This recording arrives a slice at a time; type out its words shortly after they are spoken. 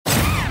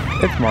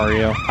It's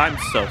Mario. I'm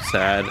so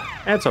sad.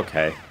 That's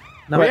okay.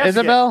 No, wait,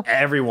 Isabel?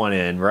 Everyone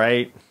in,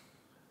 right?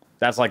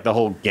 That's like the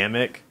whole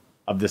gimmick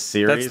of this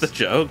series. That's the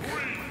joke.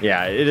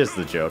 Yeah, it is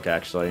the joke,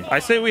 actually. I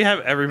say we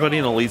have everybody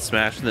in Elite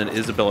Smash and then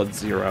Isabel at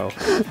 0.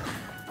 You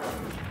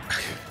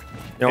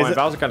know, my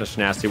Bowser kind of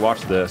schnasty.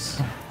 Watch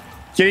this.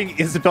 Getting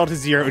Isabel to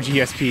 0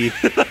 GSP.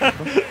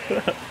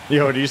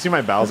 Yo, do you see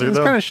my Bowser, It's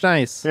though? kind of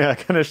nice. Yeah,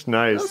 kind of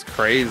nice. That's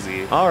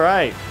crazy. All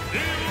right.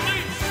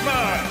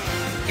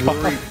 What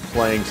are we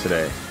playing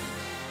today?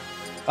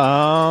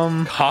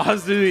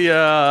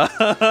 Kazuya.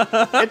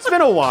 It's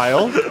been a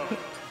while.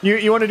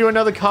 You want to do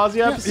another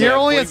Kazuya episode? You're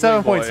only at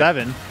Bling Bling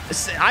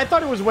 7.7. I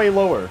thought it was way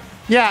lower.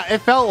 Yeah, it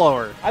felt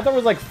lower. I thought it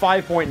was like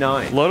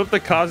 5.9. Load up the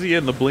Kazuya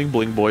and the Bling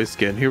Bling Boy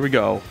skin. Here we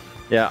go.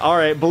 Yeah, all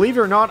right. Believe it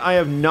or not, I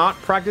have not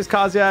practiced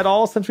Kazuya at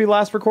all since we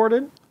last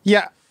recorded.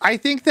 Yeah, I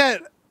think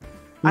that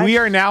we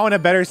are now in a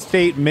better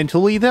state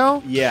mentally,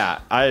 though. Yeah,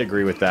 I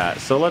agree with that.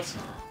 So let's...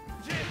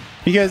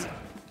 Because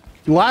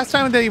last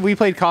time that we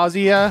played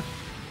Kazuya,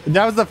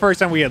 that was the first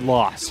time we had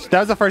lost. That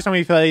was the first time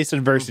we faced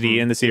adversity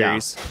in the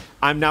series. Yeah.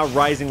 I'm now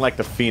rising like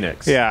the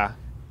Phoenix. Yeah.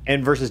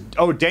 And versus...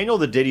 Oh, Daniel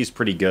the Diddy's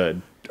pretty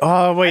good.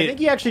 Oh, I wait. think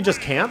he actually just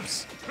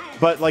camps.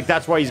 But, like,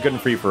 that's why he's good in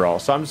free-for-all.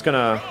 So I'm just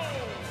gonna...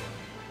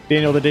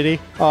 Daniel the Diddy.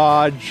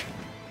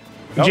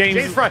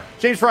 James Fry.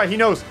 James Fry, he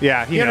knows.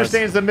 Yeah, he knows.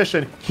 understands the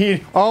mission.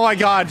 He... Oh my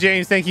God,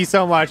 James, thank you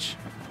so much.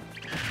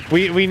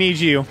 We need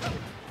you.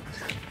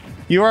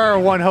 You are our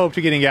one hope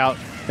to getting out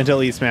into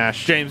Elite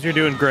Smash. James, you're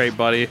doing great,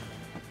 buddy.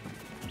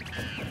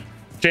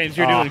 James,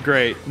 you're doing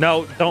great.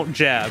 No, don't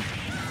jab.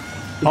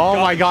 Oh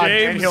my God,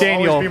 James. And he'll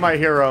Daniel. always be my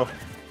hero.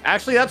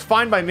 Actually, that's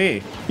fine by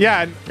me.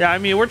 Yeah, Yeah, I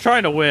mean, we're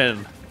trying to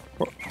win.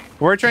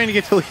 we're trying to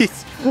get to Elite.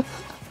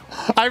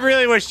 I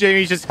really wish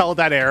Jamie just held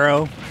that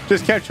arrow.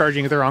 Just kept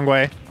charging it the wrong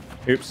way.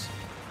 Oops.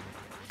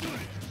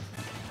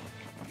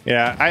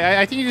 Yeah,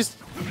 I think you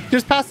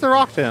just pass the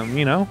rock to him,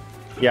 you know?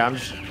 Yeah, I'm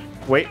just...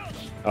 Wait.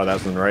 Oh, that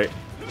wasn't right.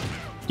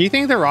 Do you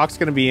think the rock's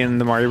going to be in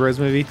the Mario Bros.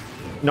 Movie?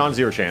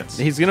 Non-zero chance.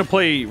 He's gonna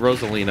play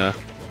Rosalina.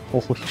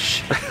 Holy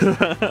shit.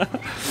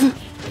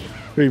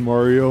 Hey,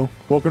 Mario.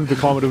 Welcome to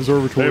the Comet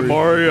Observatory. Hey,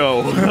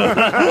 Mario.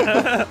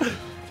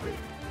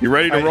 You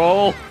ready to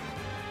roll?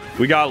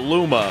 We got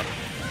Luma.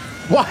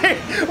 Why?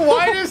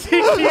 Why does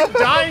he keep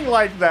dying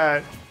like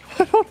that?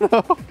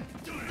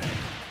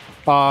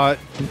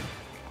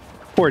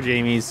 Poor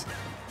Jamie's.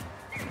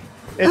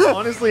 It's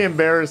honestly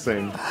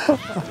embarrassing.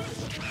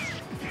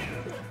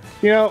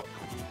 You know,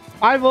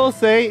 I will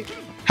say,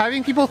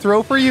 having people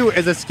throw for you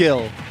is a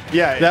skill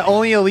Yeah. that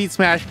only Elite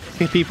Smash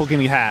people can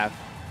have.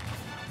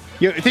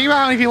 You think about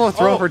how many people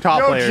throw for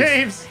top players.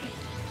 James.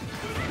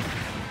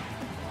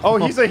 Oh,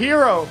 he's a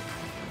hero.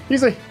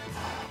 He's a...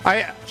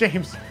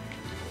 James.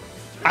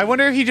 I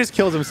wonder if he just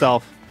kills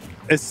himself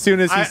as soon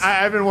as he's...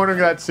 I've been wondering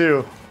that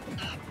too.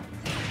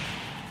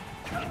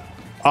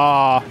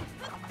 Oh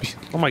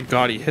my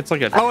God, he hits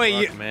like a Oh,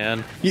 wait, truck,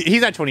 man.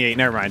 He's at 28.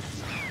 Never mind.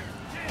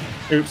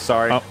 Oops,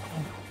 sorry. Oh.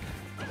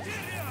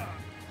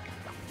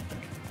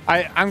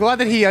 I'm glad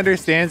that he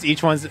understands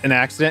each one's an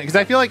accident, because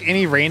I feel like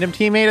any random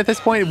teammate at this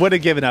point would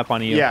have given up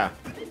on you. Yeah.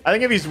 I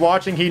think if he's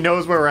watching, he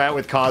knows where we're at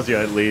with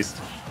Kazuya at least.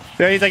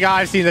 So he's like, oh,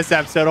 I've seen this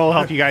episode. It'll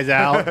help you guys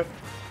out.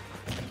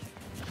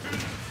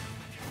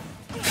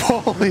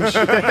 Holy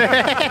shit.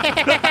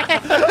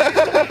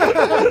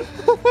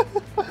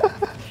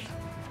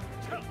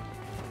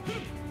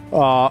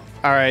 All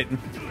right.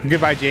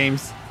 Goodbye,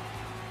 James.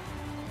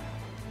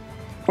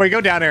 Wait, go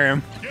down air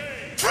him.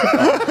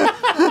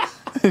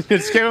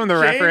 Just give him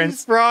the James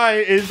reference. Fry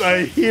is a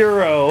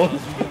hero.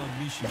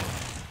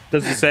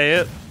 Does he say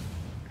it?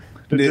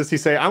 Does he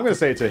say? I'm going to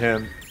say it to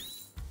him.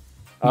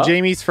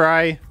 Jamie's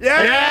Fry.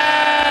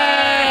 Yeah!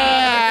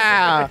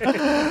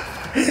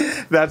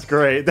 That's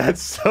great.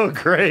 That's so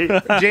great.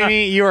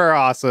 Jamie, you are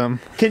awesome.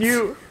 Can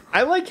you...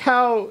 I like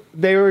how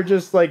they were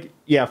just like,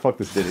 yeah, fuck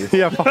this Diddy.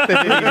 Yeah, fuck the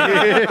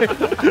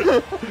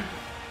Diddy.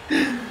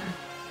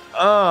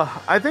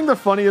 I think the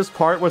funniest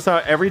part was how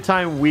every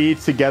time we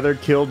together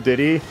killed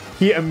Diddy,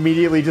 he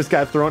immediately just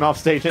got thrown off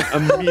stage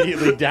and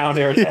immediately down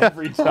aired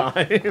every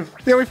time.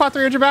 Yeah, we fought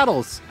 300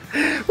 battles.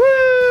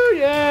 Woo!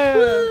 Yeah!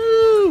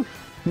 Woo!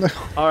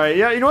 All right,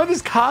 yeah, you know what?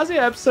 This Kazuya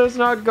episode's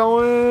not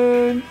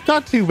going...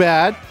 Not too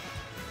bad.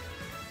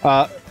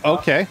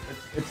 Okay.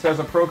 It says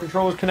a Pro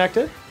Controller's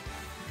connected.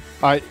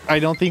 I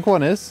don't think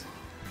one is.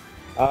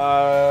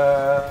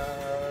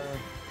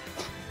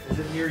 Is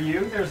it near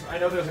you? I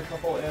know there's a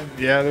couple in...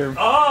 Yeah, they're...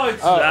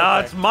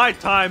 Oh, it's my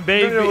time,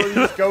 baby. No, you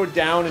just go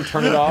down and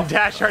turn it off.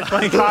 Dash starts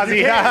playing You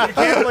Kazuya.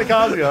 can't play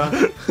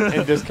Kazuya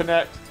and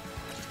disconnect.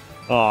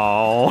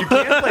 Oh, You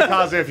can play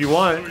Kazuya if you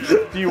want.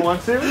 Do you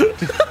want to?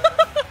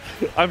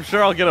 I'm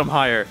sure I'll get him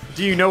higher.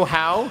 Do you know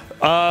how?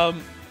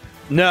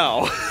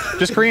 No.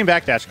 Just Korean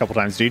backdash a couple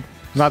times, dude.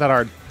 Not that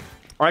hard.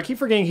 Or I keep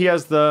forgetting he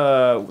has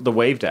the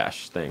wave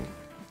dash thing.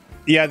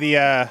 Yeah,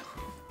 the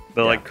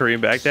The like Korean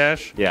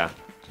backdash. Yeah.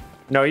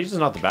 No, he's just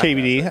not the back.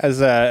 KBD,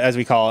 as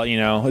we call it. You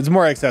know, it's a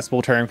more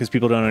accessible term because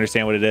people don't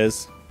understand what it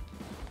is.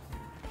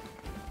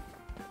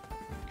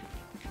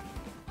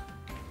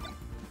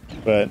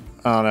 but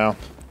I don't know.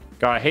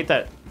 God, I hate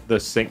that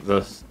this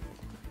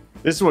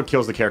is what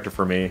kills the character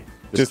for me.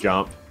 This Just-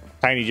 jump.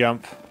 Tiny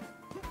jump.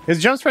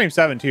 His jump's frame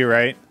 7 too,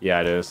 right?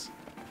 Yeah, it is.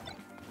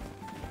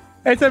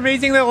 It's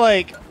amazing that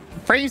like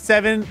frame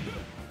 7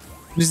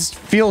 just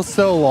feels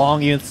so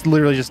long. It's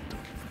literally just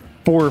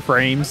 4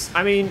 frames.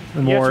 I mean, you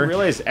have More. to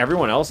realize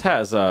everyone else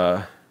has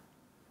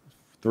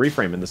 3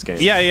 frame in this game.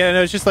 Yeah, yeah.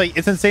 No, it's just like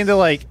it's insane that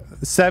like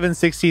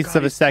 7/16ths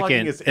of a He's plugging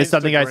second his is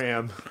something I.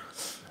 Instagram.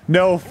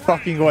 No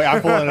fucking way.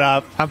 I'm pulling it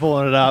up. I'm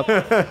pulling it up.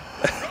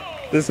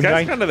 This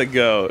guy's kind of the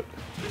goat.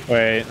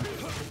 Wait.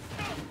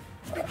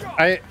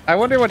 I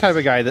wonder what type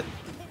of guy that.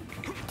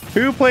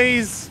 Who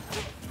plays?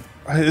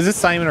 Is this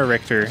Simon or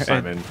Richter?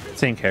 Simon.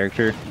 Same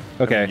character.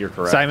 Okay. you're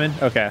correct. Simon.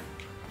 Okay.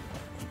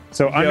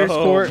 So Yo,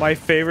 underscore. my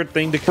favorite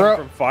thing to come Bro-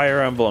 from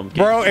Fire Emblem.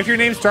 Bro, if your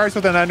name starts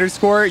with an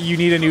underscore, you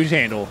need a new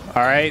handle.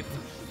 All right.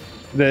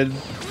 The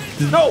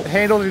No!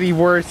 handle to the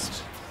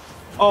worst.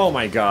 Oh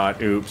my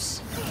god,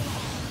 oops.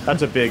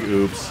 That's a big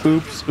oops.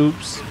 Oops.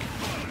 Oops.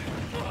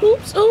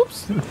 Oops,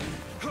 oops.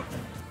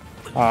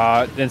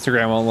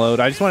 Instagram won't load.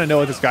 I just want to know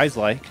what this guy's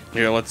like.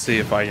 Here, let's see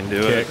if I can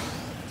do Kick. it.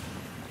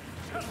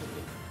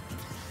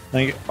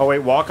 Like, Oh wait,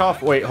 walk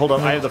off? Wait, hold on.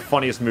 I have the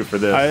funniest move for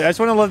this. I just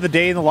want to live the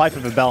day in the life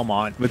of a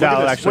Belmont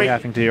without this. actually Wait.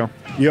 having to.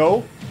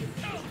 Yo.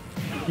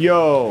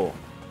 Yo.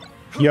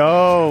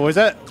 Yo, was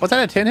that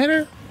a 10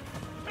 hitter?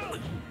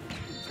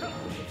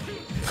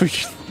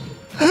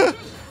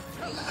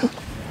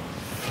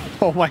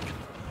 Oh my! I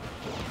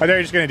thought you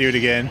were just gonna do it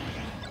again.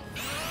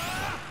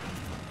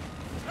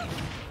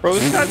 Bro,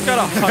 this guy's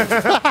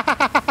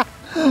got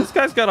this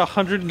guy's got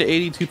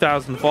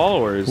 182,000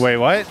 followers. Wait,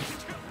 what?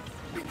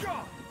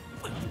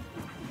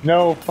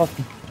 No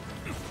fucking.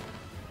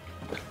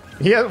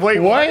 Yeah, wait,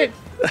 What?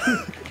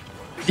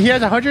 He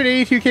has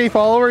 182k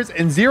followers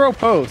and 0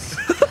 posts.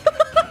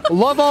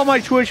 Love all my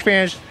Twitch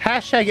fans.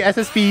 Hashtag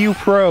SSBU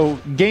Pro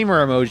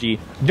gamer emoji.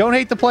 Don't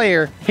hate the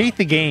player, hate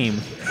the game.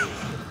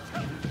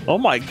 Oh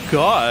my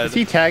god. Is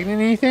he tagged in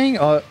anything?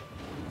 What?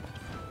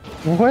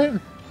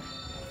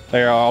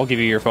 There, I'll give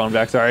you your phone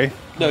back. Sorry.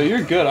 No,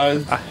 you're good. I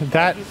was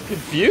That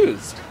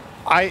confused.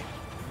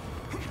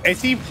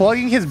 is he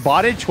plugging his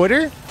botted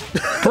Twitter?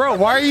 Bro,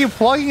 why are you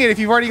plugging it if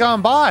you've already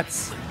gone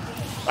bots?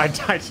 I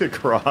died to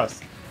cross.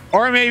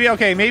 Or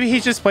maybe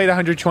he's just played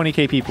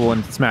 120k people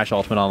in Smash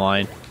Ultimate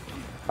Online.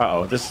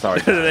 Uh-oh, this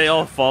starts. They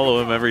all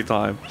follow him every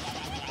time.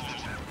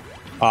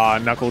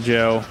 Knuckle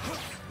Joe.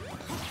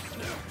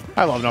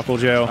 I love Knuckle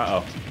Joe.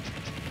 Uh-oh.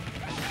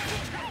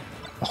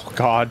 Oh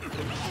God.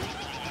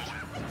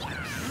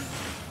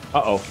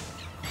 Uh-oh.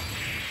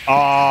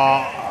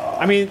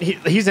 I mean,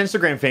 he's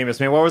Instagram famous,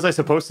 man. What was I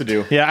supposed to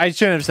do? Yeah, I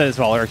shouldn't have said his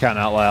follower account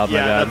out loud. my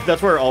Yeah, bad.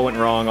 that's where it all went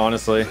wrong,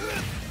 honestly.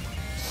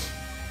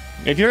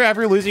 If you're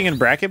ever losing in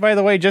bracket, by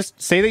the way,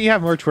 just say that you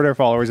have more Twitter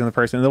followers than the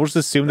person. They'll just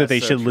assume that they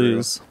That's so should true.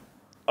 lose.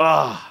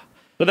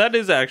 But that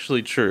is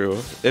actually true.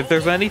 If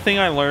there's anything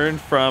I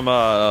learned from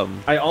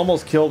I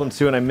almost killed him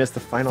too, and I missed the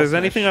final. if there's smash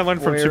anything I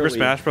learned from Super squarely.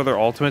 Smash Bros.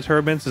 Ultimate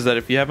tournaments is that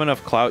if you have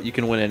enough clout, you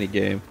can win any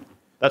game.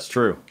 That's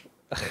true.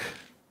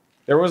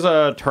 There was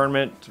a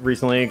tournament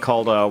recently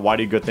called "Why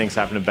Do Good Things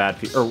Happen to Bad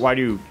People?" or "Why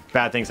Do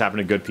Bad Things Happen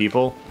to Good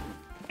People?"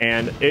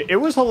 And it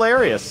was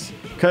hilarious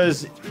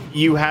because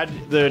you had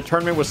the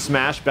tournament was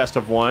Smash Best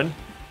of One,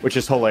 which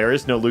is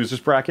hilarious. No losers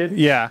bracket.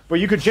 Yeah. But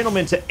you could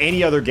gentleman to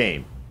any other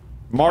game.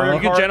 Mario You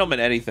can Kart, gentleman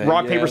anything.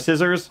 rock, yeah. paper,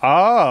 scissors,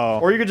 Oh.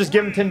 or you could just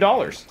give him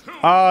 $10.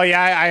 Oh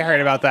yeah, I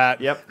heard about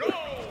that. Yep.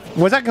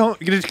 Was that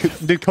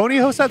did Coney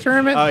host that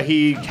tournament?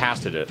 He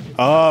casted it.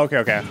 Oh,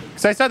 okay.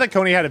 Because I saw that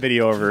Coney had a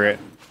video over it.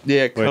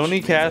 Yeah,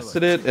 Coney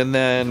casted it, and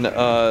then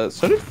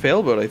so did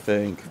Failboat, I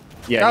think.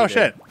 Yeah. Oh he did.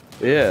 shit.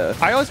 Yeah,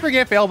 I always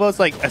forget Failboat's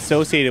like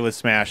associated with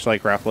Smash,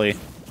 like roughly.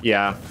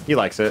 Yeah, he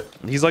likes it.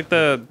 he's like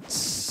the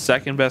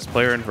second best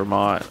player in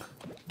Vermont.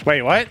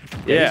 Wait, what?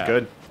 Yeah, he's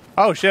good.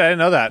 Oh shit, I didn't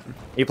know that.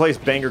 He plays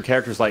banger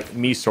characters like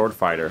me, Sword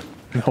Fighter.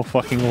 No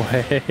fucking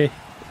way.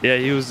 Yeah,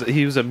 he was a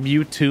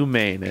Mewtwo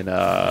main in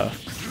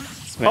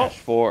Smash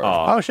 4.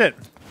 Oh shit.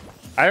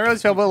 I didn't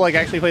realize Failboat like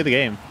actually played the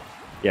game.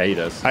 Yeah, he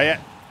does. I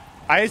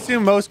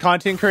assume most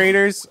content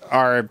creators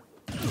are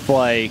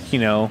like,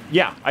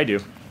 Yeah, I do.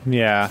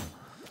 yeah.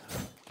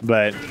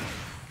 But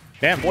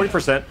damn,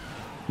 40%.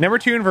 number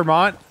 2 in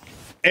Vermont.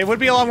 It would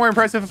be a lot more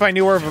impressive if I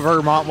knew where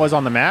Vermont was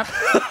on the map.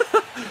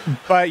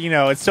 But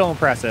it's still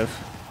impressive.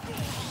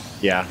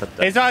 Yeah.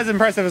 It's not as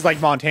impressive as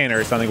like Montana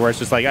or something where it's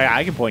just like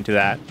I can point to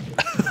that.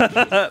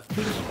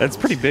 That's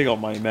pretty big on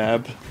my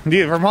map.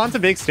 Dude, Vermont's a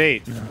big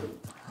state.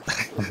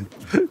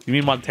 You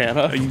mean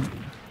Montana?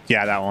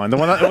 Yeah, that one. The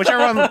one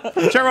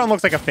whichever one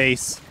looks like a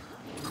face.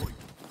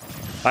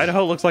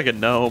 Idaho looks like a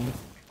gnome.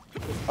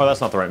 Oh,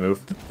 that's not the right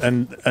move.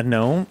 And a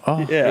gnome?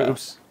 Oh. Yeah.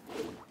 Oops.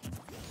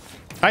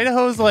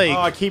 Idaho's like Oh,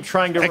 I keep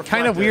trying to a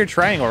kind of weird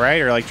triangle,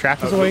 right? Or like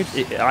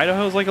trapezoid.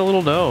 Idaho's like a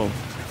little gnome.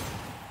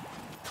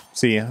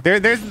 See,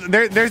 there's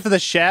the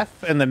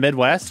chef in the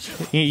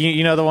Midwest.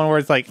 You know the one where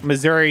it's like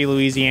Missouri,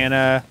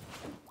 Louisiana.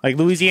 Like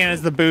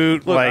Louisiana's the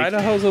boot. Look, like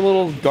Idaho's a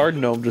little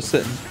garden gnome just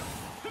sitting.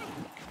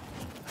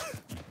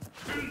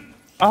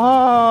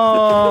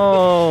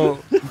 oh,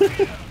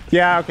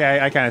 Yeah, okay,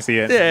 I kind of see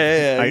it.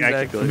 Yeah, I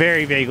exactly.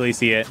 very vaguely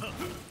see it.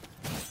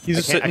 He's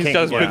just I sitting, he's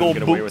can't got his big old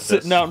get away boot with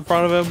sitting this. out in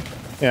front of him.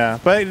 Yeah,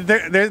 but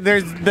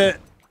there's the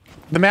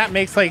map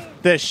makes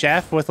like the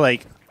chef with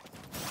like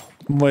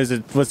what is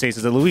it? What states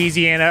is it?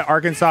 Louisiana,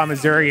 Arkansas,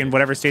 Missouri, and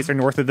whatever states are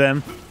north of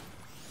them.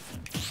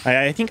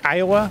 I think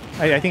Iowa.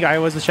 I think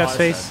Iowa's the chef's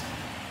face.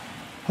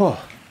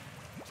 Oh,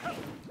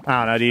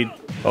 I don't know, dude.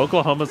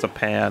 Oklahoma's a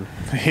pan.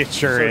 It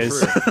sure So is.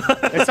 true.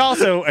 It's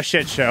also a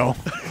shit show.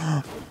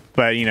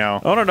 But you know,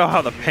 I want to know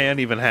how the pan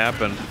even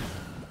happened.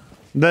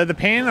 the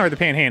pan or the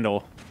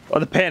panhandle. Oh,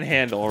 the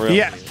panhandle, really.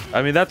 Yeah.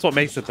 I mean, that's what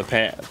makes it the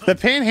pan. The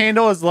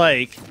panhandle is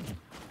like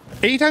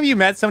anytime you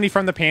met somebody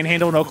from the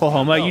panhandle in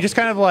Oklahoma, you just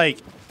kind of like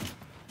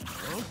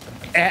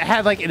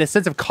had like a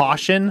sense of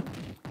caution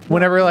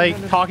whenever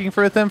like talking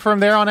with them from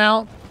there on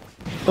out.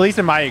 At least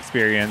in my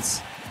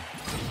experience,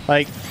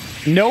 like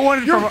no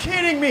one You're from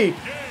kidding me!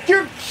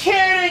 You're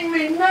kidding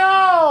me!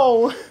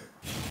 No!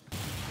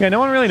 yeah, no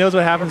one really knows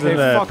what happens Okay, in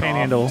the fuck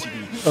panhandle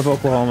off. of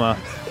Oklahoma.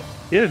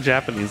 He had a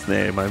Japanese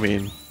name. I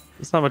mean,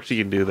 there's not much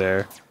you can do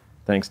there.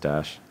 Thanks,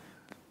 Dash.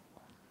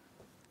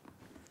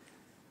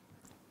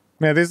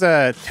 Yeah, there's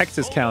a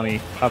Texas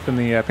County up in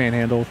the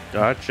panhandle.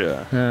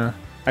 Gotcha. Yeah,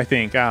 I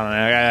think I don't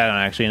know. I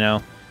don't actually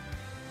know.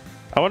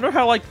 I wonder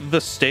how like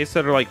the states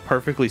that are like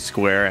perfectly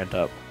square end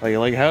up.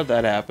 Like how did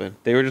that happen?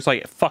 They were just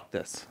like, fuck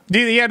this.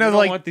 Dude, yeah, I no, don't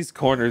like want these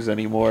corners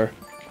anymore.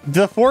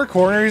 the Four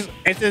Corners.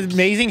 It's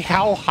amazing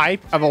how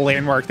hype of a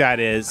landmark that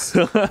is.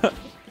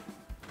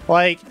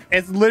 Like,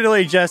 it's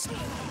literally just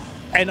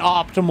an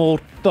optimal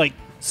like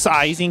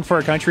sizing for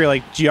a country,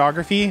 like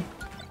geography.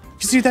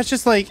 Dude, that's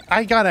just like,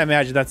 I gotta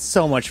imagine that's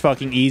so much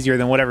fucking easier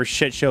than whatever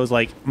shit shows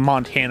like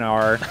Montana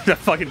are. The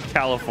fucking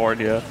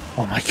California.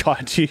 Oh my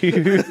god,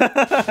 dude.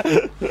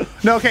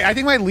 No, okay, I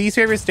think my least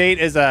favorite state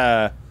is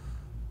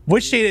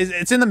which state is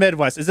it's in the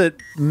Midwest? Is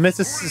it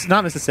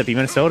not Mississippi,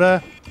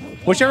 Minnesota?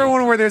 Whichever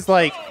one where there's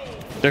like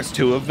There's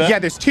two of them? yeah,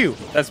 there's two.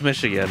 That's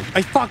Michigan.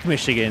 I fuck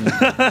Michigan.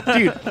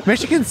 Dude,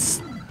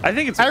 Michigan's I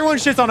think it's everyone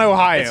shits on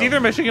Ohio. it's either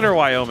Michigan or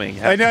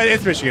Wyoming. I know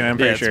it's Michigan, I'm Yeah,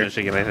 pretty it's sure.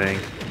 Michigan, I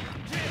think.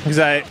 Because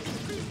I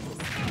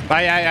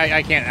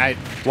can't. I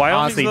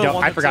Wyoming's honestly the don't.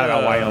 one I that's, forgot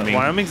about Wyoming.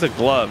 Wyoming's a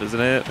glove, isn't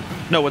it?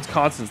 No,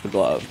 Wisconsin's the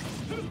glove.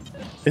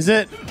 Is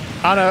it?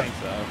 I don't know.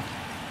 So.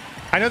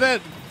 I know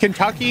that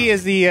Kentucky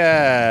is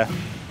the.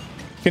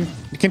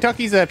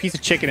 Kentucky's a piece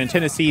of chicken, and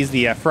Tennessee's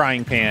the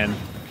frying pan.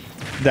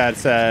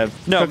 That's No,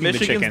 cooking the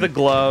Michigan's chicken. the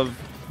glove,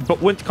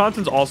 but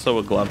Wisconsin's also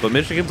a glove. But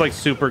Michigan's like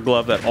super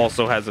glove that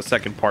also has a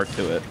second part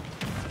to it.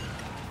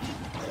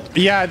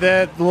 Yeah,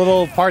 the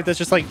little part that's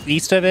just like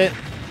east of it.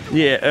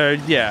 Yeah,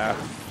 yeah.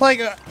 Like,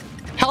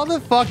 how the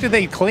fuck did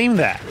they claim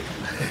that?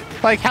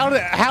 Like, how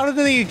did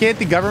they get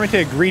the government to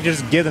agree to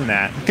just give them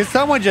that? Because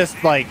someone just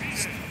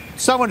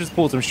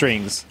pulled some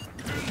strings.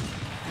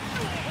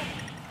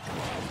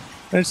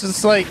 And it's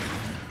just like,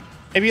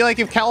 it'd be like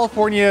if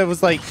California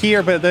was like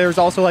here, but there's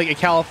also like a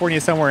California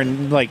somewhere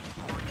in like,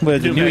 what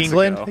is it, New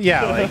Mexico. England?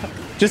 Yeah,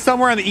 like just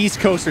somewhere on the East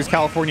Coast. There's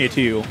California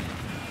too.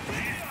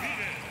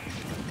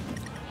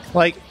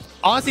 Like,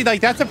 honestly,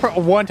 like that's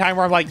one time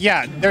where I'm like,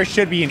 yeah, there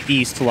should be an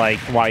East like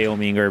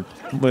Wyoming or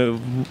what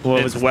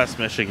was It's West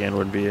Michigan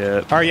would be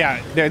it. or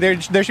yeah, there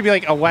should be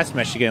like a West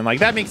Michigan. Like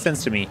that makes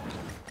sense to me.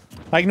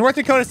 Like North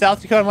Dakota,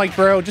 South Dakota, I'm like,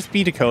 bro, just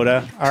be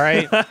Dakota, all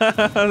right?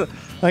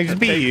 Like just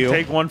be you.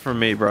 Take one from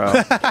me, bro.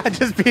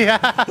 Just be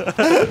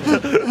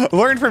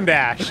learn from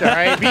Dash, all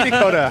right? Be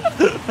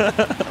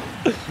Dakota.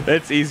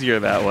 It's easier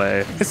that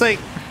way. It's like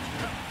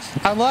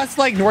unless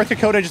like North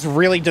Dakota just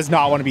really does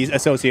not want to be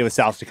associated with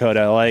South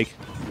Dakota. Like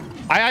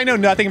I know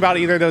nothing about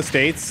either of those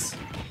states.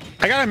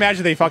 I gotta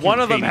imagine they fucking One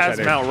of them hate each has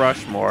other. Mount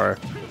Rushmore.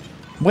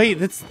 Wait,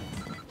 that's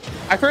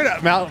I've heard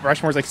Mount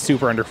Rushmore's like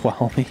super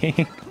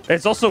underwhelming.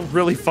 It's also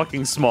really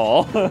fucking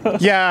small.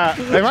 Yeah,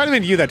 it might have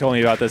been you that told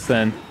me about this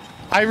then.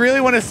 I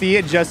really want to see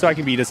it just so I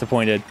can be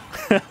disappointed.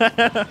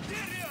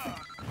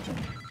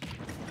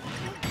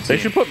 They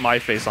should put my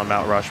face on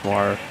Mount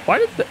Rushmore. Why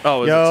did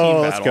oh, it's Yo, a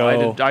team let's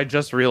battle. go. I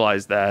just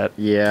realized that.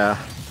 Yeah.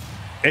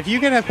 If you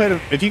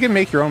can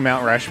make your own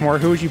Mount Rushmore,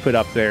 who would you put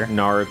up there?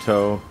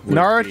 Naruto,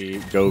 Luffy,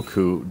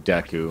 Goku,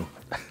 Deku.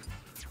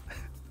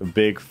 The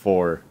big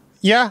four.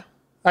 Yeah,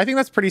 I think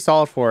that's pretty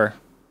solid for.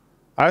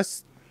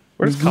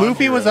 Where's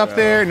Luffy was up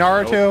there,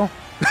 Naruto.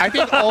 I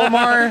think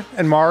Omar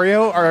and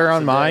Mario are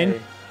on mine.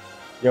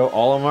 Yo,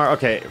 Olimar.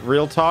 Okay,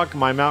 real talk.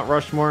 My Mount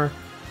Rushmore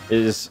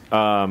is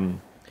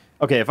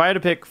okay. If I had to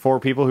pick 4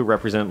 people who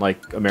represent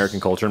like American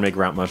culture and make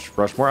Mount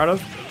Rushmore out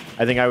of,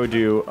 I think I would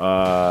do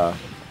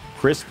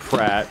Chris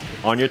Pratt,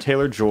 Anya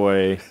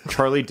Taylor-Joy,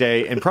 Charlie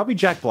Day, and probably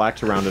Jack Black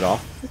to round it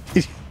off.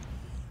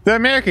 The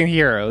American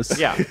heroes.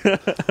 Yeah.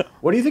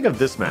 What do you think of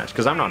this match?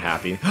 Because I'm not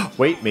happy.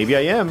 Wait, maybe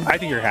I am. I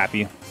think you're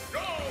happy.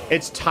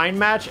 It's time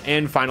match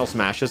and Final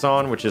Smash is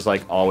on, which is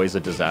like always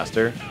a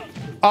disaster.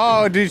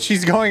 Oh, dude,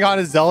 she's going on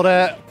a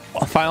Zelda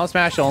Final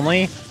Smash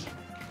only.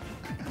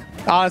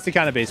 Honestly,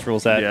 kind of base rule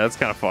set. Yeah, that's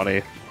kind of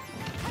funny.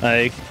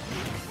 Like,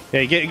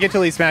 yeah, get to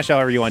Elite Smash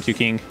however you want to,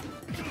 King.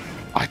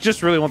 I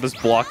just really want this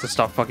block to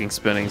stop fucking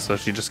spinning so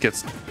she just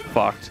gets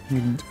fucked.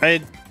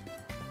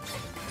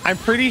 I'm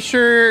pretty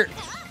sure.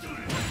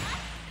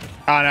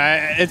 I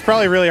don't know, it's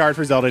probably really hard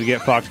for Zelda to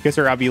get fucked because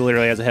her Abby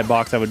literally has a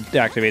hitbox that would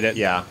activate it.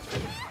 Yeah.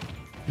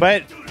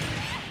 But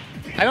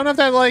I don't know if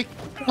that I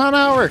don't know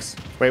how it works.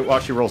 Wait,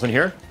 watch, she rolls in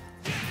here.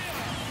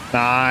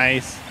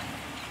 Nice.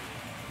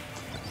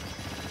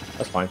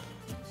 That's fine.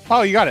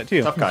 Oh, you got it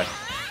too. Tough guy.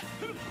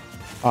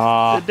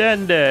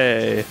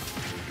 Dende.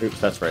 Oops,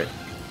 that's right.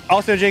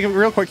 Also, Jacob,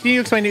 real quick, can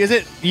you explain? Is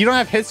it you don't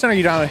have hit stun or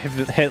you don't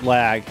have hit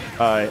lag?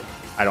 I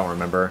don't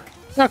remember.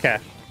 Okay,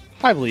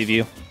 I believe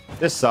you.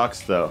 This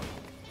sucks though.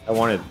 I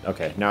wanted.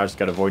 Okay, now I just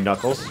gotta avoid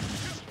Knuckles.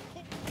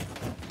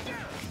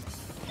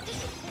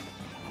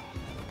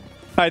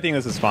 I think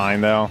this is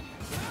fine though.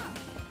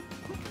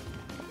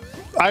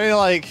 I mean,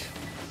 like,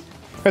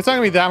 it's not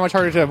gonna be that much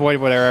harder to avoid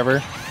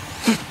whatever.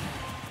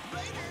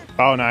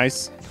 Oh,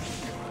 nice.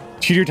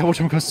 Dude, your double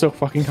jump goes so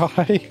fucking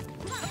high.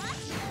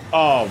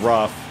 Oh,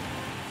 rough.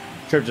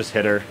 Should've just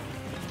hit her.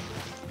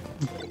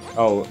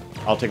 Oh,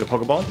 I'll take a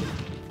Pokeball.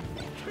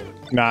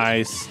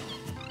 Nice.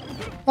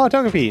 Oh,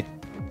 Togepi.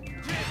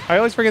 I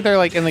always forget they're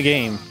like in the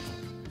game.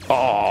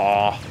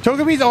 Oh,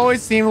 Togepi's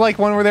always seem like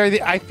one where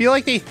they're. I feel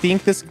like they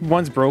think this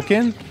one's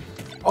broken.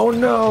 Oh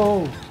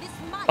no.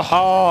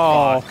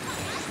 Oh.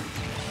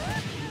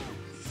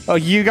 Oh,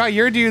 you got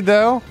your dude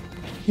though.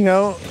 You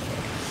know,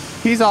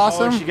 he's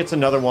awesome. Oh, she gets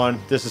another one.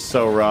 This is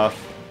so rough.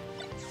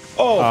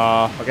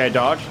 Oh. Okay,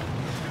 dodge.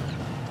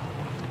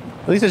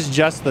 At least it's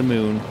just the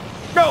moon.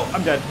 No,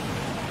 I'm dead.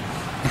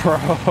 Bro,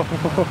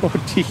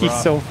 Tiki's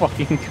so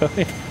fucking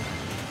good.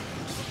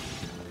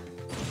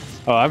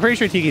 Oh, I'm pretty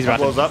sure Tiki's That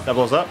about blows to... up. That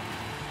blows up.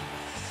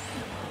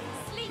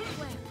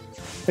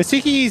 Is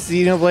Tiki's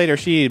Xenoblade or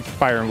she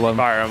Fire Emblem?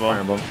 Fire Emblem. Fire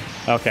Emblem.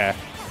 Okay.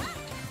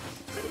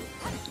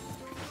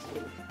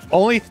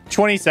 Only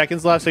 20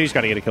 seconds left, so you just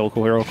gotta get a kill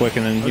cool real quick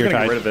and then I'm you're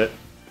gonna tied. get rid of it.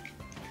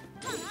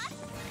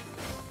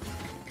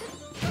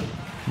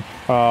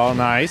 Oh,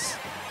 nice.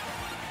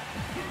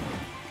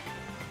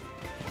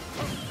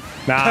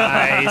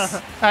 Nice.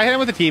 I hit him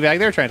with a teabag.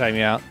 They were trying to time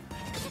me out.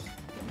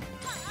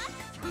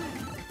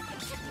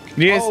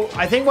 Oh,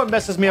 I think what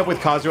messes me up with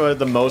Kazuya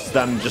the most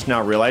that I'm just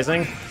now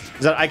realizing is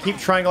that I keep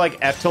trying to like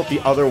F tilt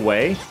the other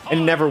way and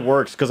it never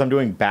works because I'm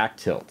doing back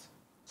tilt.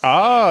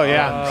 Oh,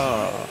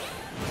 yeah.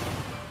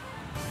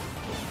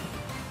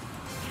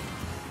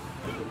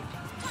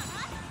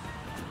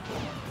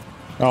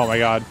 Oh my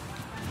god.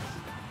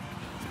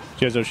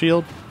 Gezo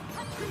shield.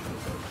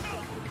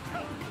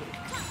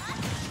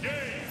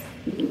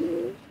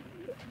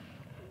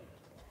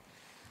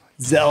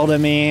 Zelda,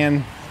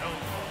 man.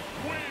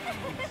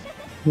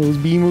 Those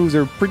B moves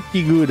are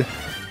pretty good.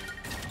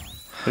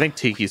 I think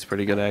Tiki's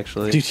pretty good,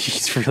 actually. Dude,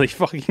 he's really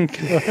fucking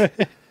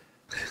good.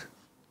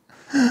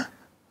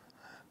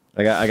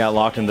 I got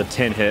locked in the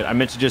 10 hit. I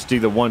meant to just do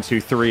the 1, 2,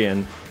 3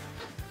 and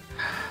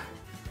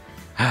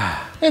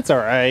It's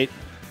alright.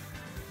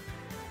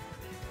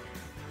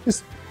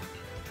 Just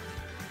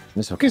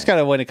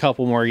gotta win a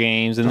couple more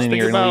games and then think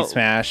you're in Elite about-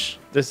 Smash.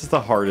 this is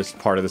the hardest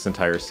part of this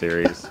entire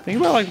series. Think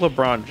about like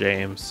LeBron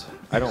James.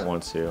 I don't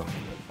want to.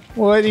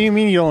 What do you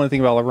mean you don't want to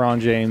think about LeBron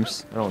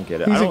James? I don't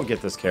get it. He's I a- don't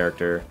get this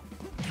character.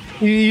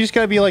 You just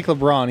gotta be like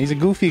LeBron. He's a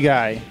goofy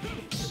guy.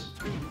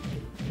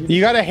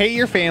 You gotta hate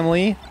your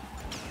family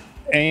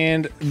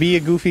and be a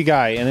goofy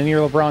guy, and then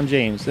you're LeBron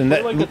James. And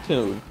Play that like a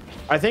tune.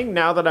 I think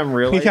now that I'm you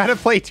realizing gotta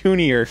play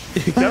toonier.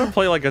 You gotta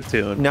play like a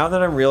tune. now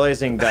that I'm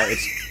realizing that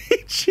it's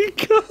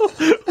Chico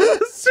with a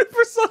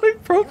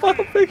supersonic profile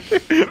picture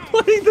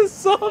playing the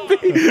zombie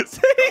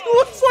saying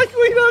looks like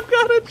we don't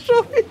got a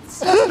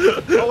choice.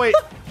 oh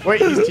wait,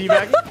 he's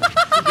teabagging.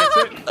 He gets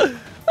it.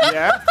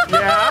 Yeah.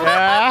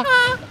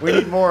 Yeah. We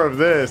need more of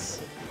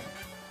this.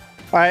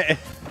 I.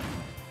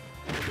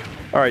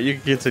 All right, you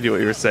can continue what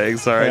you were saying.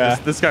 Sorry, Yeah.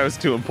 this guy was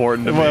too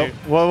important to Well,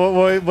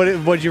 me. what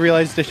did you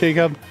realize,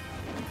 Jacob?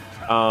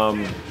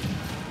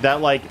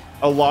 That like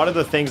a lot of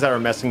the things that are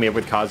messing me up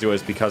with Kazuya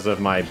is because of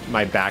my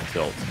back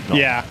tilt. No.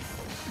 Yeah.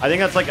 I think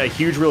that's like a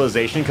huge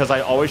realization because I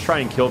always try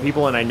and kill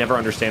people and I never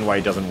understand why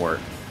it doesn't work.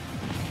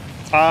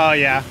 Oh,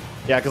 yeah.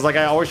 Yeah, because like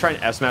I always try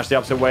and F smash the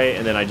opposite way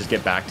and then I just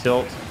get back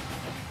tilt.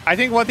 I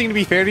think one thing to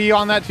be fair to you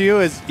on that too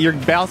is you're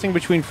bouncing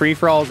between free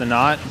for alls and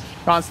not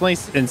constantly,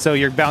 and so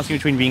you're bouncing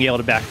between being able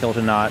to back tilt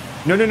and not.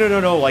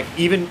 No. Like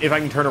even if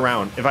I can turn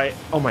around,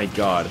 oh my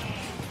god,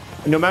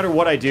 no matter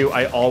what I do,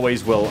 I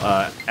always will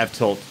F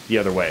tilt the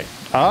other way.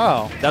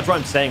 Oh. That's what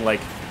I'm saying. Like,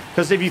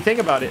 because if you think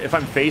about it, if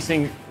I'm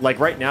facing like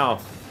right now,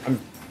 I'm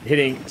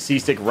hitting C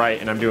stick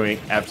right and I'm doing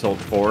F tilt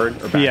forward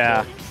or back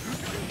Yeah. tilt,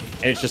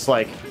 and it's just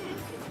like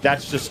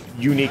that's just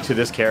unique to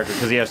this character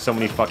because he has so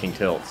many fucking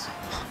tilts.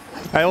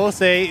 I will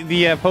say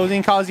the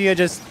opposing Kazuya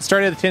just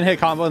started the 10-hit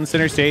combo in the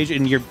center stage,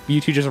 and you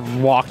two just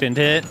walked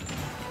into it.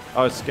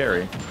 Oh, it's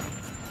scary.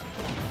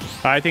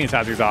 I think it's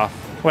Hazard's off.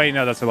 Wait,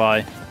 no, that's a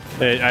lie.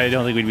 I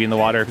don't think we'd be in the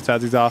water if it's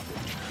Hazard's off.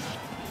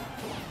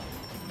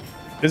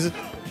 Is it?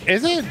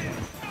 Is it?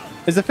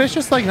 Is the fish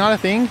just like not a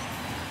thing?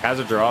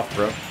 Hazards are off,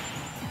 bro.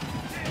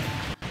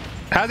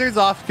 Hazard's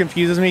off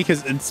confuses me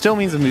because it still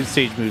means the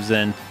stage moves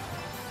in.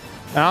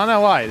 I don't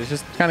know why. It's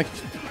just kind of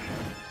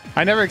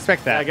I never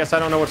expect Yeah, that. I guess I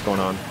don't know what's going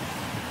on.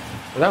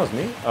 Oh, that was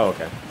me? Oh,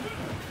 okay.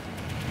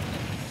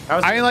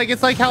 I mean, like,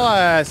 it's like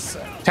how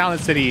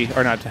Talent City,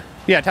 or not,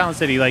 yeah, Talent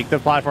City, like, the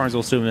platforms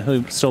will still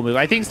move.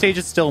 I think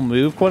stages still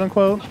move, quote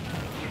unquote.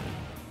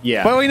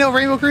 Yeah. But we know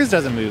Rainbow Cruise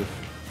doesn't move.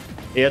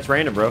 Yeah, it's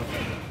random, bro.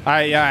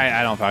 I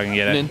don't fucking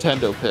get it.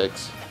 Nintendo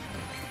picks.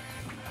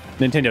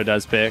 Nintendo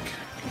does pick.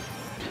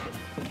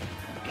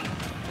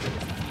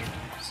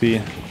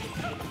 See.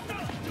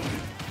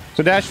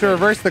 So Dash, to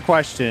reverse the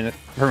question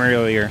from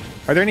earlier,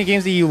 are there any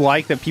games that you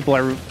like that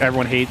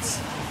everyone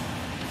hates?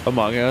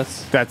 Among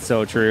Us. That's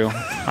so true.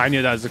 I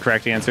knew that was the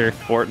correct answer.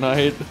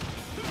 Fortnite.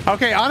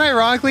 Okay,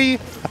 unironically,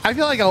 I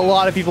feel like a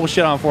lot of people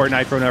shit on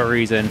Fortnite for no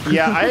reason.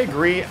 Yeah, I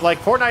agree. Like,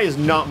 Fortnite is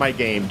not my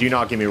game. Do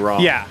not get me wrong.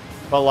 Yeah.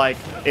 But, like,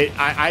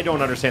 I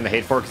don't understand the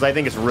hate for it because I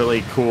think it's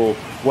really cool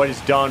what is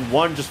done,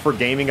 one, just for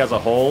gaming as a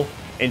whole,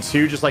 and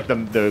two, just, like,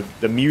 the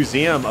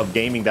museum of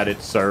gaming that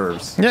it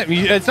serves. Yeah,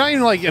 it's not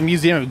even like a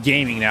museum of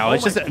gaming now. Oh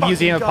It's just a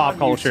museum of pop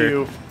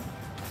culture.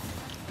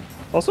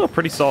 Also a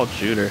pretty solid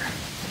shooter.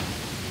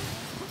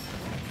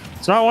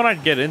 It's not one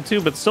I'd get into,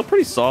 but still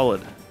pretty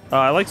solid.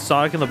 I like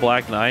Sonic and the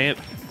Black Knight.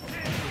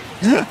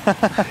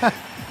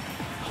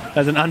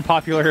 As an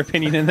unpopular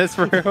opinion in this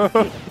room.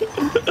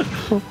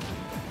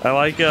 I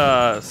like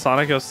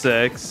Sonic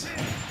 06.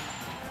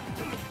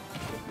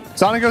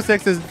 Sonic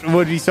 06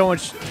 would be so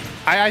much...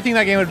 I think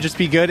that game would just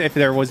be good if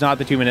there was not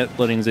the 2-minute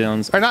loading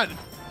zones. Or not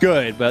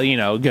good, but, you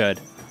know, good.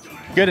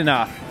 Good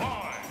enough.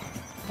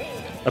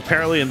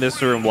 Apparently in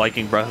this room,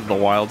 liking Breath of the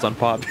Wild's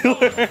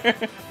unpopular.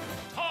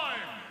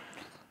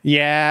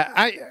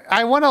 Yeah,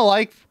 I want to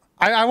like...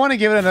 I want to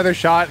give it another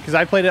shot because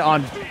I played it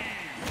on,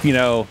 you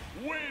know,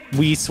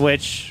 Wii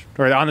Switch,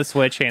 or on the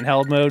Switch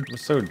handheld mode. I'm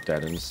so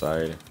dead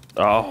inside.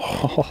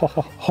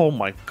 Oh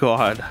my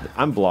god.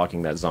 I'm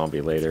blocking that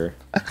zombie later.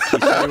 He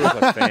said he was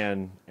a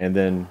fan, and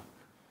then...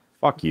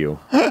 Fuck you.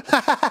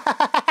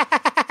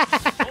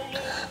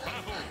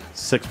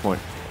 6 point.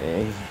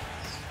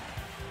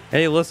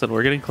 Hey, listen,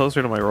 we're getting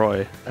closer to my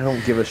Roy. I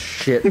don't give a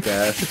shit,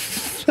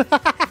 Dash.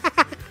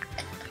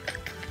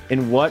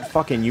 In what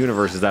fucking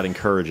universe is that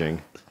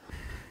encouraging?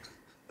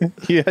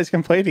 You guys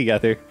can play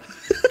together.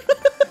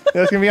 You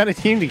guys can be on a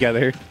team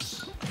together.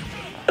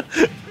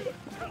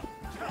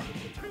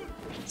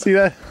 See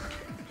that?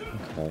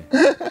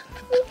 Okay.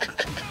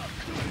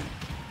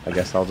 I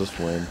guess I'll just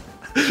win.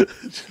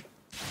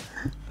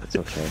 That's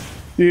okay.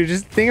 Dude,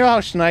 just think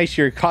about how nice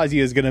your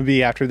Kazuya is going to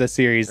be after the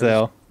series,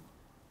 though.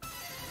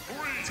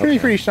 It's going to be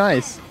pretty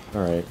nice.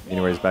 Alright,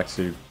 anyways, back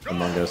to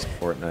Among Us,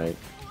 Fortnite,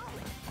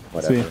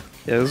 whatever. See.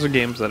 Yeah, those are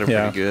games that are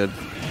pretty good.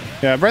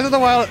 Yeah, Breath of the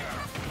Wild...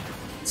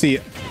 See,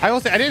 I will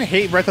say, I didn't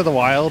hate Breath of the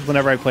Wild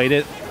whenever I played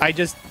it. I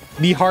just...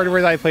 The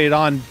hardware that I played it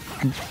on,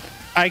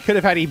 I could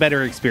have had a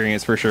better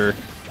experience, for sure.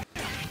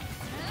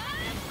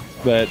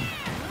 But...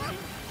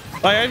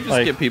 I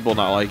just get people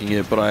not liking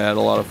it, but I had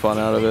a lot of fun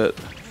out of it.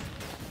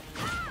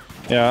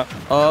 Yeah.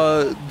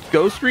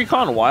 Ghost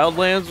Recon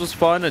Wildlands was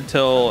fun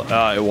until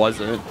it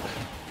wasn't.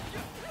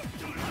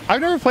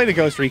 I've never played a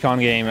Ghost Recon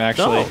game,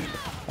 actually.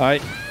 No.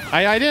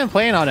 I didn't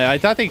plan on it. I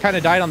thought they kind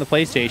of died on the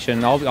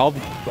PlayStation.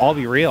 I'll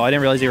be real. I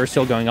didn't realize they were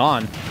still going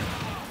on.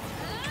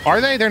 Are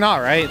they? They're not,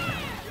 right?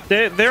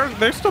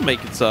 They're still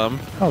making some.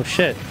 Oh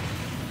shit.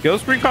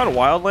 Ghost Recon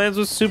Wildlands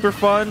was super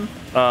fun.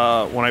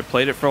 When I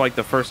played it for like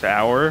the first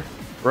hour,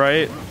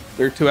 right?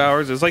 Or 2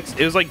 hours. It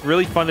was like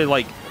really fun to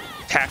like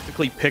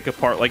tactically pick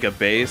apart like a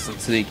base and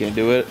sneak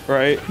into it,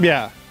 right?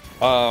 Yeah.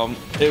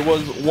 It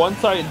was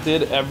once I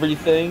did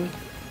everything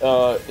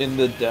in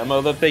the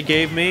demo that they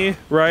gave me,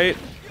 right?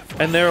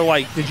 And they were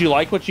like, "Did you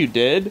like what you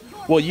did?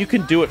 Well, you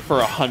can do it for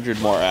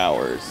 100 more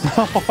hours."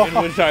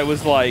 In which I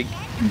was like,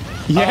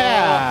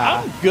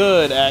 Yeah. I'm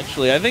good,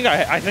 actually. I think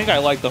I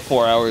like the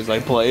 4 hours I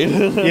played.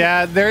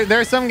 Yeah, there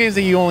are some games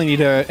that you only need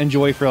to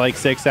enjoy for like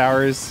 6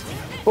 hours.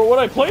 But what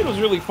I played was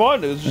really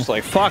fun. It was just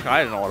like, fuck,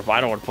 I don't want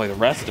to play the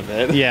rest of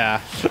it.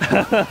 Yeah.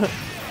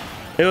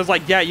 It was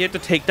like, yeah, you have to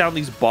take down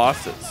these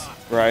bosses,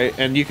 right?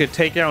 And you could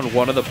take down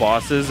one of the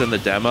bosses in the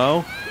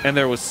demo, and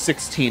there was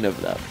 16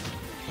 of them.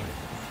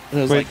 And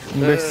it was Wait, like,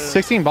 there's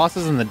 16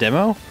 bosses in the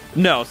demo?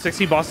 no,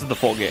 16 bosses the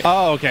full game.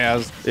 Oh, okay.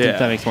 Yeah.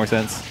 That makes more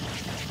sense.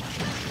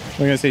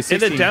 We're gonna say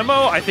 16. In the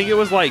demo, I think it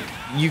was like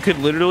you could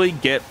literally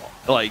get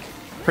like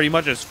pretty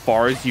much as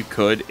far as you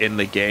could in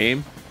the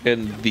game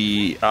in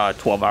the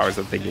 12 hours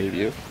that they gave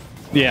you.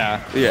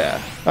 Yeah.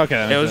 Yeah. Okay.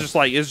 That It makes was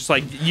sense. just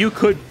like you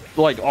could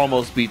like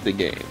almost beat the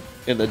game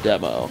in the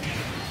demo.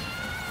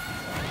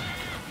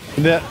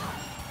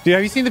 Dude,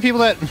 have you seen the people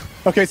that...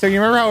 Okay, so you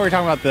remember how we were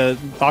talking about the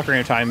Ocarina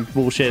of Time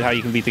bullshit, how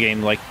you can beat the game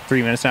in like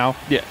 3 minutes now?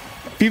 Yeah.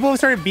 People have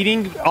started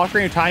beating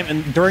Ocarina of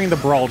Time during the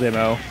Brawl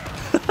demo.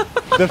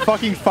 The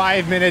fucking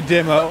 5-minute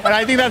demo. And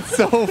I think that's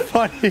so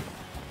funny.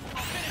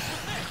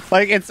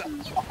 Like,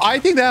 I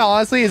think that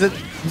honestly is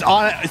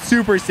on a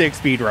super sick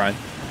speed run.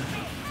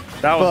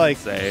 That was like,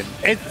 insane.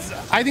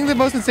 I think the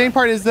most insane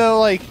part is though,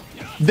 like,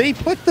 they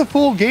put the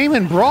full game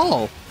in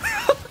Brawl.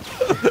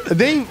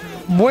 They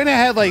went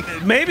ahead, like...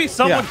 Maybe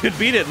someone Yeah. could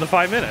beat it in the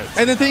 5 minutes.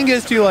 And the thing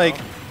is, too, like,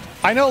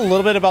 I know a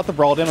little bit about the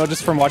Brawl demo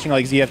just from watching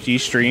like ZFG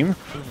stream.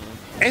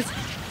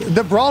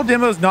 The Brawl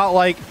demo is not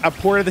like a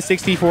port of the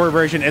 64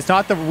 version. It's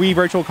not the Wii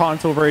Virtual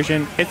Console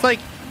version. It's like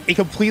a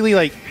completely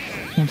like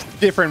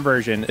different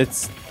version.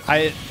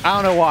 I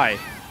don't know why.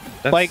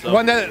 That's like so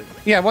one that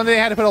they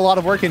had to put a lot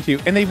of work into,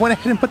 and they went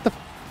ahead and put the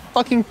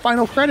fucking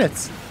final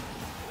credits.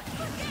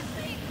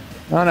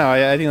 I don't know.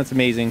 I think that's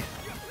amazing.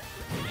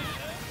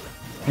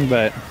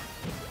 But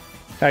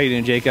how you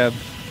doing, Jacob?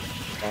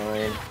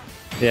 Fine.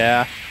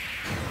 Yeah.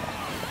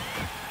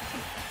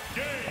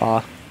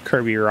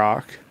 Kirby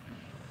Rock.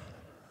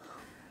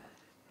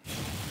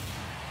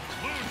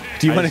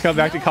 Do you want to come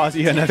back to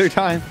Kazuya another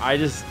time? I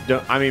just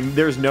don't. I mean,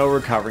 there's no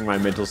recovering my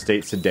mental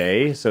state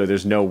today, so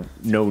there's no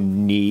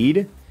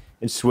need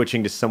in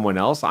switching to someone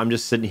else. I'm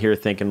just sitting here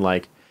thinking,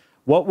 like,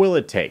 what will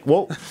it take?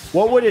 What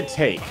would it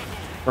take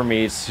for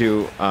me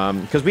to?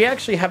 Because we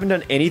actually haven't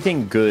done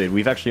anything good.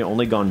 We've actually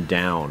only gone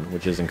down,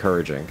 which is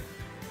encouraging,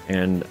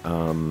 and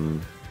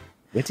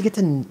we have to get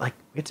to we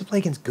have to play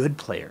against good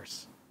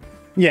players.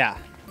 Yeah.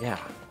 Yeah.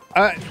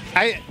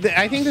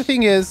 I think the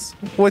thing is,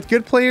 with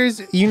good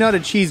players, you know to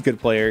cheese good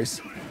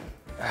players.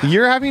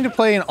 You're having to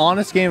play an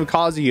honest game of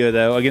Kazuya,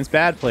 though, against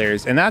bad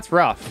players, and that's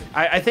rough.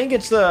 I think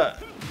it's I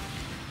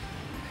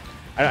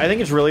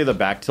think it's really the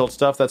back tilt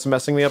stuff that's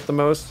messing me up the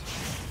most.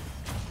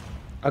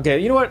 Okay,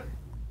 you know what?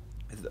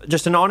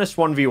 Just an honest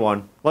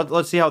 1v1.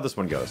 Let's see how this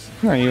one goes.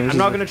 No, I'm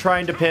not gonna try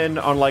and depend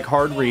on like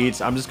hard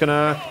reads. I'm just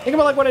gonna think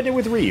about like what I did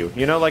with Ryu.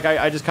 You know, like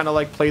I just kind of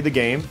like played the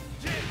game.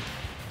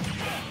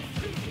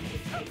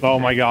 Oh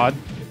my god.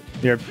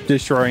 You're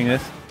destroying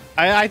this.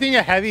 I think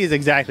a heavy is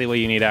exactly what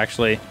you need,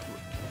 actually.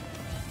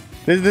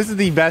 This is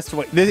the best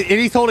way. And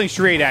he's holding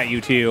straight at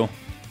you, too.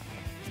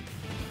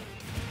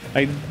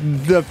 Like,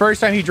 the first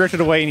time he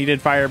drifted away and he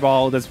did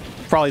Fireball, that's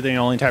probably the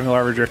only time he'll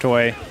ever drift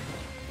away.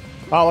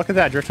 Oh, look at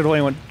that. Drifted away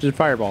and went to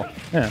Fireball.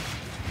 Yeah.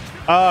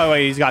 Oh,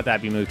 wait, he's got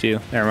that B move, too.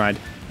 Never mind.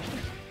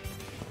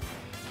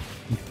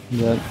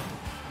 But,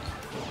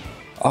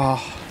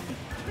 oh.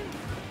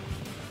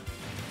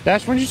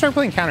 Dash, when did you start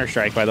playing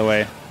Counter-Strike, by the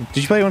way?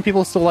 Did you play when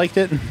people still liked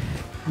it?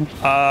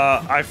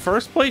 I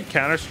first played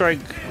Counter-Strike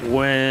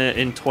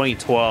in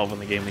 2012 when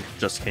the game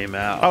just came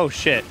out. Oh,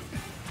 shit.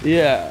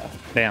 Yeah.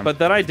 Damn. But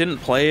then I didn't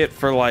play it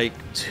for like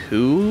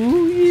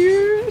 2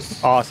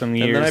 years. Awesome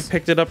years. And then I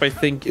picked it up, I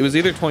think it was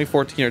either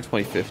 2014 or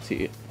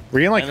 2015. Were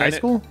you in like high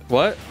school?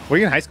 What? Were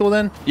you in high school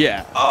then?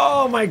 Yeah.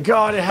 Oh my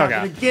god, it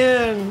happened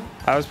again.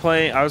 I was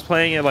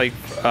playing it like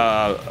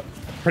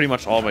pretty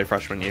much all my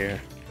freshman year.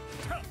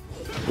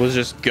 It was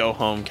just go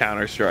home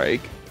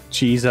Counter-Strike.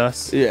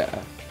 Jesus. Yeah.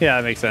 Yeah,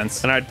 that makes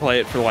sense. And I'd play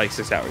it for like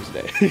 6 hours a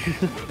day.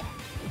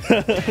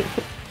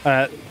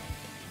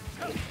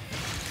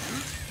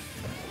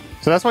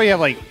 So that's why you have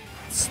like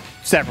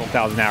several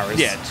thousand hours.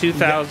 Yeah,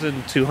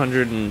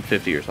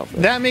 2,250 or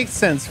something. That makes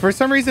sense. For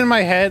some reason in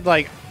my head,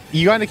 like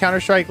you got into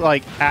Counter-Strike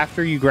like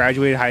after you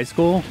graduated high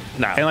school.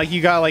 No. And like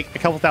you got like a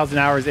couple thousand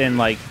hours in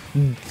like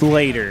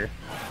later.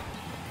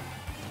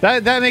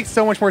 That makes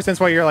so much more sense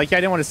why you're like, yeah,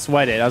 I didn't want to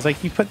sweat it. I was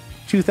like, you put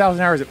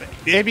 2,000 hours.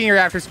 It being your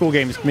after school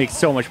games makes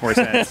so much more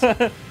sense.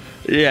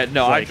 Yeah,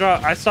 no, like,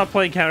 I stopped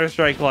playing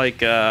Counter-Strike like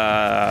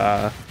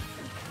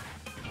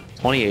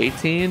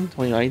 2018,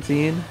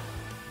 2019.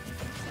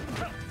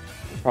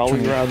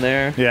 Probably around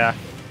there. Yeah.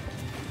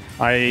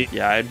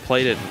 I'd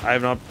played it. I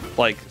have not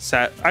like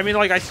sat. I mean,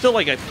 like I still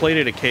like I played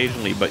it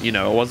occasionally, but you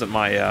know, it wasn't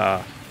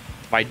my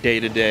my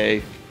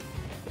day-to-day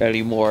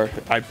anymore.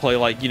 I'd play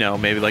like, you know,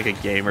 maybe like a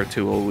game or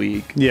two a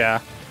week.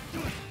 Yeah.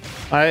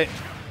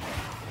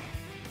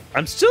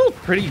 I'm still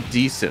pretty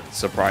decent,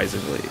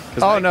 surprisingly.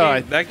 Oh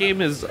no, that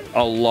game is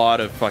a lot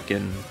of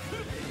fucking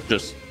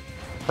just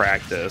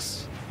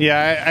practice.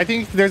 Yeah, I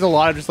think there's a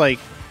lot of just like,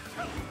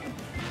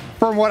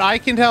 from what I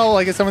can tell,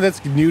 like as someone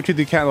that's new to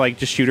the kind of like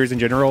just shooters in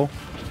general,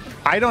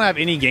 I don't have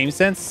any game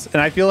sense, and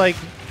I feel like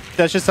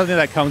that's just something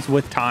that comes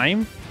with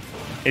time.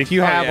 If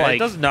you have like, it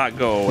does not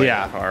go away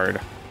that hard.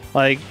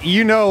 Like,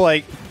 you know,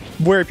 like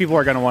where people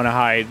are gonna want to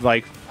hide,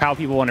 like how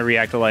people want to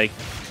react to like.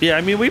 Yeah,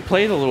 I mean, we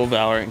played a little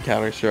Valorant and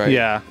Counter-Strike.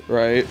 Yeah,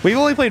 right. We've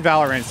only played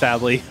Valorant,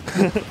 sadly.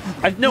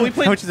 No, we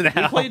played. Which is an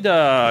we played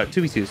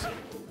 2v2s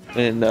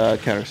in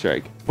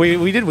Counter-Strike.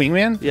 We did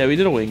Wingman. Yeah, we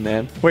did a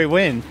Wingman. Wait,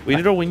 when? We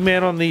did a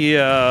Wingman on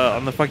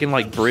the fucking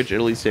like Bridge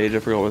Italy stage. I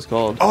forgot what it's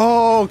called.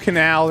 Oh,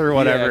 Canal or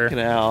whatever. Yeah,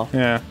 Canal.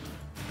 Yeah.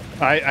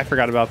 I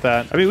forgot about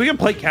that. I mean, we can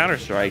play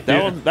Counter-Strike.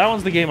 That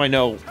one's the game I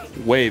know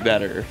way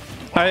better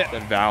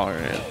than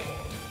Valorant.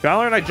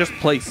 Valorant, I just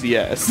play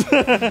CS.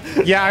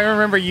 Yeah, I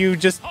remember you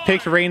just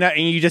picked Reyna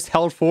and you just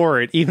held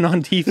forward, even on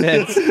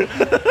defense.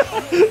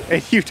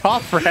 And you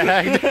top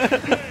fragged.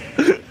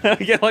 I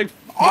get like,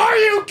 are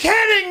you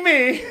kidding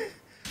me?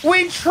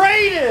 We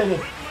traded.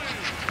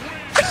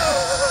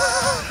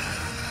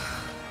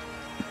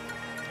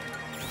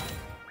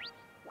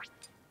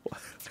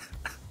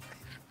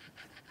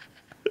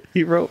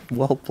 He wrote,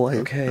 well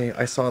played. Okay,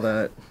 I saw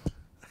that.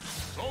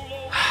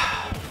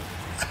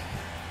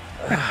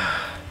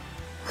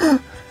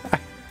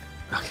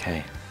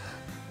 Okay.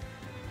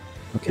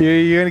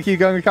 You gonna keep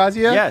going with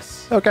Kazuya?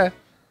 Yes. Okay.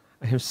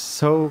 I am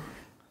so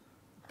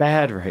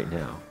bad right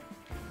now.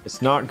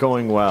 It's not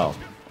going well.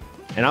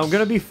 And I'm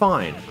going to be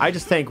fine. I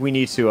just think we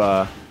need to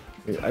I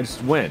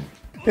just win.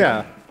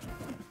 Yeah.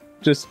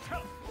 Just...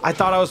 I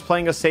thought I was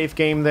playing a safe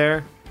game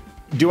there.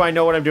 Do I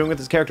know what I'm doing with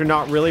this character?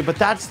 Not really, but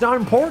that's not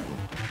important.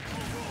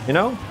 You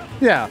know?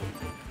 Yeah.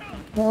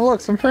 Well, look,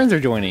 some friends are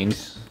joining.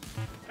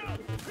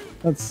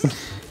 That's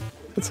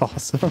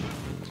awesome.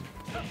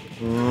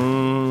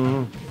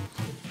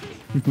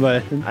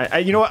 But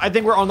You know what? I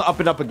think we're on the up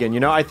and up again. You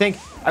know, I think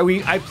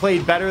I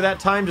played better that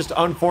time. Just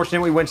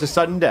unfortunately, we went to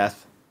sudden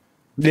death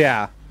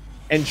yeah,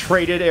 and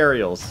traded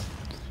aerials.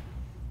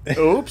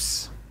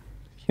 Oops.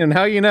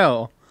 now you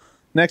know.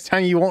 Next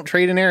time you won't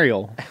trade an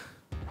aerial.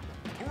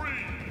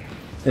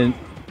 And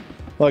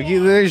look,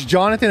 there's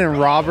Jonathan and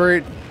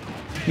Robert.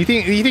 You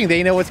think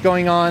they know what's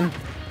going on?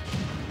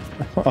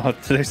 Oh,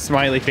 there's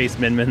smiley face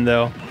Min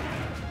though.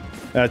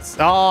 That's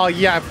oh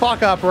yeah,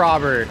 fuck up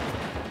Robert.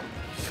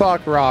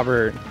 Fuck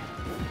Robert.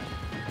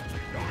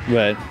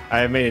 But I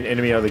have made an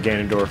enemy out of the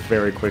Ganondorf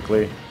very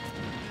quickly.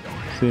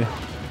 see.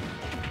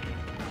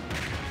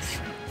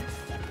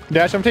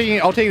 Dash,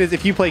 I'll take this.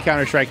 If you play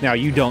Counter-Strike now,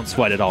 you don't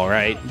sweat at all,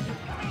 right?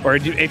 Or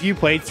if you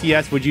played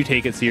CS, would you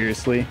take it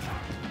seriously?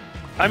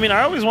 I mean,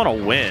 I always want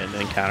to win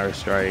in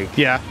Counter-Strike.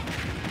 Yeah.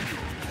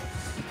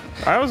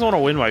 I always want to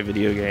win my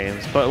video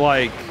games, but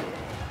like,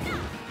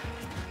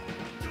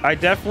 I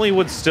definitely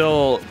would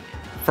still,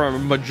 for a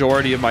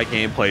majority of my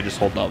gameplay, just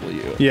hold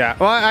W. Yeah.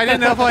 Well, I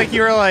didn't know if like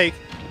you were like,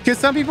 because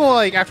some people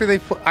like after they,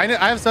 I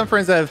have some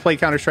friends that have played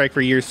Counter-Strike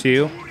for years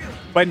too,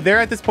 but they're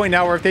at this point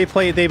now where if they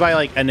play, they buy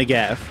like a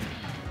Negev.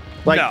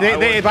 Like No,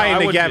 they buy a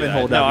wouldn't Negev do and that.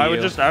 hold No, W.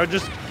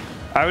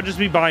 I would just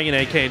be buying an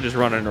AK and just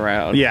running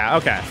around. Yeah.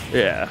 Okay.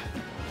 Yeah.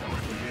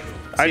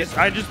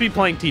 I'd just be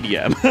playing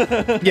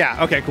TDM.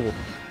 Yeah. Okay. Cool.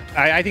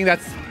 I think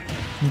that's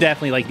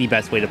definitely like the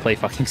best way to play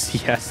fucking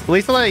CS. At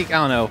least like I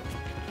don't know.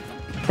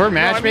 For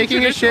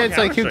matchmaking and shit, it's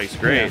like Counter-Strike's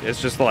great. Yeah.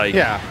 It's just like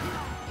Yeah.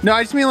 No,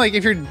 I just mean like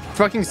if you're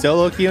fucking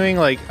solo queuing,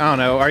 like I don't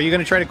know, are you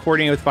gonna try to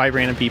coordinate with 5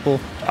 random people?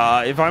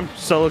 If I'm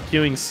solo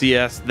queuing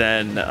CS,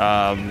 then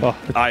I'm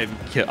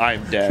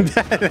dead.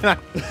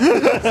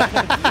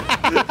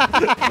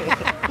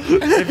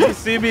 If you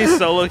see me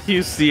solo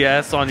queue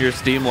CS on your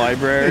Steam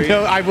library,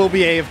 No, I will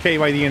be AFK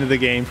by the end of the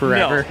game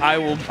forever.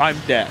 no, I'm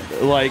dead.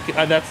 Like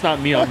that's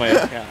not me on my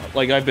account.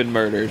 Like I've been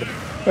murdered.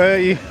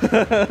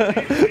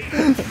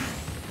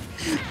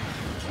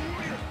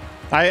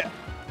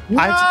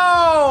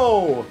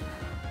 No!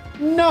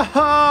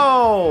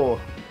 No!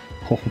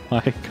 Oh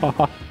my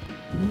god.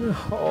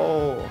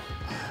 No.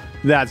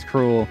 That's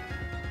cruel.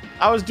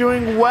 I was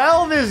doing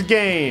well this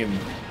game.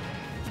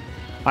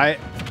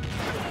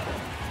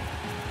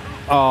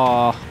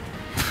 Oh.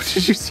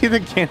 Did you see the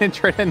cannon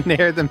try to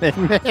nair the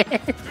Min-Min?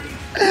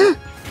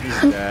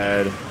 He's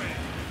dead.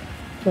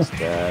 He's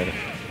dead.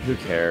 Who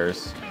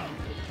cares?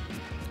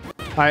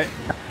 I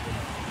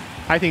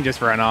think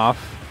just run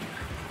off.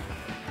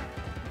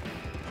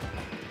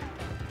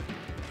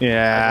 I'm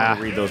Yeah.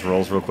 gonna read those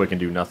rolls real quick and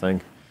do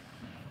nothing.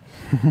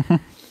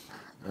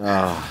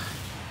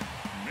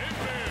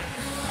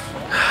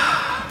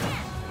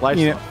 Life's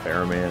You know- not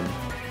fair, man.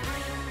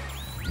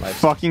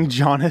 Fucking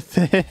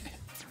Jonathan.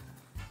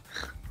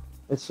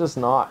 It's just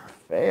not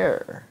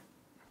fair.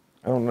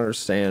 I don't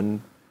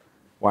understand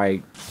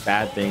why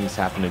bad things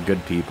happen to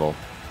good people.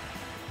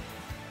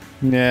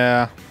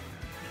 Yeah.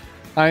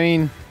 I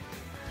mean,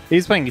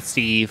 he's playing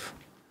Steve.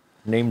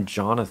 Named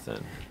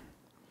Jonathan.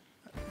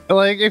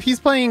 Like, if he's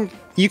playing...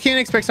 You can't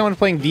expect someone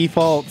playing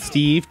default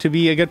Steve to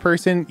be a good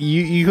person.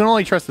 You can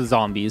only trust the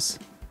zombies.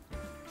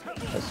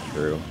 That's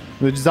true.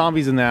 The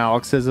zombies and the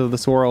Alexes of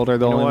this world are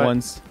the You know only what?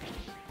 ones.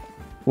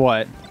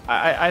 What?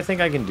 I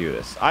think I can do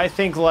this. I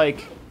think,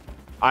 like,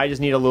 I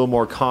just need a little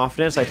more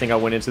confidence. I think I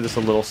went into this a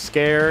little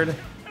scared.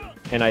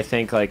 And I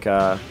think, like,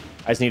 I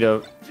just need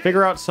to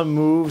figure out some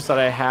moves that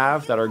I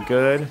have that are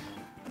good.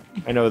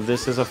 I know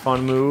this is a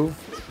fun move.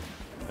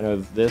 I know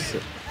this...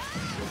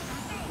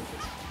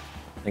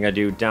 I think I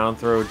do down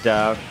throw,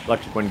 dab,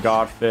 electric wind,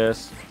 god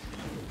fist,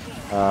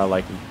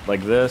 like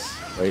this.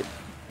 Wait,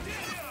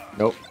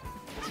 nope,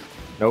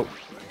 nope,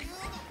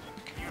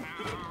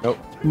 nope.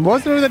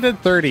 What's the move that did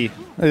 30?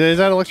 Is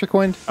that electric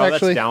wind? Oh,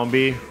 actually, that's down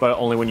B, but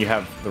only when you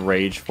have the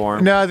rage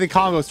form. no, the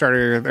combo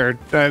starter,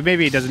 or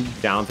maybe it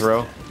doesn't. Down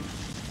throw.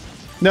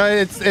 No,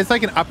 it's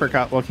like an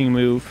uppercut looking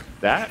move.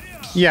 That.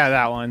 Yeah,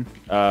 that one.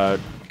 I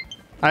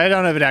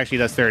don't know if it actually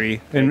does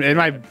 30. In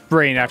my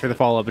brain, after the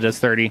follow up, it does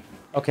 30.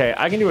 Okay,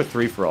 I can do a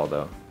 3-for-all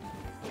though.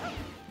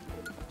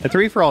 A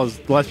 3-for-all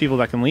is less people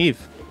that can leave.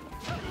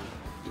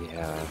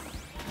 Yeah.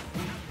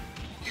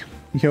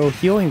 Yo,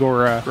 healing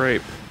aura.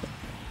 Grape.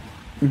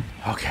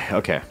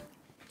 Okay.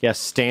 Yeah,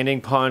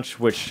 standing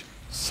punch, which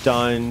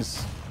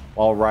stuns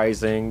while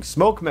rising.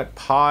 Smoke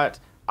McPot.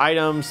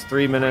 Items,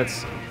 3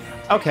 minutes.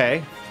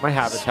 Okay, my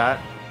habitat.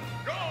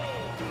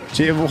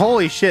 Gee,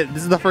 holy shit,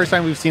 this is the first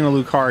time we've seen a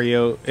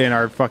Lucario in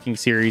our fucking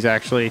series,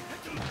 actually.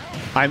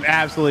 I'm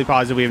absolutely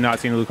positive we have not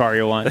seen a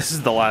Lucario once. This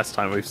is the last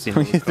time we've seen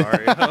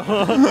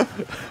Lucario.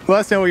 Let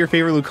us know what your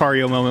favorite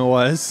Lucario moment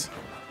was.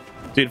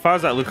 Dude, if I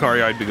was at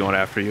Lucario, I'd be going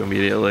after you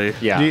immediately.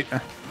 Yeah. Dude,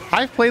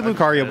 I've played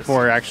Lucario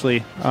before,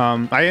 actually.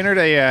 I entered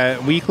a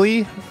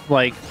weekly,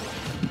 like,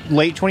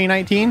 late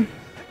 2019.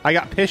 I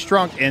got pissed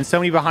drunk, and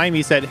somebody behind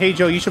me said, "Hey,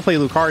 Joe, you should play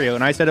Lucario."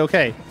 And I said,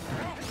 "Okay."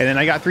 And then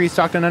I got 3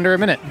 stocked in under a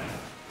minute.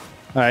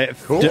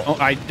 Cool.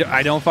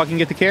 I don't fucking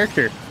get the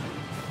character.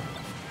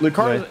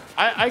 Lucario,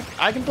 Right.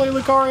 I can play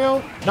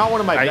Lucario. Not one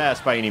of my I-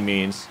 best by any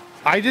means.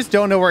 I just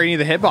don't know where any of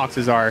the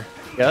hitboxes are.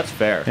 Yeah, that's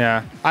fair.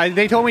 Yeah.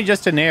 They told me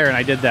just to nair, and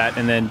I did that,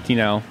 and then, you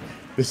know.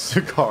 This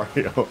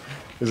Lucario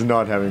is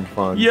not having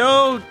fun.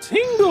 Yo,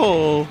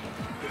 Tingle!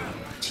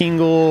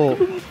 Tingle.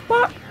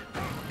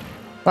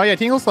 Oh, yeah,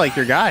 Tingle's like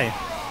your guy.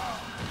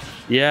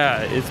 Yeah,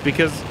 it's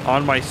because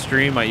on my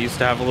stream, I used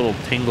to have a little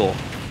Tingle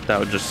that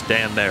would just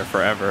stand there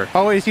forever.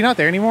 Oh, wait, is he not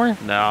there anymore?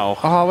 No.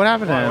 Oh, what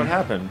happened to Why, him? what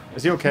happened?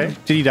 Is he okay?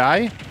 Did he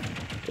die?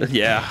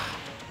 Yeah.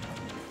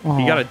 Oh,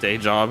 He got a day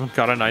job,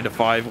 got a 9 to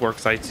 5,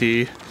 works IT.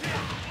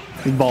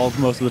 He's bald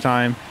most of the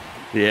time.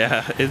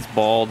 Yeah, it's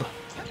bald.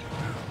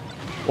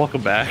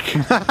 Welcome back.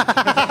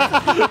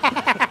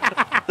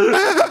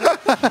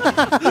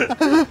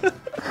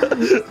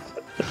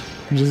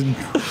 Just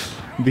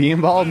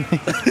being bald.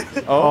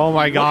 Oh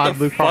my god,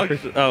 Luke Parker.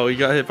 Oh, he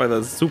got hit by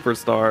the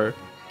superstar.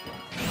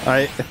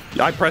 I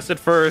pressed it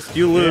first.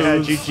 You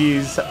lose. Yeah,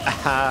 GG's.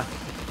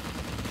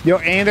 Yo,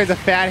 and there's a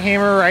fat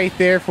hammer right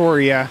there for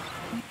you.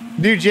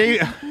 Dude,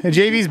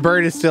 JV's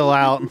bird is still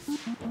out.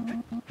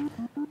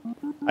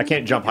 I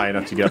can't jump high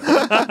enough to get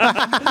up.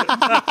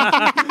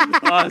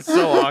 Oh, it's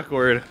so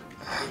awkward.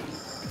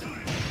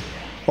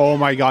 Oh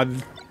my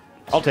god.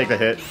 I'll take the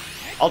hit.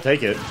 I'll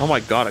take it. Oh my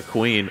god, a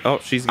queen. Oh,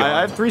 she's gone.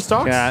 I have 3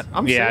 stocks. Yeah,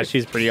 I'm yeah, safe.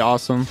 she's pretty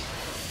awesome.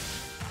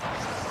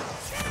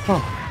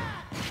 Oh.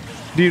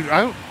 Dude,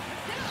 I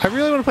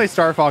really want to play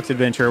Star Fox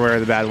Adventure where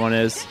the bad one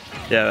is.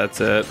 Yeah,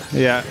 that's it.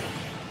 Yeah.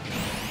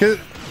 'Cause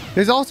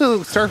there's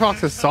also Star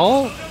Fox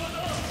Assault,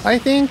 I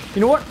think.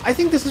 You know what? I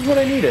think this is what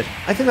I needed.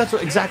 I think that's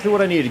exactly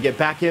what I needed to get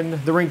back in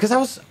the ring because that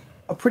was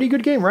a pretty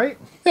good game, right?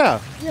 Yeah.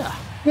 Yeah.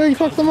 Yeah, you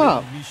fucked them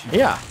up.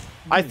 Yeah.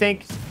 I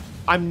think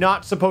I'm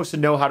not supposed to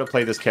know how to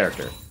play this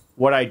character.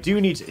 What I do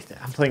need to...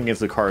 I'm playing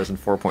against the cars in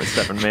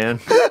 4.7,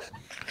 man.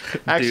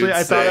 Actually, Dude,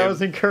 I thought that same.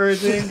 was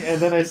encouraging, and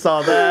then I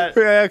saw that.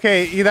 Yeah,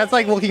 okay, that's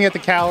like looking at the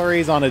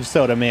calories on a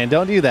soda, man.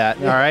 Don't do that,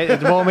 all right?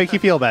 It won't make you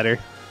feel better.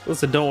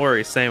 Listen, don't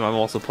worry. Same. I'm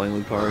also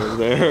playing Lucario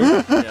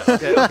there.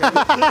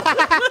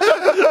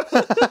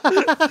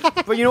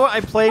 But you know what?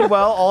 I played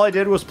well. All I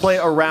did was play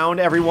around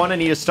everyone. I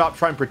need to stop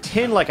trying to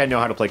pretend like I know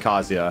how to play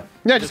Kazuya.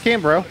 Yeah, just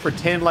camp, bro.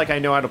 Pretend like I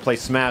know how to play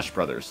Smash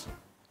Brothers.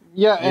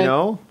 Yeah, You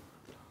know?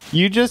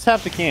 you just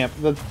have to camp.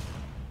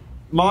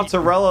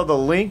 Mozzarella, the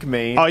Link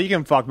main. Oh, you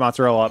can fuck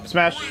mozzarella up.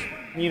 Smash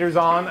meters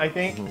on, I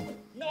think.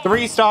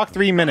 3 stock,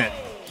 3 minute.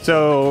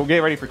 So get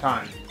ready for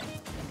time.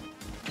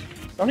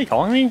 Somebody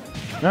calling me?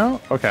 No?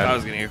 Okay. I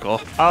was getting your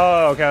call.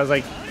 Oh, okay. I was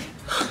like,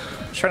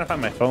 trying to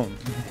find my phone.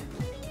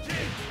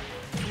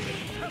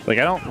 Like,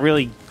 I don't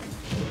really.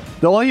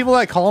 The only people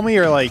that call me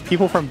are like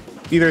people from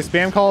either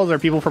spam calls or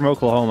people from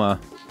Oklahoma.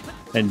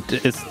 And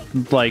it's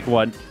like,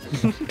 what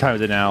time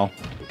is it now?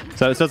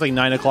 So it's like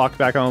 9 o'clock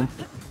back home.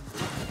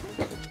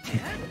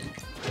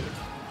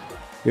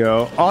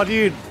 Yo. Oh,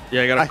 dude.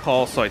 Yeah, I got a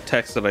call, so I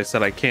texted. I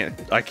said I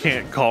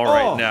can't call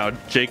right now.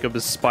 Jacob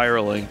is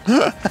spiraling.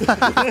 No,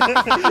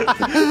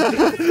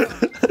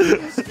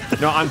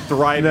 I'm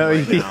thriving No,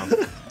 right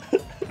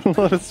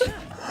now.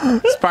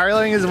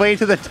 Spiraling his way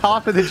to the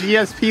top of the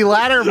GSP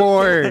ladder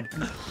board.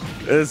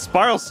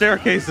 Spiral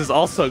staircases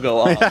also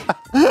go up.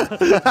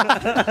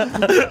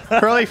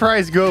 Curly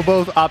fries go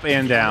both up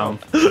and down.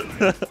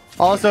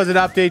 Also, as an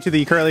update to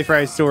the curly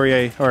fries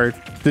story, or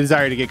the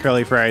desire to get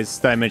curly fries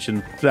that I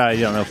mentioned, I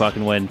don't know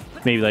fucking when,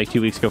 maybe like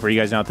 2 weeks ago for you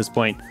guys now at this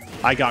point,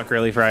 I got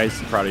curly fries.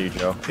 Proud of you,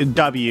 Joe.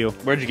 W.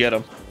 Where'd you get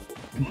them?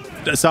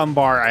 Some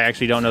bar I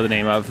actually don't know the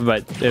name of,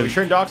 but We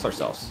shouldn't dox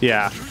ourselves.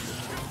 yeah.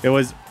 It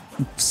was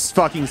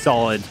fucking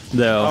solid,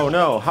 though. Oh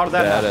no, how did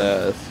that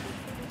happen?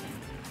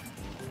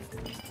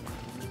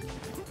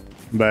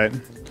 But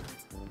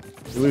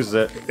He loses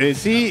it.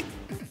 is he...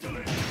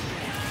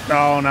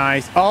 Oh,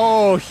 nice.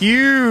 Oh,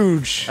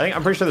 huge.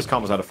 I'm pretty sure this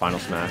combo's out of Final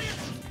Smash.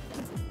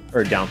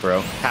 Or down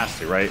throw. Has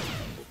to, right?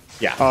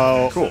 Yeah.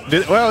 Oh, cool.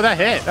 Whoa, that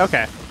hit.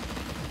 Okay.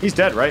 He's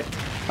dead, right?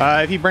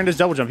 If he burned his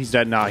double jump, he's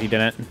dead. Nah, he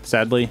didn't,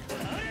 sadly.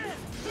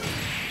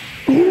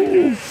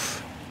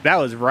 Oof. That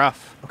was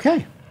rough.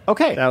 Okay.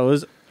 Okay. That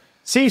was...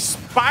 See,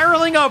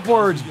 spiraling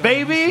upwards,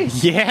 baby!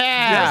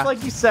 Yeah! Just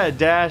like you said,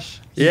 Dash.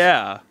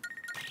 Yeah.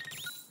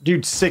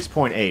 Dude,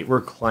 6.8.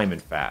 We're climbing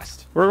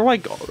fast. We're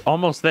like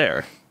almost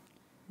there.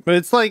 But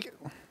it's like...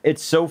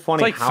 It's so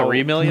funny It's like how...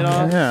 3 million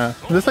off. Yeah.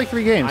 That's like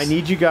 3 games. I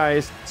need you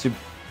guys to...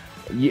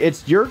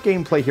 It's your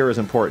gameplay here is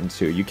important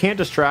too. You can't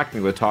distract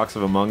me with talks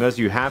of Among Us.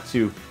 You have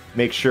to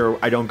make sure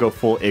I don't go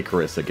full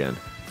Icarus again.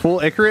 Full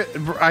Icarus?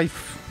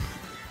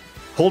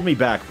 Hold me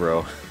back,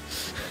 bro.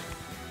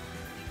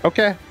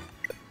 Okay.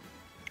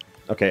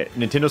 Okay,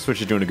 Nintendo Switch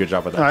is doing a good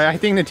job with that. I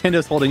think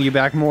Nintendo's holding you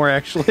back more,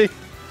 actually.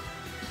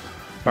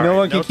 All No right,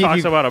 one can no keep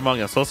talks you- about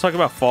Among Us. So let's talk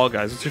about Fall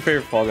Guys. What's your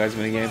favorite Fall Guys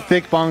minigame?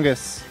 Thick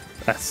Bungus.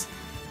 That's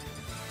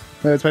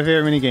That's my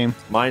favorite mini game.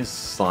 Mine's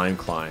Slime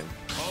Climb.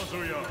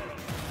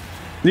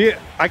 Yeah,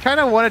 I kind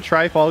of want to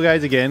try Fall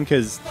Guys again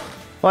because,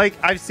 like,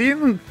 I've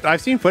seen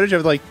footage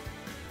of like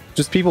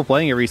just people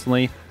playing it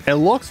recently. It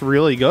looks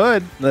really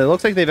good. It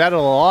looks like they've added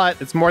a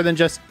lot. It's more than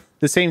just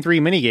the same 3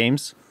 mini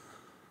games.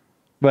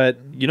 But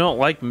You don't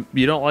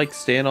like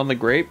Stand on the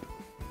Grape?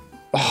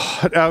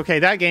 okay,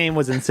 that game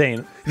was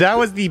insane. That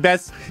was the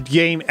best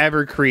game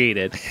ever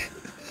created.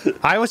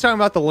 I was talking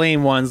about the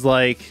lame ones,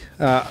 like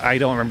I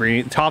don't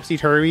remember. Topsy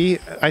Turvy,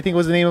 I think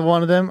was the name of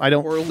one of them. I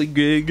don't.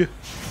 Whirligig.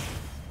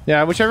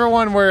 Yeah, whichever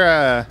one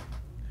where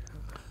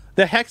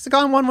the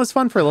Hexagon one was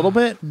fun for a little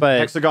bit, but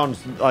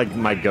Hexagon's like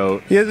my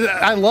goat. yeah,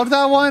 I love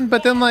that one.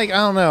 But then, like, I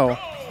don't know.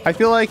 I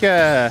feel like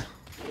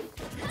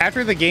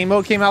after the game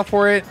mode came out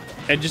for it,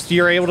 and just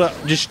you're able to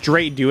just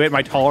straight do it,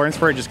 my tolerance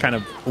for it just kind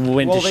of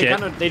went to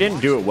shit. They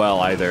didn't do it well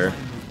either.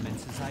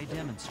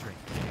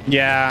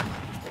 Yeah.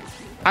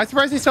 I'm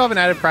surprised they still haven't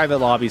added private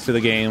lobbies to the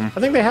game.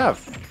 I think they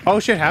have. Oh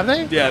shit, have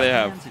they? Yeah, they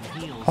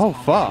have. Oh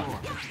fuck.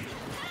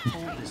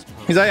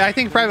 Because I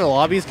think private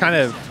lobbies kind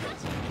of...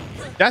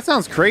 That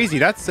sounds crazy.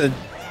 That's a...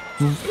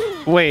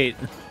 Wait.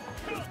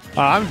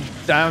 I'm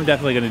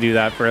definitely going to do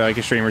that for like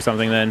a stream or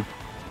something then.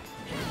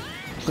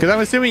 Because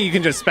I'm assuming you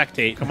can just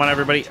spectate. Come on,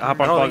 everybody.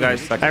 Hop on Fall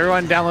Guys.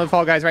 Everyone download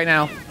Fall Guys right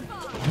now.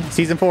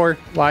 Season 4,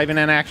 live and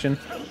in action.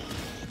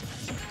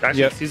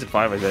 Actually, Yep. Season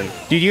 5, I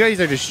think. Dude, you guys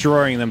are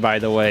destroying them, by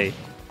the way.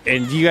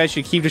 And you guys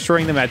should keep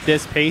destroying them at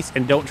this pace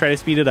and don't try to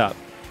speed it up.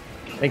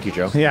 Thank you,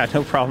 Joe. Yeah,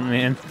 no problem,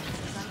 man.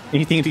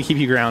 Anything to keep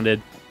you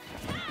grounded.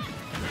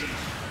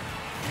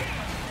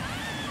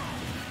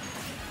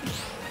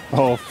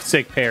 Oh,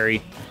 sick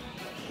parry.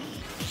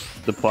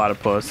 The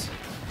platypus.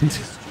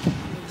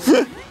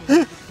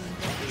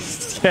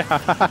 Yeah.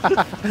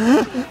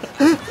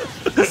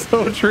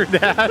 So true,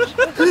 Dash.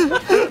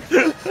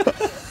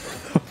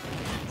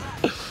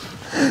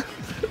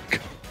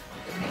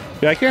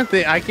 Dude, I can't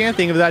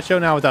think of that show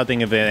now without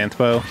thinking of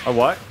Anthro. A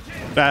what?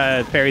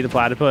 Perry the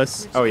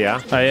Platypus. Oh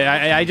yeah.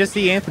 I just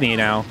see Anthony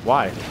now.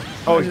 Why?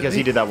 Oh, because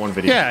he did that one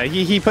video. Yeah,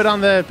 he put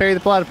on the Perry the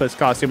Platypus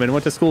costume and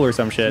went to school or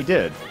some shit. He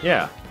did.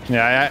 Yeah.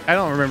 Yeah, I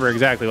don't remember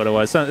exactly what it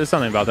was. There's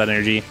something about that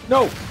energy.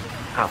 No.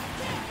 Ow.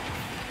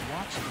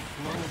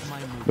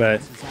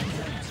 But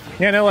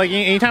yeah, no, like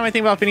anytime I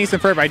think about Phineas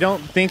and Ferb, I don't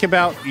think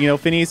about, you know,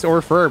 Phineas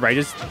or Ferb.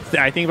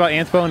 I think about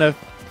Anthro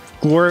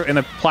in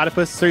a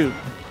platypus suit.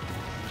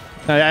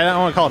 I don't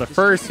want to call it a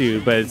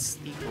fursuit, but it's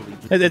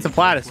a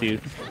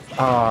platysuit.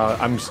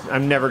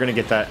 I'm never gonna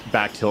get that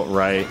back tilt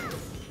right.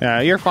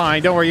 You're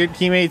fine. Don't worry. Your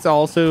teammate's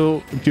also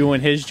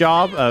doing his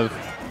job of,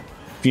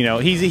 you know,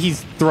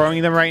 he's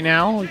throwing them right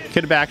now.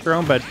 Could have back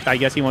thrown, but I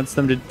guess he wants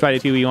them to try to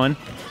 2v1.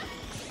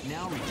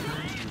 Now return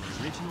to your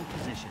original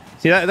position.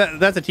 See,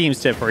 that's a team's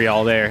tip for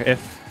y'all there.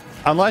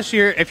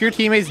 If your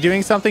teammate's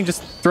doing something,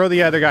 just throw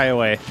the other guy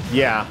away.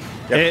 Yeah.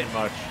 Pretty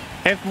much.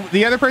 If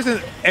the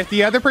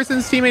other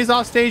person's teammate's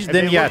off stage,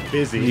 then they yeah, look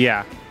busy.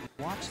 Yeah,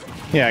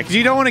 yeah, because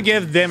you don't want to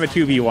give them a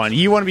 2v1.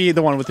 You want to be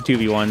the one with the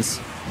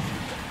 2v1s.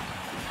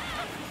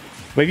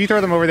 But if you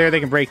throw them over there,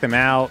 they can break them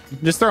out.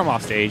 Just throw them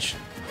off stage.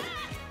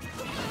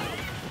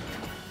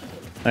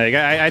 Like,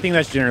 I think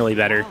that's generally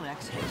better.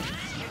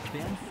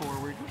 Bend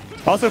forward.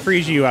 Also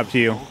frees you up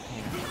too.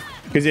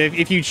 Because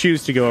if you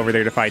choose to go over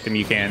there to fight them,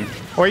 you can.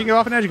 Or you can go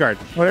off an edge guard.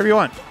 Whatever you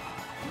want.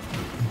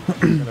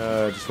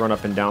 Just run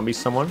up and down be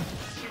someone.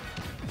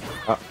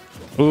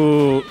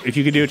 Ooh, if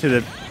you could do it to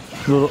the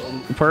little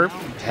perp.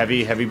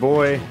 Heavy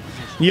boy.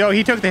 Yo,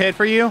 he took the hit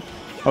for you?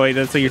 Oh wait,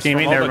 that's your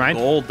teammate? From all Never the mind.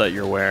 gold that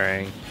you're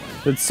wearing.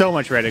 It's so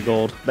much red and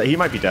gold. But he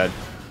might be dead.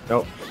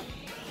 Nope.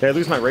 Did I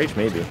lose my rage?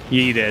 Maybe.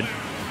 Yeah, you did.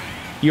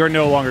 You are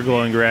no longer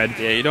glowing red.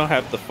 Yeah, you don't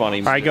have the funny.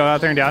 All right, go out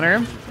there and downer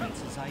him.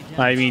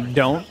 I mean,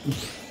 don't.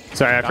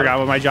 Sorry, I forgot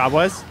what my job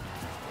was.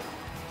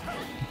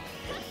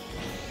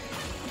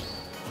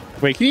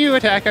 Wait, can you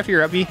attack after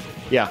you're up B?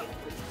 Yeah.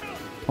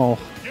 Oh.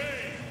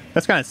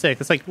 That's kind of sick.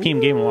 That's like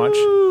Team Game Watch.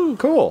 Ooh,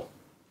 cool.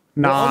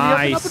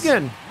 Nice. Up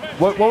again.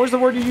 What was the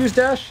word you used,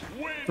 Dash?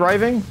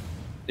 Thriving?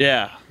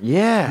 Yeah.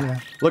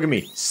 Yeah. Look at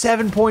me.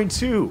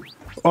 7.2.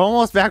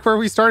 Almost back where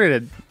we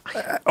started.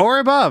 Or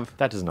above.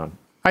 That does none.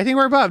 I think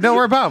we're above. No,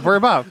 we're above. We're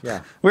above.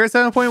 Yeah. We're at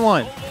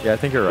 7.1. Yeah, I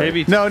think you're right.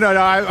 Maybe. No,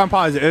 I'm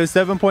positive. It was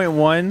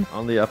 7.1.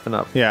 On the up and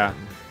up. Yeah.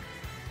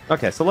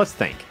 Okay, so let's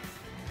think.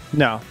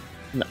 No.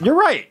 You're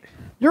right.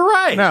 You're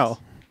right. No.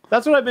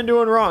 That's what I've been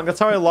doing wrong. That's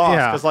how I lost.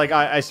 Yeah. Because like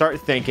I start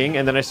thinking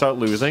and then I start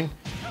losing.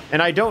 And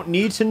I don't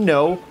need to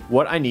know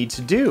what I need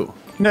to do.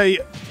 No,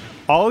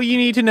 all you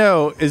need to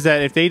know is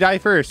that if they die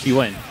first, you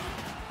win.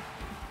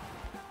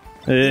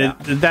 Yeah.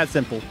 That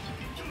simple.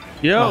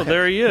 Yo,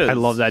 there he is. I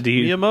love that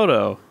dude.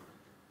 Miyamoto.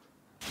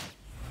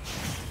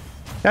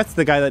 That's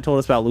the guy that told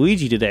us about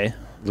Luigi today.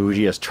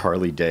 Luigi as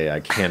Charlie Day. I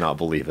cannot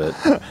believe it.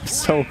 I'm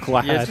so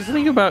glad. Yeah, just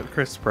think about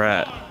Chris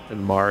Pratt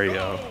and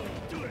Mario.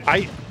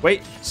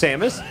 Wait,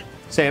 Samus?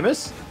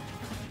 Samus?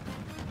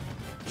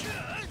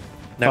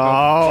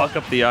 Now go fuck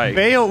up the ice.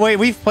 Bale, wait,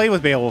 we've played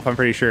with Beowulf, I'm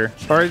pretty sure.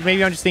 Or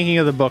maybe I'm just thinking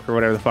of the book or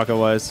whatever the fuck it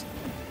was.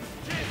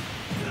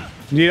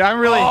 Dude, I'm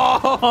really...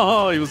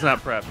 Oh, he was not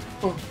prepped.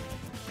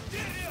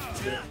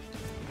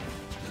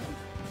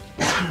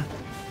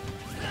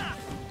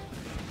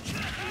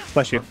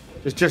 Bless you.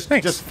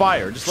 Just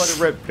fire. Just let it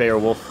rip,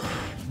 Beowulf.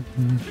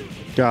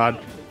 God.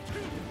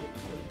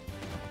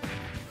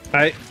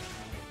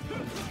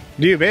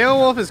 Dude,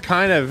 Beowulf is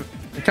kind of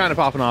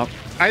popping off.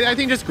 I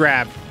think just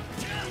grab.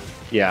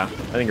 Yeah, I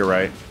think you're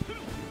right.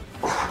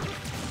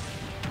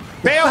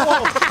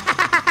 Beowulf!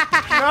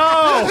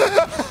 No!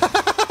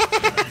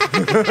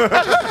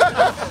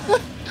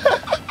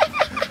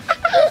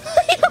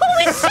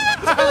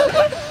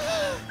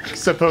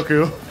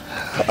 Seppuku.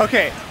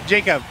 Okay,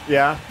 Jacob.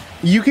 Yeah,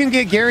 You can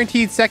get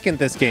guaranteed second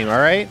this game, all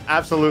right?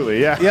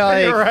 absolutely. Yeah, Yeah,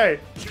 like- you're right.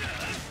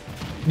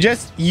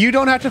 Just, you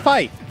don't have to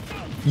fight.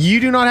 You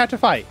do not have to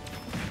fight.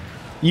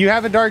 You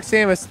have a Dark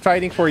Samus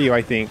fighting for you,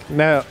 I think.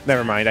 No,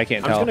 never mind. I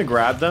can't I'm tell. just gonna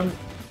grab them,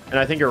 and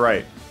I think you're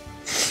right.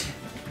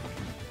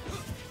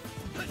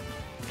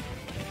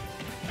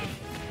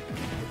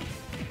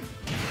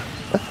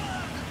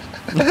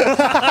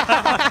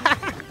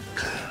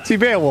 See,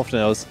 Beowulf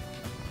knows.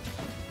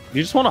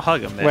 You just want to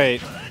hug him, man.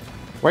 Wait.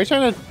 Why are you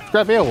trying to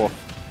grab Beowulf?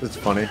 It's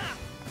funny.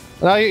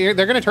 No, they're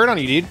going to turn on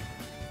you, dude.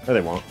 No,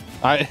 they won't.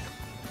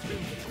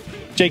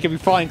 Jacob, you're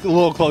flying a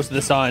little close to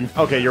the sun.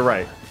 Okay, you're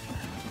right.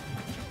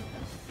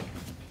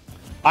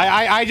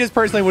 I just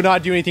personally would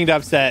not do anything to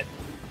upset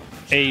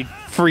a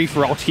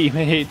free-for-all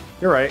teammate.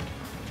 You're right.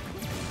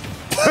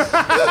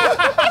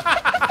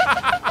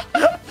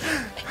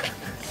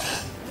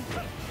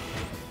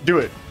 Do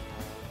it.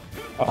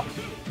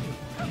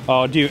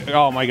 Oh, dude.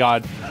 Oh, my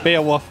God.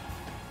 Beowulf.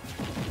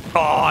 Oh,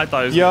 I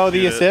thought he was Yo, gonna the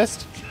shoot it.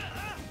 assist.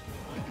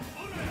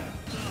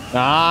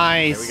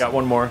 Nice. Okay, we got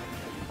one more.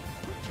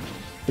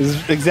 This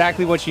is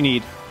exactly what you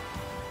need.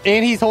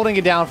 And he's holding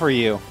it down for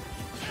you.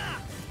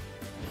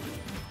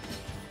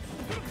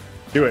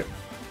 Do it.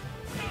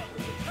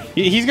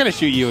 He's going to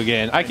shoot you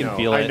again. I can No,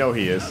 feel it. I know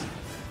he is.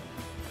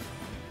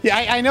 Yeah,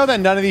 I know that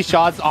none of these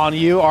shots on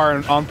you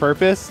are on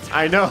purpose.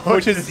 I know.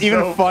 Which is even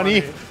so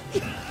funny.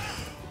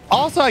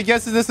 Also, I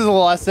guess this is a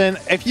lesson.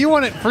 If you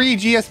want it free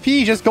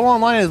GSP, just go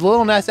online as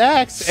Little Ness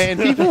X, and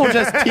people will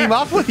just team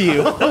up with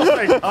you. Oh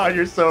my god,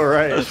 you're so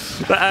right.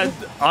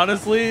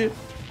 Honestly,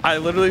 I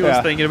literally was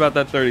Yeah. thinking about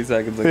that 30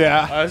 seconds ago.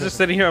 Yeah. I was just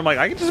sitting here. I'm like,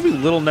 I could just be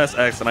Little Ness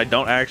X, and I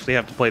don't actually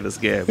have to play this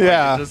game.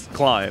 Yeah. I can just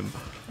climb.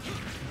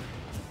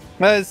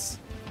 It's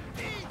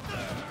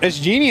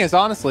genius,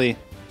 honestly.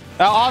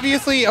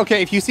 Obviously,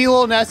 okay, if you see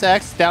Little Ness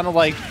X down to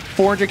like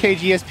 400k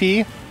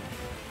GSP,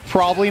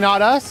 probably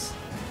not us.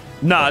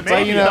 Nah, it's But,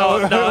 like, you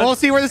know, we'll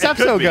see where this it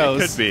could episode be,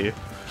 goes. It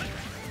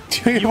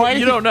could be. Why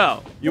You don't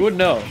know. You wouldn't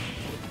know.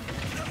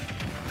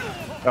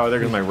 Oh, there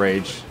goes my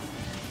rage.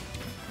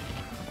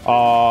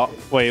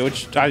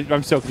 Wait,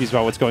 I'm so confused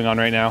about what's going on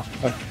right now.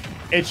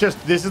 It's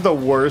just, this is the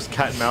worst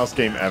cat and mouse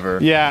game ever.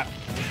 Yeah.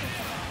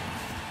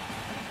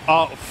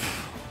 Oh.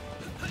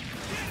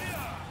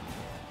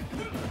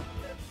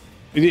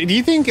 Do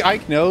you think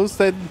Ike knows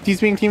that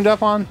he's being teamed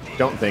up on?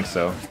 Don't think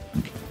so.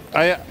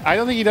 I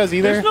don't think he does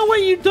either. There's no way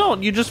you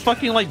don't. You just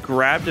fucking like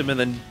grabbed him and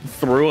then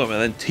threw him and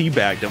then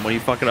teabagged him when you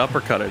fucking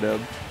uppercutted him.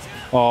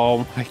 Oh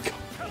my god.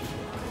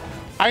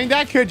 I mean,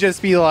 that could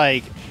just be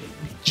like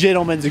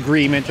gentleman's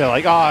agreement to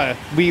like,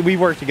 we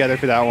work together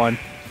for that one.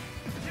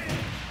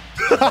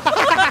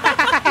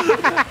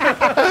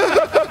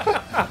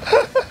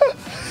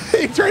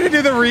 He tried to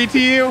do the read to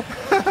you.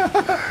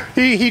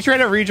 He tried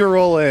to read your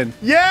roll in.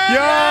 Yeah!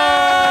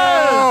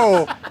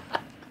 Yo!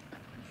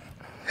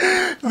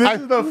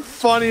 This is the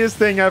funniest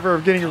thing ever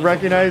of getting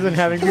recognized and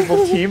having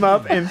people team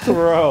up and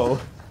throw.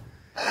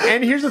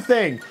 And here's the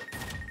thing.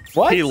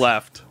 What? He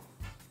left.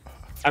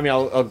 I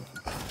mean,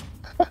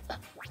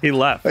 He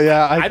left.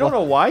 Yeah, I don't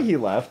know why he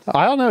left.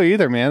 I don't know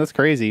either, man. That's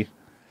crazy.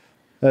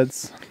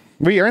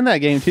 We earned that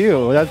game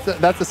too.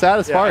 That's the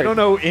saddest Yeah, part. I don't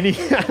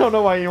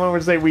know why anyone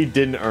would say we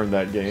didn't earn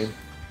that game.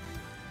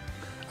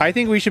 I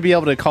think we should be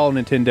able to call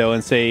Nintendo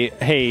and say,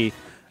 "Hey,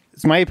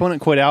 is my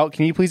opponent quit out?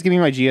 Can you please give me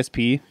my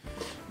GSP?"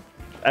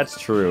 That's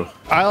true.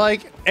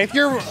 If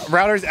your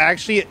router's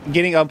actually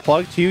getting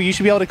unplugged too, you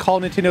should be able to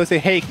call Nintendo and say,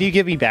 "Hey, can you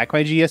give me back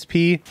my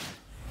GSP?"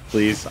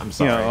 Please, I'm You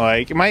sorry. know,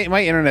 like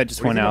my internet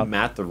just went out.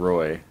 Matt the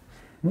Roy.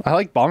 I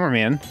like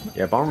Bomberman.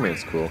 Yeah,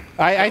 Bomberman's cool.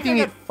 I I think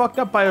got fucked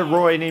up by a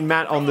Roy named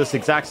Matt on this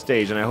exact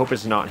stage, and I hope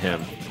it's not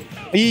him.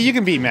 you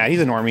can beat Matt. He's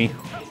a normie.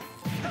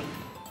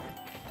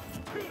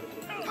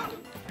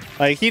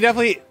 Like he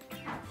definitely.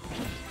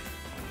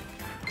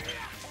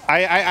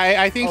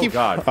 I think Oh, he.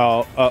 God.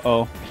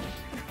 Oh.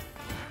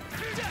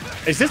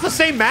 Is this the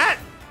same Matt?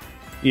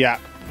 Yeah,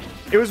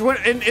 It was when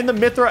in the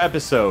Mithra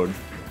episode.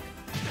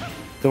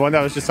 the one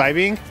that was just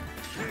Cybeing.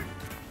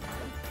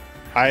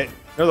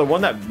 No, the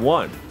one that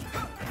won.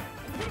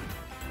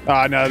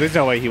 No, there's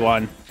no way he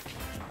won.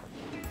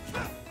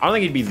 I don't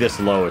think he'd be this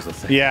low as the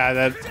thing. Yeah,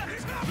 that.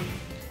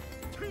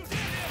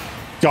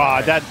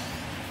 God, that.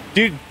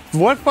 Dude,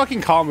 what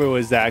fucking combo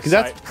is that?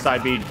 Because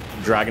Side B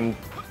dragon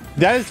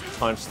that is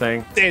punch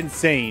thing.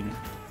 insane.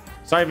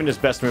 It's not even his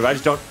best move. I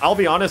just don't. I'll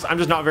be honest. I'm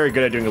just not very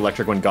good at doing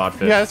electric when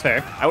Godfist. Yeah, that's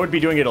fair. I would be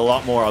doing it a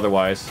lot more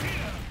otherwise.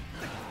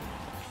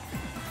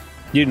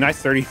 Dude, nice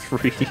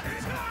 33.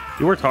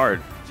 You worked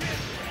hard.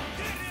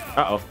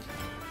 Uh oh.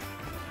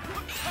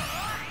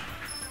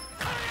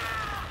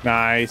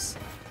 Nice.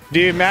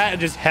 Dude, Matt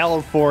just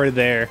held forward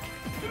there.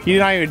 He did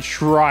not even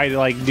try to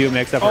like do a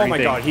mix up or Oh my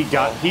anything.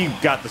 god, he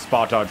got the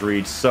spot dodge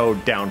read so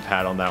down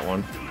pat on that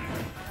one.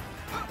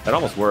 That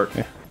almost worked.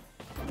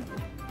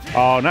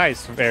 Oh,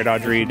 nice air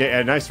dodge read.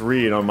 A nice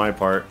read on my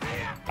part.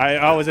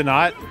 Oh, was it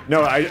not?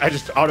 No, I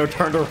just auto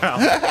turned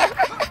around.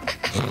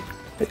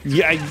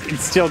 Yeah, I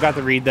still got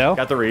the read though.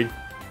 Got the read.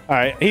 All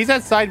right, he's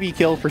at side B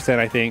kill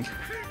percent, I think.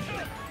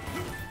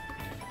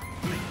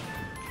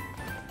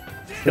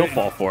 He'll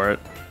fall for it.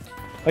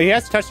 Oh, he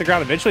has to touch the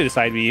ground eventually to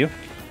side B you.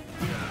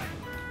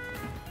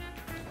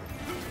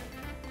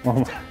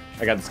 Oh,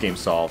 I got this game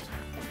solved.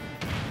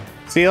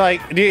 see,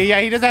 like, dude, yeah,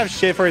 he doesn't have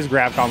shit for his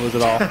grab combos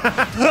at all.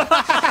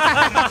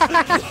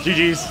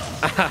 GG's.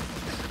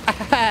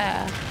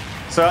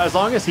 So as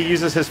long as he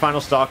uses his final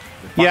stock,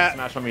 Yeah.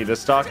 smash on me this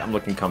stock, I'm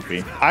looking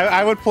comfy.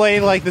 I would play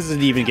like this is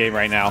an even game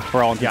right now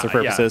for all intents and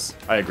purposes.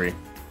 Yeah, I agree.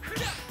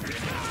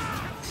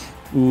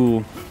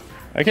 Ooh,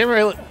 I can't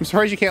really. I'm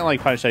surprised you can't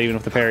like punish that even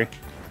with the parry.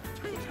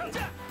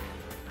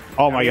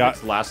 Oh my god,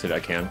 It's lasted, I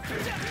can.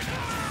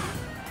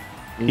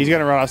 he's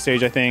gonna run off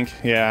stage, I think.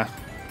 Yeah.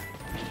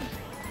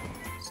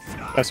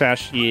 Up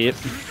smash. Yep.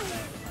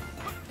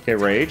 Okay,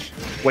 rage.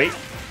 Wait.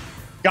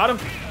 Got him.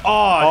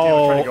 Oh, damn,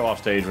 I'm trying to go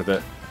off stage with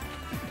it.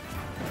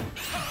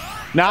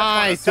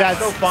 Nice. That's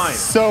That's so fine.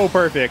 so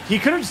perfect. He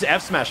could have just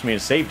F smashed me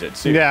and saved it,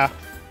 too. Yeah.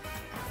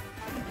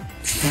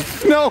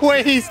 No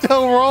way, he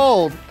still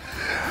rolled.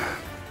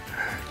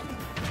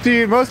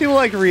 Dude, most people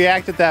like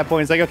react at that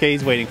point. It's like, okay,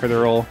 he's waiting for the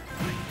roll.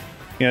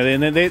 You know,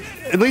 then they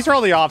at least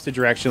roll the opposite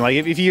direction. Like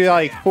if you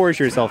like force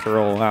yourself to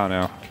roll, I don't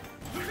know.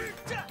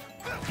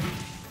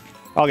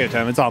 I'll get it to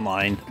him. It's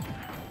online.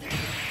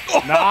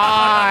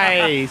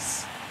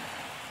 Nice.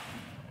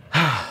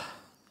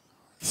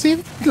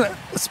 See,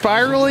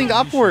 spiraling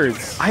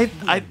upwards. I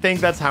think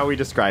that's how we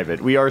describe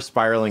it. We are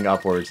spiraling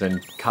upwards in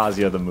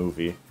Kazuya the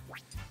movie.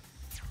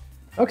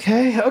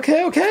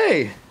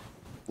 Okay.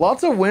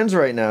 Lots of wins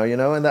right now, you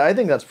know, and I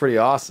think that's pretty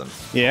awesome.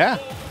 Yeah,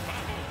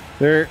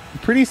 they're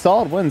pretty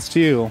solid wins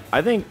too.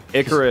 I think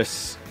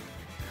Icarus,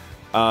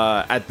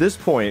 at this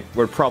point,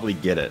 would probably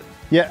get it.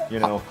 Yeah, You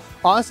know?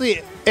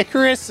 honestly,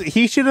 Icarus,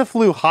 he should have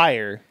flew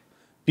higher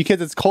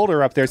because it's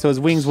colder up there, so his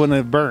wings wouldn't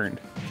have burned.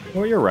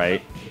 Well, you're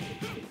right.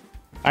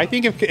 I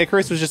think if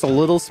Icarus was just a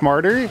little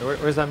smarter,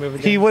 Where's that move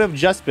again? he would have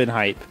just been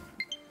hype.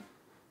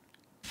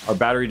 Our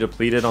battery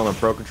depleted on the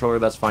Pro Controller,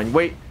 that's fine.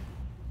 Wait,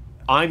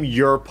 I'm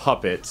your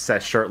puppet,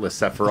 says shirtless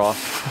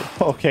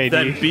Sephiroth. Okay,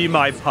 Then dude. be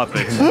my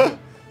puppet.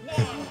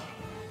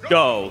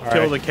 Go,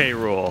 kill right. the K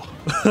rule.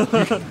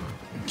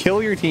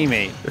 Kill your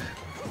teammate.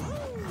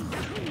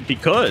 He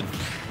could.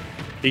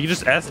 He could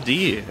just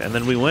SD and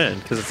then we win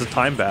because it's a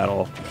time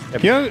battle.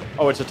 You know,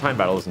 Oh, it's a time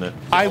battle, isn't it?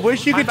 I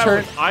wish you Time could battle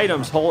turn. with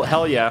items,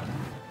 hell yeah.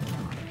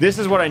 This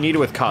is what I needed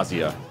with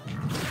Kazuya.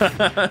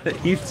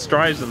 He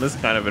strives in this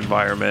kind of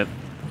environment.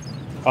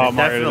 Oh,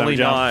 Mario doesn't Definitely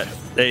have not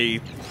a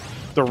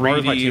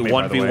Mario's my 3D teammate,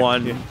 by the way.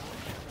 1v1.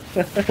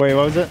 jump. Wait,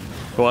 what was it?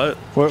 What?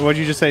 What'd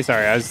you just say?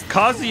 Sorry, I was.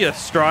 Kazuya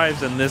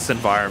strives in this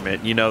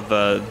environment. You know,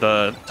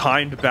 the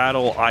timed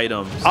battle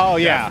items. Oh,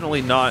 yeah.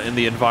 Definitely not in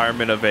the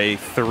environment of a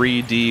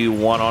 3D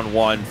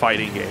one-on-one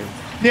fighting game.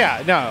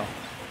 Yeah, no.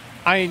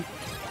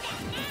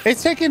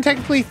 It's taken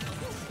technically.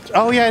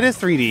 Oh yeah, it is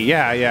 3D.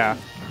 Yeah.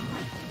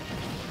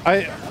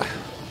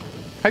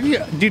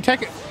 Dude,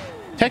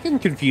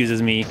 Tekken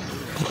confuses me.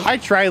 I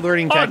tried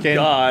learning Oh, Tekken.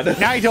 God.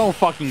 I don't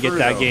fucking get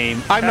that Bruno.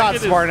 game. I'm not Tekken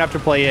is- smart enough to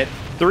play it.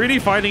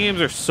 3D fighting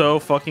games are so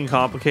fucking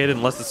complicated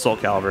unless it's Soul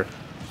Calibur.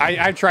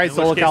 I tried In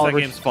Soul which case, that Calibur.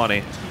 game's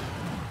funny.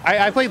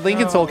 I played Link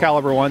in Soul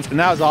Calibur once, and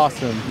that was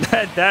awesome.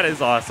 That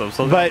is awesome.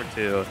 Soul But-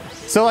 Calibur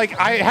 2. So like,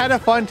 I had a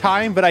fun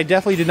time, but I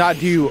definitely did not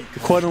do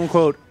quote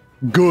unquote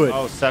good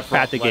Oh, Sephiroth.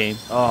 at the game.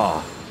 Oh.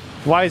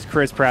 Why is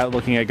Chris Pratt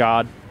looking at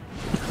God?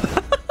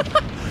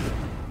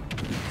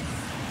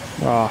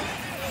 Oh,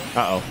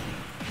 Uh-oh.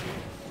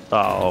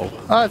 Oh.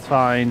 that's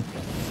fine.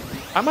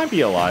 I might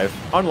be alive.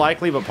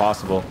 Unlikely, but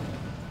possible.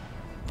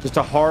 Just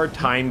a hard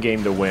time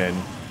game to win.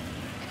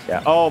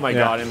 Yeah. Oh my Yeah.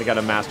 god, and they got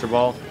a Master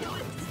Ball.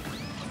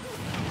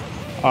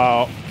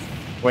 Oh.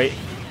 Wait.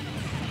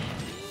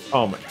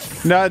 Oh my.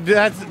 No,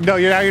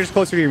 you're just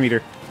closer to your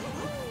meter.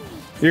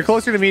 You're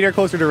closer to meter,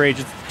 closer to rage.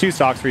 It's 2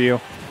 stocks for you.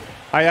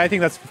 I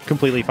think that's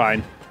completely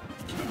fine.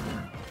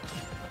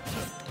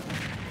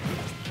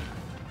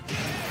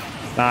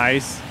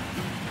 Nice.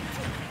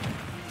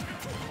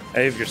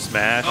 Save your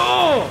smash.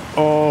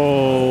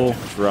 Oh,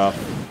 It's rough.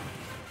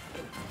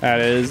 that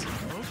is.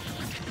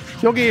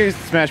 You'll get your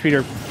smash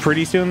meter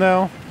pretty soon,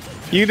 though.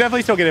 You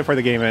definitely still get it before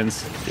the game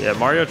ends. Yeah,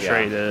 Mario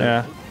traded.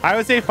 Yeah. I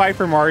would say fight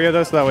for Mario,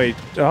 though, so that way...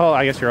 Oh,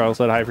 I guess you're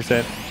also at a high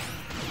percent.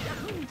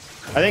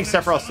 I think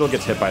Sephiroth still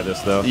gets hit by this,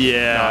 though.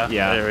 Yeah.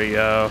 Yeah. There we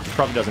go.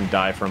 Probably doesn't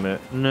die from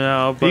it.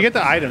 No, but You get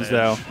the items,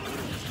 though.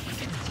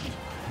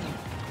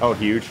 Oh,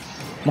 huge.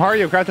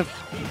 Mario, grab the...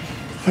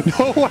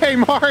 No way,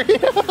 Mario!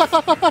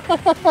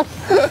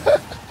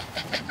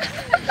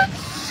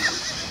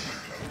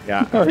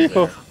 Yeah.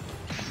 Mario.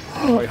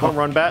 Wait, home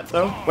run bat,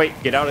 though? Wait,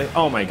 get out of...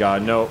 Oh my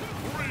god, no.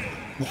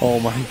 Oh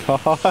my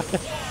god.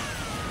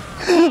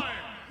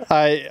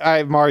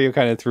 Mario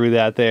kind of threw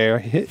that there.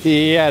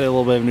 He had a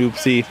little bit of an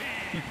oopsie.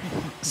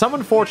 Some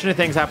unfortunate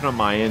things happen on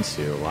my end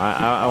too.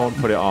 I won't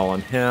put it all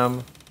on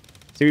him.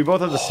 See, we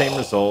both have the same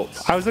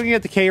results. I was looking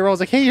at the K rolls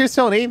like, hey, you're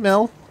still in 8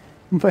 mil.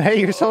 But hey,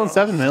 you're still in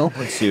 7 mil.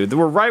 Let's see.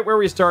 We're right where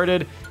we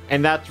started,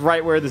 and that's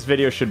right where this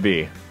video should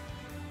be.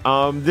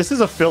 This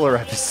is a filler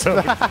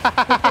episode.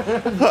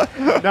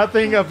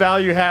 Nothing of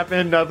value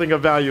happened, nothing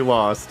of value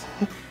lost.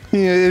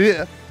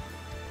 Yeah,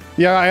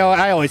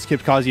 I always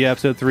skip Kazuya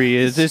episode 3.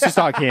 It's just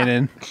not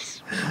canon.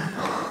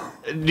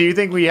 Do you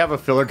think we have a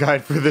filler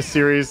guide for this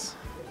series?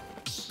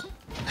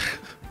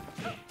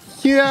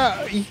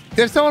 Yeah,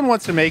 if someone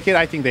wants to make it,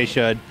 I think they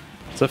should.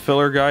 It's a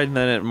filler guide, and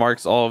then it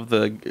marks all of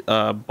the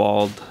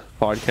bald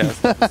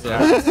podcast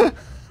episodes.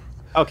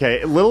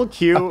 Okay, little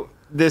Q,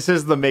 this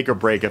is the make or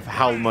break of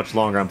how much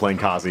longer I'm playing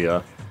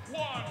Kazuya.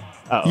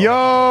 Uh-oh.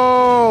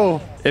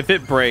 Yo! If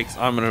it breaks,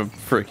 I'm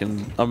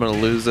gonna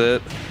lose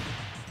it.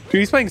 Dude,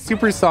 he's playing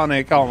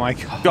Supersonic. Oh my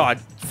god.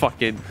 God,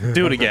 fucking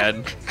do it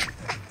again.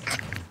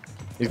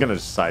 He's gonna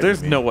decide.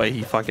 There's no way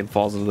he fucking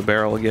falls into the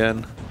barrel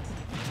again.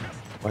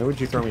 Why would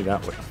you throw me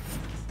that way?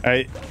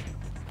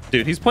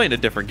 Dude, he's playing a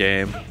different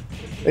game.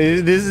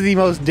 This is the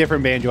most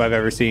different Banjo I've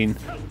ever seen.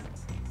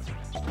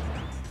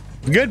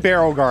 Good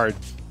barrel guard.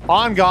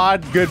 On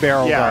God, good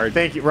barrel guard.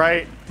 Thank you,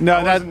 right? No,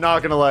 I'm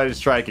not gonna let it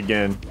strike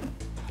again.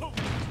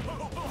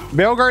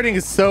 Barrel guarding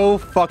is so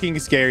fucking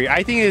scary.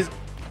 I think it is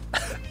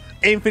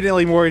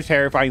infinitely more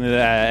terrifying than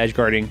edge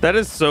guarding. That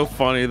is so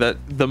funny that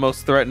the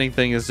most threatening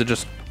thing is to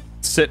just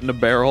sit in a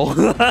barrel.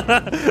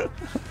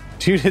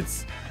 Dude,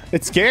 it's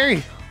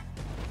scary.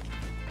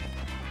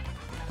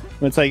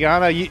 It's like, I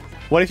don't know,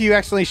 what if you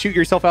accidentally shoot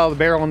yourself out of the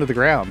barrel into the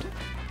ground?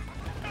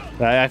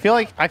 I feel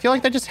like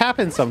that just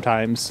happens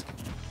sometimes.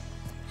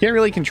 You can't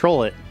really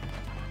control it.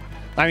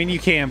 I mean, you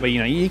can, but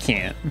you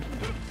can't.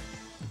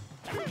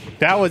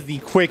 That was the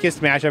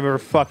quickest match I've ever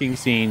fucking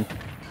seen.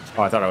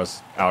 Oh, I thought I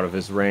was out of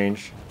his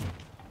range.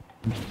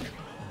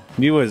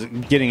 He was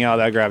getting out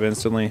of that grab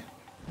instantly.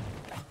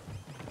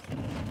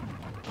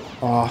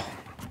 Oh,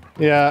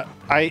 yeah.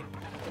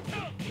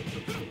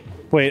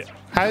 Wait.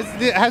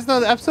 Has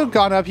the episode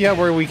gone up yet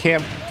where you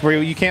camp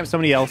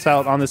somebody else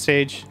out on the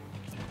stage?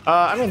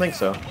 I don't think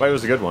so, but it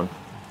was a good one.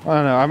 I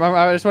don't know.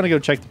 I just want to go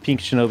check the Pink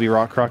Shinobi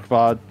Rock Croc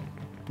VOD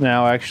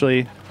now,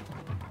 actually.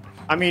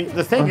 I mean,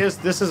 the thing is,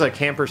 this is a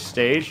camper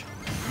stage.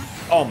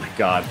 Oh my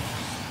god.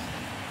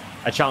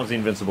 I challenged the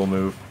invincible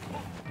move.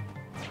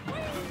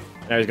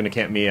 Now he's gonna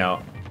camp me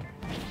out.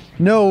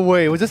 No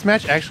way. Was this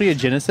match actually a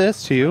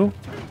Genesis too?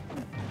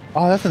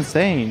 Oh, that's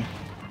insane.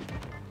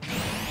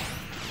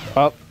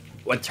 Oh.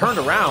 What turned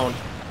around?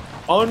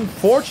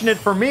 Unfortunate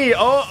for me.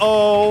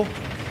 Uh-oh.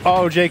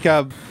 Oh,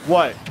 Jacob.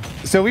 What?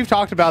 So we've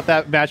talked about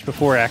that match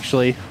before,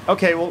 actually.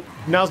 Okay, well,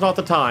 now's not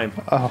the time.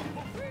 Oh.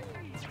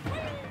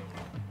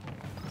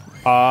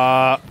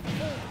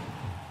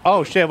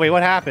 Oh, shit. Wait,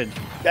 what happened?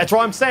 That's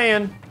what I'm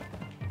saying.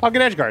 Oh,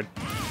 good edge guard.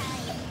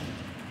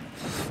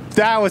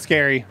 That was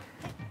scary.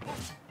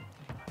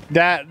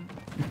 That...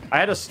 I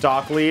had a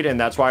stock lead, and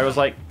that's why I was,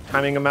 like,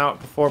 timing him out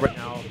before, but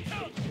now...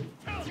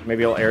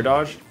 Maybe I'll air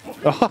dodge.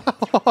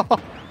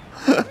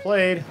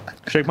 Played.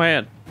 Shake my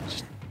hand.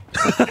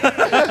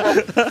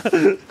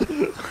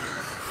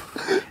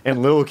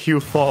 And little Q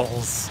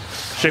falls.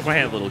 Shake my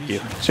hand, little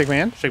Q. Shake my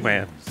hand. Shake my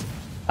hand.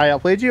 I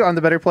outplayed you. I'm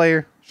the better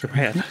player. Shake my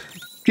hand.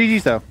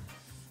 GG's, though.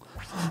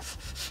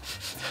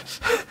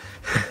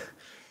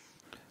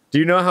 Do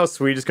you know how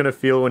sweet it's gonna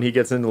feel when he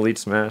gets into Elite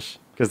Smash?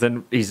 Because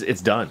then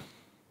it's done.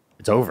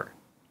 It's over.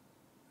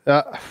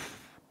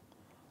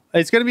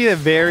 It's gonna be a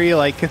very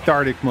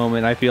cathartic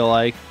moment. I feel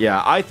like.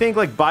 Yeah, I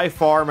think by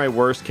far my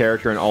worst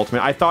character in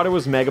Ultimate. I thought it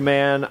was Mega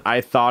Man.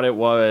 I thought it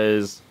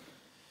was,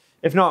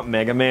 if not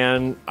Mega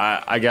Man,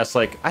 I guess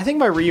I think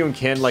my Ryu and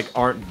Ken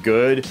aren't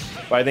good,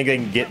 but I think they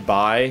can get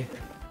by.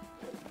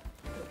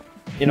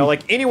 You know,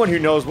 anyone who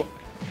knows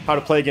how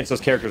to play against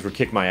those characters would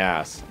kick my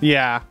ass.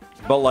 Yeah.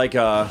 But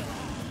yeah,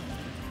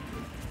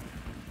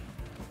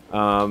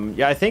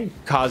 I think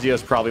Kazuya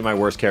is probably my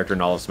worst character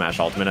in all of Smash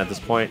Ultimate at this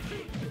point.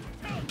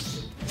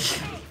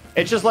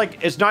 It's just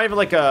it's not even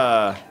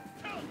a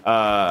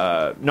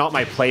not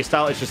my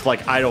playstyle. It's just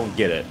I don't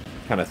get it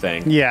kind of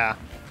thing. Yeah.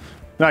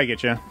 No, I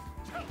get you.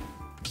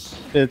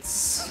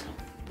 It's,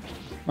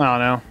 I don't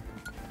know.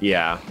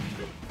 Yeah.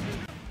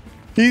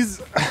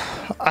 He's,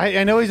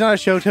 I know he's not a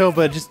Shoto,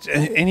 but just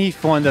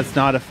anyone that's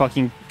not a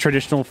fucking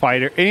traditional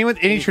fighter,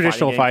 any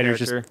traditional fighter is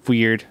just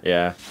weird.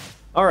 Yeah.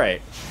 All right.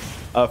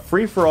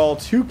 Free for all,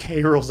 2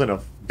 K rolls and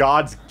a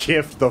God's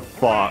gift, the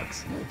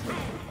Fox.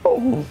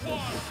 Oh.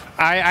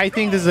 I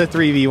think this is a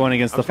 3v1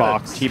 against the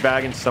Fox.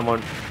 Teabagging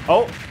someone.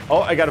 Oh,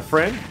 I got a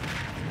friend.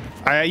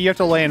 You have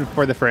to land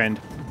for the friend.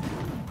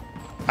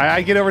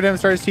 I get over to him and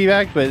start his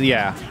teabag, but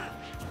yeah.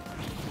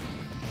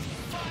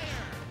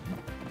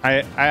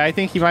 I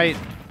think he might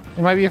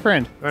be a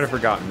friend. I might have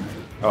forgotten.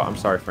 Oh, I'm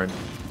sorry, friend.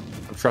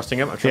 I'm trusting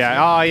him.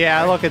 Yeah. Oh,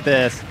 yeah. Look at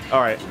this. All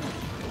right.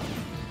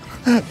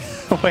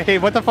 Wait,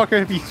 what the fuck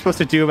are you supposed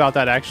to do about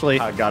that, actually?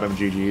 I got him,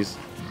 GG's.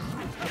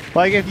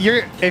 Like if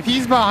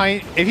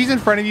he's in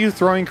front of you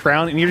throwing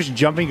crown and you're just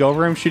jumping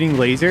over him shooting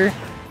laser,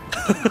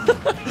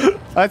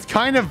 that's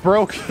kind of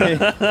broken.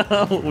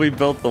 We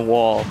built the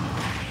wall.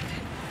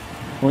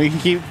 We can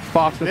keep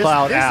Fox the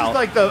Cloud out. This is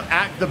like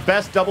the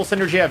best double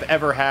synergy I've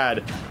ever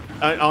had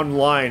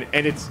online,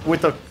 and it's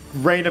with a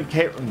random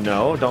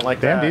No, don't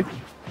like Damn, that. Dude.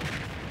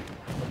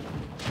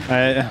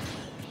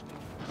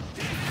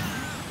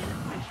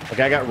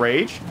 Okay, I got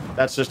rage.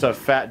 That's just a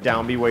fat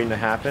down B waiting to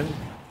happen.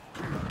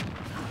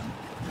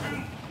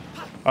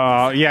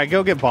 Yeah,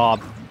 go get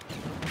Bob.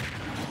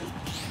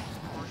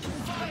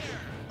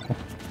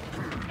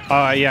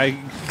 Yeah,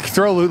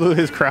 throw Lulu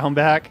his crown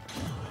back.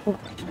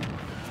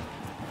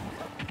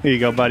 Here you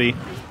go, buddy.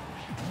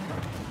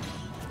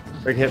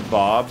 Big hit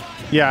Bob.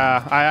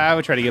 Yeah, I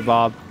would try to get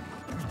Bob.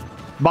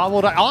 Bob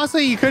will die.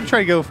 Honestly, you could try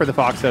to go for the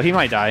Fox, though. He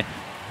might die.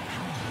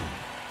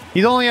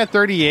 He's only at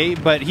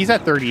 38, but he's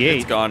at 38.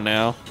 It's gone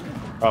now.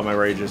 Oh, my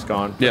rage is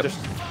gone. Yep.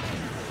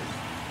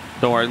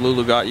 Don't worry,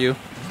 Lulu got you.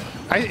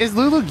 Is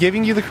Lulu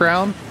giving you the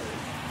crown?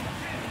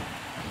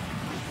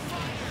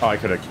 Oh, I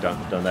could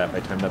have done that if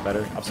I timed that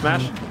better. Up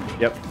smash?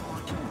 Yep.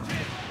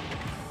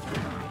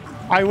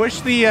 I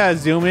wish the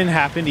zoom in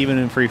happened even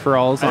in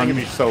free-for-alls. I think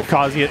it'd be so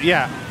Kazuya.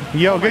 Yeah.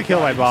 Yo, good kill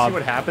by Bob. See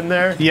what happened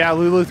there? Yeah,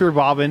 Lulu threw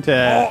Bob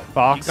into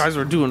Fox. You guys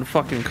were doing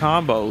fucking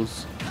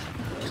combos.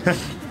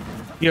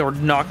 Yeah, we're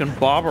knocking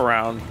Bob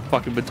around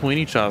fucking between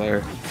each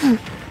other.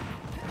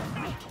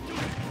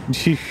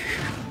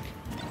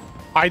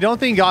 I don't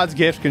think God's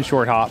Gift can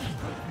short hop.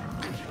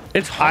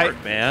 It's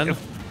hard, man.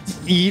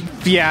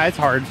 Yeah, it's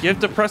hard. You have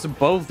to press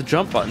both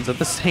jump buttons at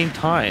the same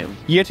time.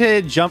 You have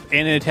to jump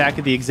in and attack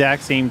at the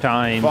exact same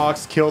time.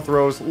 Fox kill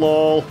throws,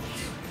 lol.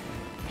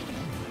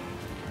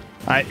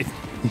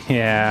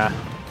 Yeah.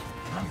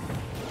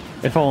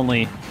 If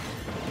only.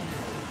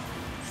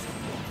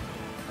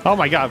 Oh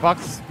my god,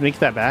 Fox makes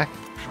that back.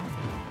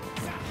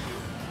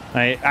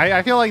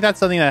 I feel like that's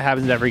something that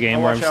happens in every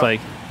game where I'm just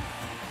like,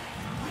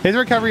 his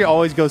recovery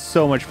always goes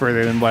so much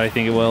further than what I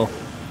think it will.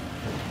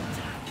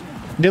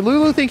 Did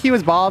Lulu think he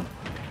was Bob?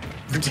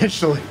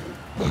 Potentially.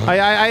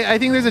 I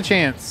think there's a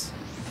chance.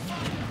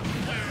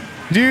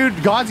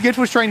 Dude, God's Gift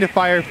was trying to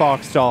fire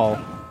Fox stall.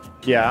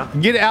 Yeah.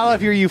 Get out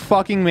of here, you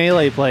fucking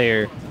melee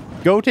player.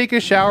 Go take a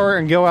shower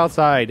and go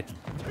outside.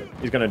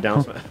 He's gonna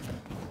down smash.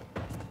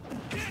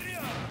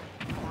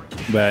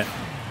 But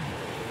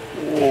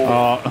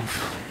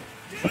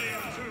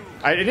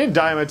I didn't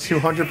die. I'm at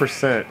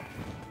 200%.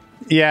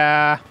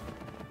 yeah.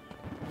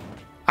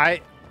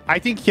 I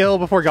think kill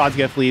before God's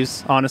Gift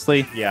leaves,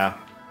 honestly. Yeah.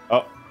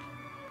 Oh.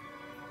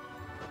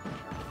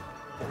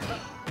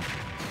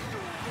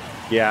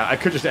 Yeah, I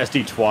could just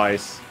SD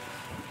twice.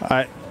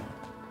 I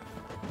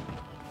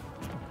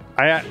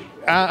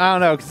don't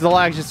know, because the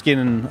lag's just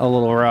getting a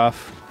little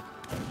rough.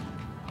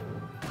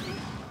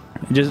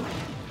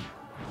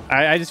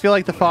 I just feel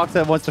like the Fox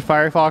that wants to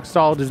fire Fox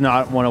stall does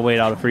not want to wait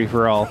out a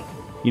free-for-all,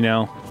 you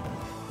know?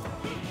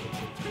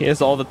 He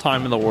has all the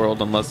time in the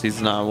world unless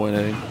he's not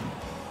winning.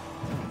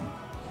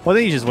 Well,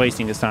 then he's just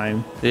wasting his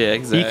time. Yeah,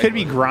 exactly. He could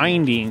be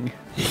grinding.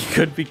 He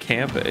could be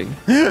camping.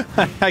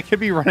 I could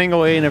be running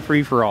away in a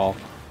free-for-all.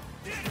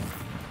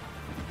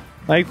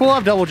 Like, we'll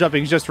have double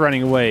jumping just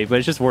running away, but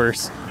it's just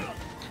worse.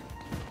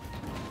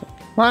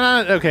 Well,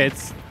 not, okay,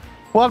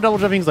 we'll have double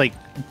jumping's like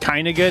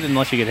kind of good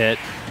unless you get hit.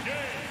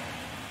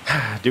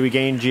 Do we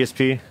gain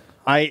GSP?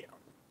 I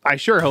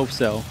sure hope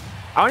so.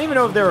 I don't even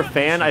know if they're a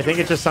fan. I think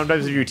it's just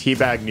sometimes if you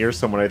teabag near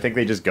someone, I think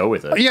they just go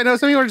with it. Yeah, no,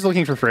 some people are just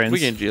looking for friends. We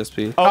gain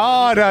GSP.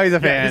 Oh, no, he's a Yeah,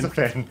 fan. he's a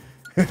fan.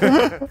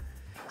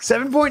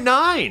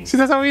 7.9. See,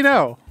 that's how we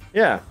know.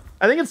 Yeah.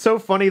 I think it's so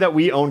funny that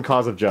we own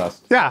Cause of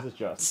Just. Yeah. Cause of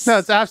Just. No,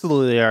 it's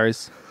absolutely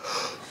ours.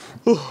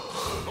 But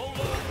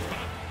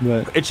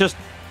It's just,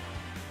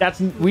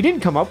 we didn't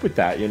come up with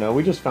that, you know?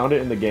 We just found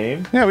it in the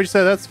game. yeah, we just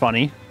said that's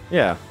funny.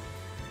 Yeah.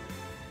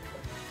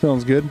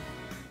 Sounds good.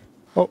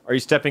 Are you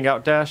stepping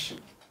out, Dash?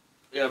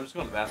 Yeah, I'm just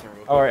going to the bathroom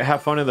real quick. All right,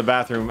 have fun in the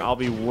bathroom. I'll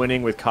be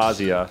winning with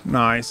Kazuya.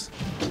 Nice.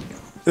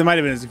 It might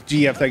have been his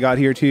GF that got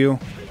here too.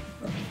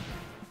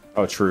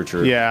 Oh, true,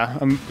 true. Yeah,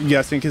 I'm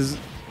guessing because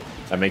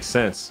That makes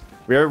sense.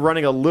 We are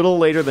running a little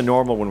later than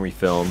normal when we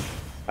film.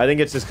 I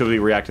think it's just because we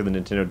react to the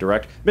Nintendo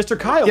Direct. Mr.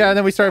 Kyle! yeah, and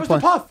then we started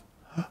Where's the playing.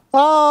 Puff?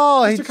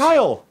 Oh, Mr.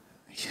 Kyle!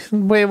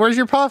 wait, where's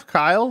your Puff,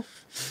 Kyle?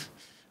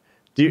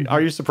 Are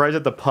you surprised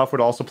that the Puff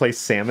would also play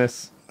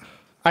Samus?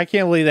 I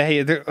can't believe that.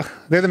 Hey, they're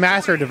the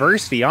master of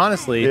diversity,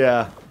 honestly.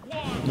 Yeah.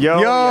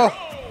 Yo! Yo!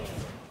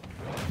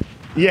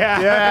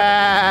 Yeah!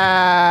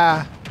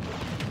 Yeah!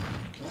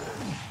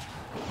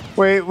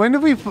 Wait, when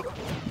did we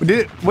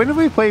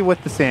play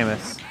with the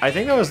Samus? I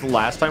think that was the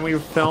last time we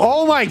filmed.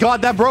 Oh my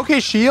god, that broke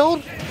his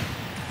shield?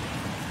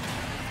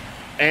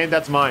 And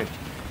that's mine.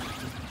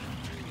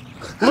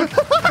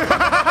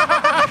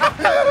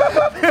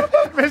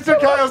 Mr.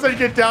 Kyle said,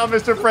 "Get down,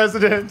 Mr.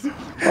 President."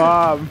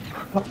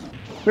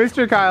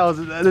 Mr. Kyle,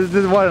 this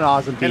is what an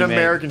awesome teammate. An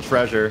American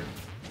treasure.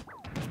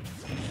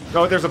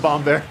 Oh, there's a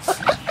bomb there.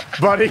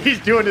 Buddy, he's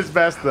doing his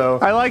best, though.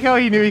 I like how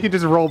he knew he could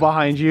just roll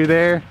behind you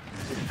there.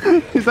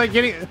 He's like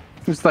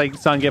just like,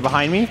 son, get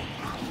behind me.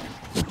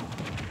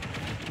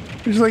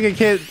 Just like a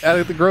kid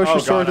at the grocery Oh,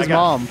 store God, with his I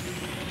got- mom.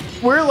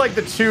 We're like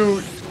the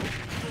two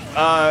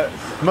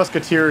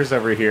musketeers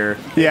over here.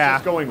 It's Yeah.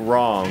 just going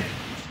wrong.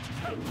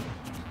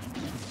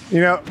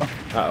 You know,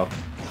 Uh-oh.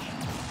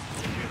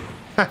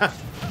 I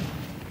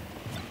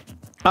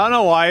don't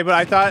know why, but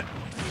I thought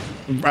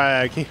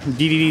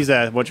DDD's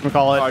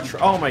whatchamacallit.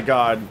 Oh my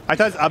god. I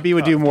thought Ubby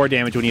would do more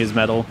damage when he used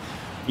metal.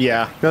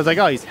 Yeah. I was like,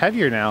 oh, he's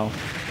heavier now.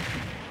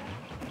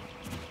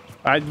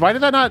 Why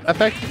did that not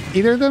affect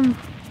either of them?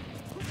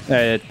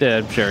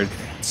 Sure,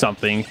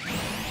 something.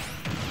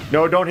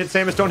 No, don't hit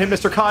Samus. Don't hit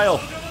Mr. Kyle.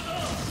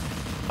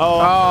 Oh,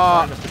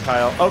 sorry, Mr.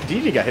 Kyle. Oh,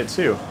 DD got hit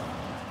too.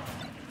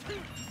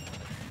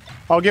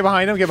 Oh, get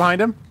behind him. Get behind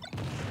him.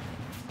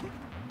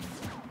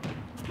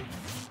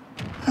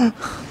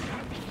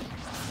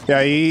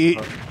 Yeah, you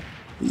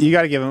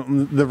got to give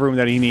him the room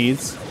that he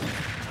needs.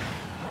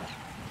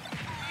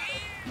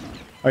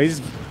 Oh,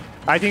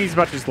 I think he's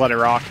about to just let it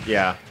rock.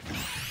 Yeah.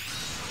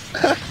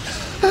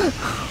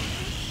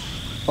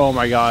 Oh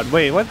my god.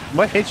 Wait,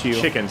 what hit you?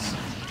 Chickens.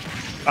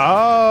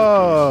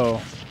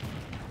 Oh.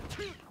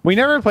 We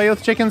never play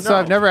with chickens, so No.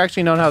 I've never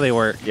actually known how they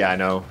work. Yeah, I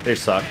know. They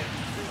suck.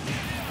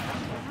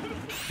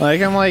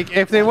 Like, I'm like,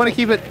 if they want to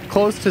keep it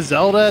close to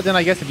Zelda, then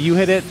I guess if you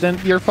hit it, then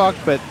you're fucked,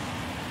 but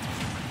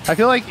I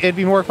feel like it'd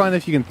be more fun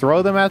if you can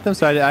throw them at them,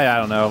 so I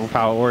don't know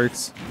how it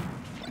works.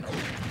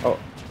 Oh,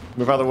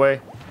 move out of the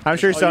way. I'm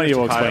sure Sony Mr.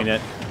 will explain Kyle.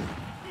 it.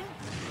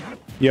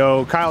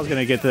 Yo, Kyle's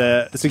gonna get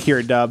the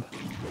secured dub.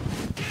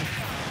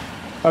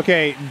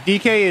 Okay,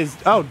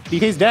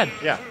 DK's dead.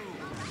 Yeah.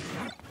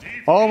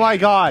 Oh my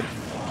god.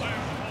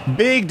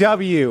 Big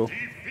W.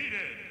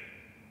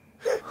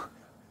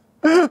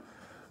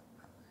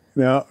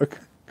 No,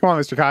 come on,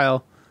 Mr.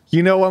 Kyle.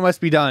 You know what must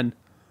be done.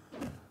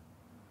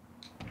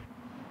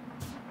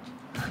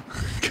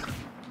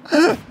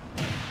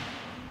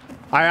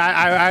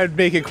 I would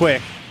make it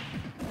quick.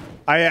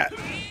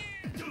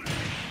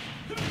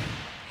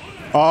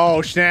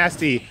 Oh,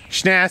 Schnasty.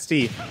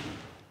 Schnasty.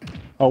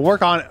 Oh,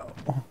 work on it.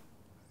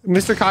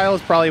 Mr. Kyle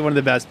is probably one of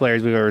the best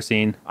players we've ever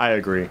seen. I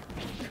agree.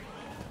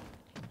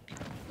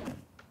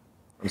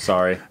 I'm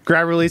sorry.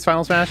 Grab release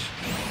Final Smash.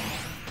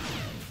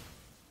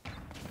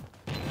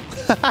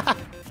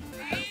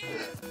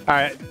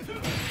 Alright.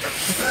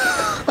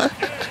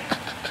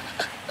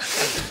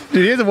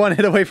 Dude, he has one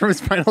hit away from his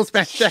Final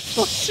Smash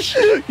actually.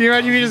 Can you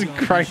imagine if he just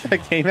cranked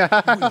that game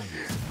out?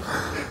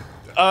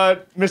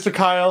 Mr.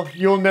 Kyle,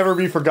 you'll never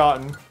be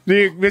forgotten.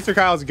 Dude, Mr.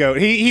 Kyle's a goat.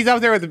 He's up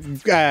there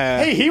with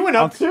Hey, he went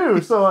up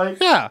too, so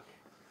like... yeah.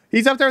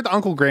 He's up there with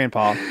Uncle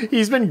Grandpa.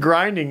 He's been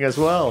grinding as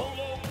well.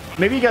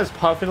 Maybe you guys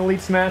puff in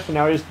Elite Smash and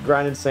now he's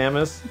grinding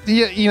Samus.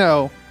 Yeah, you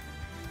know.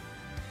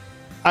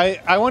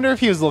 I wonder if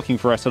he was looking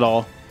for us at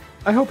all.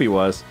 I hope he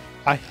was.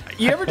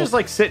 You ever just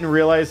like sit and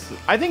realize?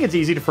 I think it's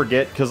easy to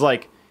forget because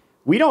like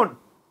we don't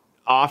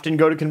often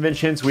go to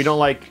conventions. We don't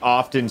like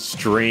often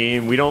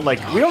stream. We don't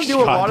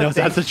do a lot of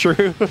things. That's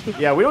true.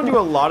 Yeah, we don't do a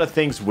lot of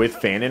things with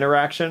fan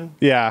interaction.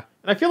 Yeah.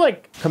 And I feel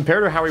like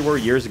compared to how we were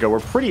years ago, we're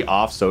pretty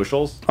off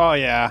socials. Oh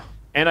yeah.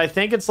 And I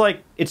think it's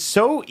like it's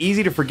so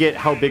easy to forget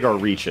how big our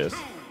reach is.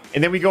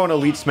 And then we go on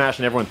Elite Smash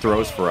and everyone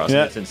throws for us. Yeah.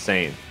 And it's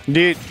insane.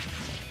 Dude,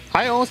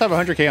 I almost have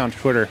 100K on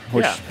Twitter,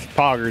 which Yeah.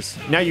 poggers.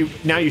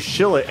 Now you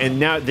shill it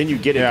and then you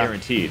get it Yeah.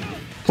 guaranteed.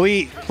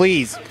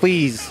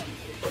 Please.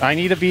 I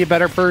need to be a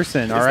better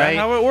person, all Is right? that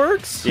how it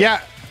works?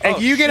 Yeah. If Oh,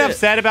 you get shit.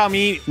 upset about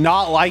me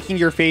not liking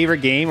your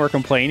favorite game or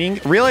complaining,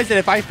 realize that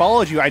if I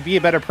followed you, I'd be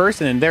a better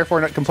person and therefore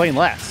not complain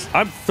less.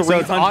 I'm So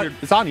 300.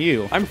 it's on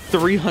you. I'm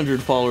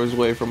 300 followers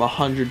away from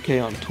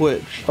 100K on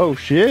Twitch. Oh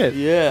shit.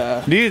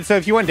 Yeah. Dude, so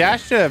if you want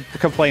Dash to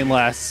complain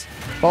less,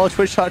 follow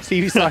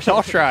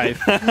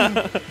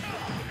twitch.tv/allstrive.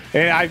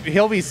 And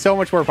he'll be so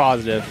much more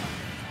positive.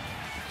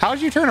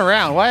 How'd you turn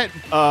around? What?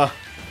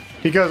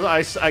 Because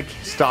I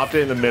stopped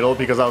it in the middle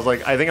because I was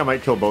like, I think I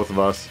might kill both of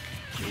us.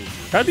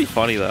 That'd be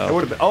funny It though.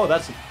 would have been. Oh,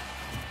 that's.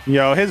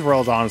 Yo, his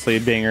world's honestly a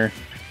banger.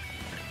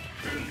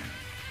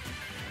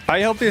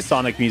 I hope there's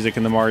Sonic music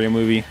in the Mario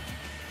movie.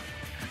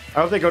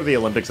 I hope they go to the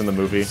Olympics in the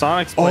movie.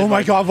 Sonic's Oh played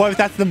my by, god, what if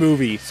that's the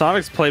movie?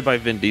 Sonic's played by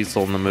Vin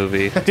Diesel in the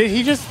movie. Did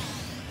he just...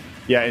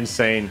 Yeah,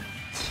 insane.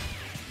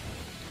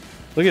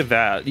 Look at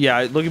that.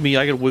 Yeah, look at me.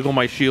 I can wiggle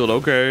my shield.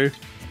 Okay.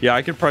 Yeah,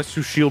 I can press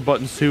two shield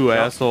buttons too,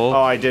 asshole.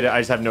 Oh, I did it. I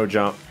just have no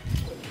jump.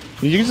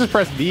 You can just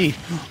press B.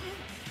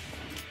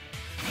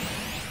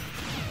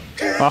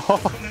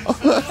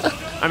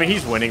 Oh, I mean,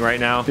 he's winning right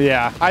now.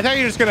 yeah. I thought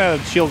you were just gonna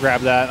shield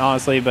grab that,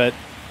 honestly, but...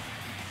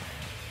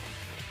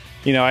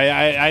 You know,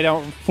 I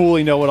don't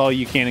fully know what all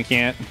you can and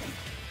can't.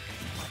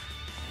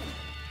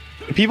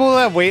 People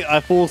that wait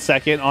a full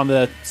second on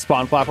the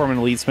spawn platform in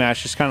Elite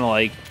Smash just kind of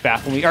like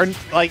baffle me. Or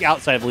like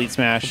outside of Elite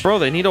Smash. Bro,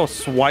 they need to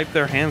swipe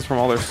their hands from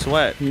all their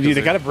sweat. Dude,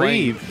 they gotta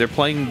playing- breathe. They're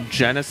playing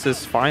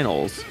Genesis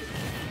Finals.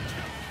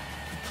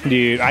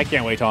 Dude, I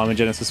can't wait till I'm in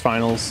Genesis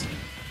Finals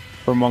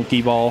for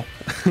Monkey Ball.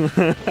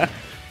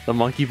 The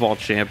Monkey Ball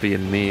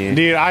champion, me.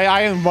 Dude,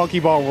 I am Monkey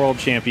Ball World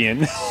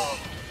Champion.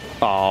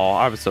 Oh,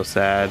 I was so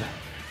sad.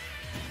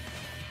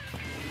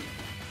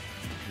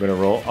 I'm gonna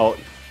roll. Oh,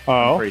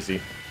 Oh. crazy.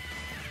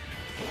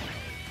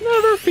 No,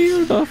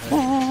 fear the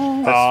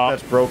fall.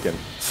 That's broken.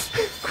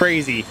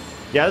 Crazy.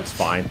 Yeah, that's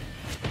fine.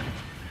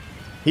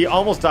 He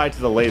almost died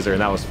to the laser,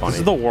 and that was funny. This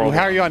is the world.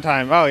 How are you on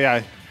time? Oh,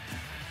 yeah.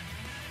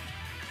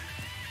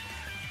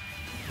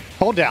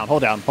 Hold down,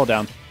 hold down, hold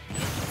down.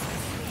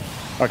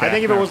 Okay. I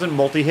think if it wasn't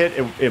multi-hit,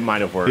 it might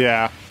have worked.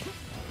 Yeah.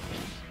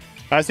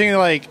 I was thinking,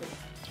 like...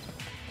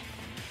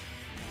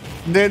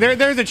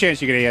 There's a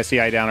chance you get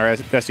ASCI down or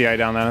SCI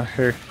down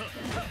there.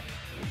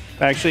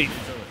 Actually,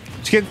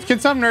 can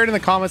some nerd in the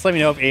comments let me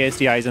know if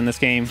ASCI is in this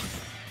game?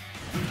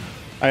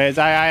 I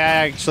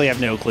actually have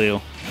no clue.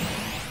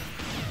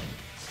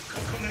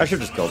 I should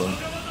have just killed him.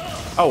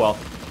 Oh, well.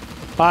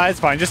 It's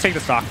fine. Just take the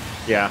stock.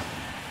 Yeah.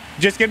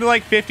 Just get to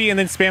like 50 and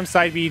then spam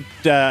side B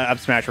up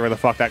smash or where the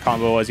fuck that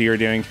combo was you were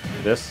doing.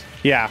 This?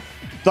 Yeah.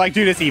 Like,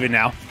 dude, it's even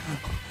now.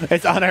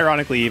 It's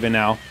unironically even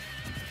now.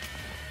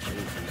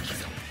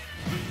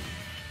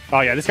 Oh,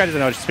 yeah, this guy doesn't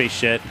know how to space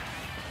shit.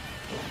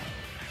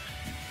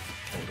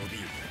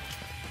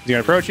 He's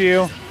gonna approach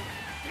you.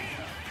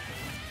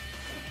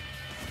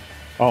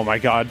 Oh my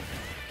god.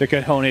 The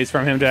cojones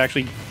from him to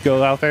actually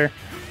go out there.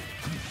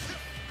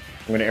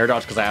 I'm gonna air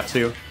dodge because I have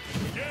to.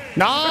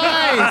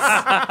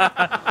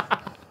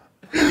 Nice!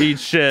 Eat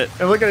shit.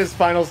 And look at his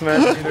final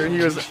smash. He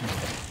was.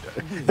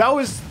 That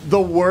was the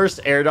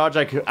worst air dodge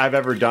I've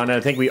ever done, and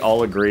I think we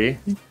all agree.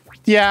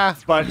 Yeah,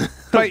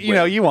 But you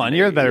know, you won.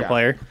 You're the better Yeah.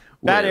 player.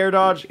 that air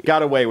dodge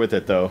got away with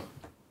it though.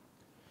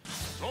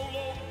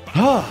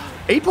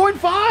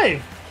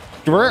 8.5.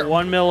 We're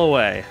 1 mil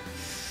away.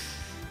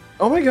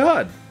 Oh my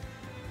god.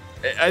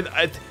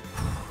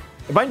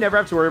 If I never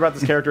have to worry about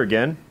this character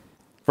again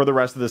for the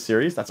rest of the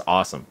series, that's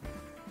awesome.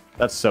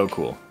 That's so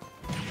cool.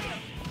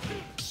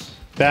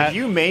 that. If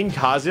you main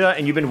Kazuya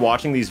and you've been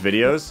watching these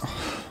videos,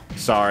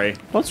 sorry.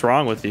 What's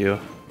wrong with you?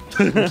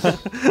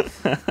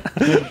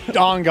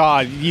 On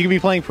God, you could be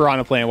playing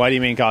Piranha Plant. Why do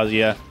you mean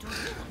Kazuya?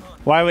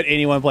 Why would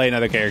anyone play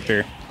another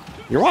character?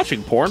 You're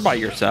watching porn by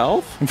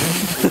yourself?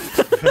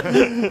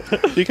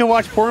 You can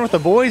watch porn with the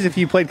boys if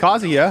you played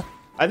Kazuya.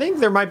 I think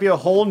there might be a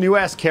whole new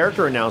ass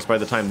character announced by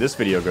the time this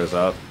video goes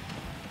up.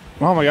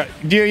 Oh my god,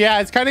 dude! Yeah,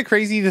 it's kind of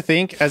crazy to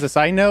think. As a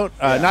side note,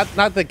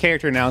 not the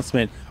character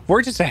announcement.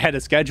 We're just ahead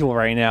of schedule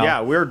right now.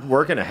 Yeah, we're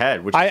working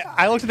ahead. Which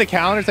I looked at the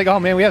calendar. It's like, oh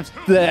man, we have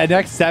the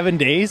next 7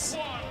 days.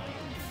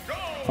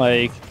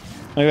 Like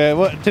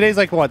what, today's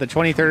like what, the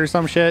 23rd or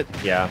some shit?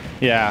 yeah,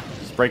 Yeah.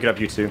 just break it up,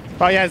 you two.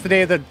 Oh yeah, it's the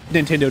day of the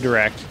Nintendo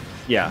Direct.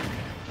 Yeah,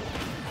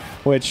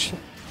 Which,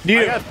 I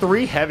dude, got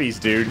 3 heavies,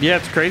 dude. Yeah,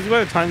 it's crazy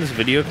by the time this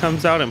video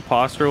comes out,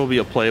 Imposter will be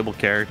a playable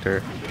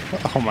character.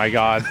 oh my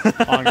god,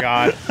 on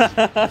God,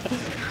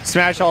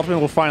 Smash Ultimate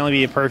will finally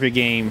be a perfect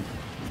game.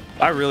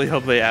 I really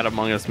hope they add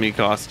Among Us Me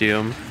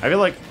costume. I feel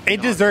like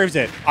It deserves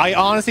it. I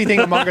honestly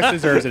think Among Us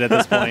deserves it at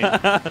this point.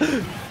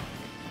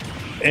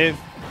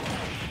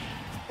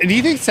 Do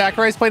you think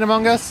Sakurai's played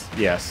Among Us?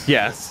 yes.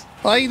 Yes.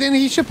 Like, then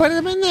he should put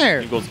him in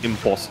there. He goes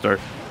imposter.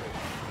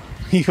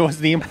 He was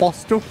the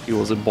imposter. He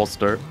was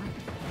imposter.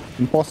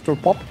 Imposter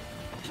pop.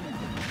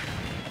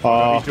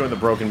 He's doing the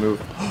broken move.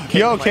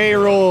 Yo,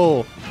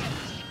 K-Rool.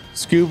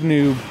 Scoob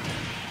noob.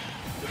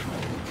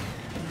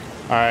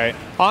 Alright.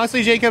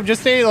 Honestly, Jacob,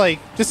 just stay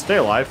Stay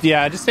alive.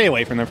 yeah, just stay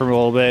away from them for a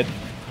little bit.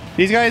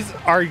 These guys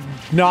are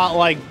not,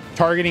 like,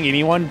 targeting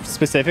anyone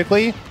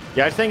specifically.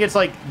 Yeah, I think it's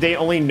like they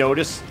only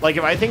notice. Like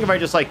if I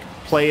just like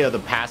play the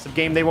passive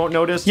game, they won't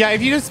notice. Yeah,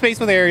 if you just space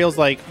with aerials,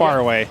 like, far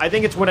away. I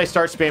think it's when I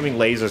start spamming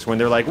lasers when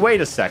they're like,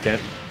 wait a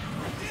second.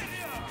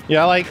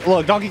 Yeah, like,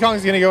 look, Donkey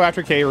Kong's gonna go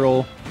after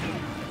K-Rool.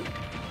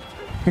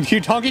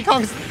 Dude, Donkey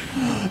Kong's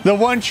the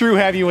one true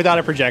heavy without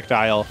a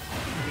projectile.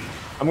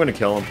 I'm gonna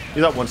kill him.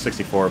 He's at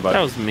 164, but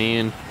That was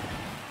mean.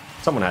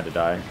 someone had to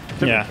die.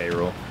 Yeah.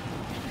 K-Rool.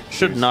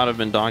 Should not have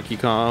been Donkey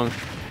Kong.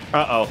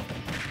 Uh-oh.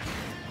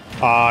 You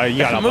got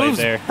The outplayed move's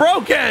there.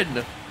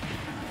 broken!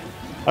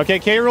 Okay,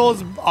 K-Rool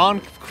is on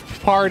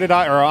par to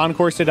die, or on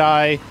course to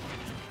die.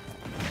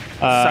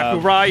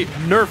 Sakurai,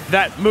 nerf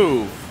that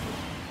move.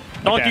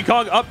 Donkey Okay.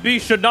 Kong up B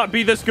should not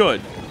be this good.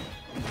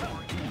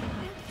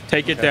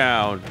 Take it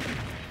down.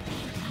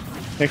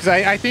 Because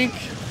I think...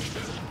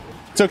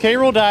 So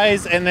K-Rool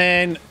dies, and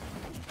then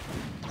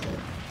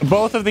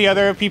both of the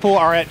other people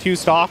are at 2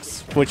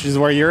 stocks, which is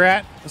where you're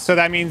at. So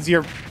that means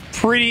you're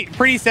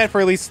pretty set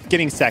for at least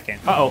getting second.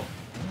 Uh-oh.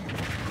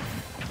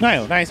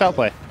 No, nice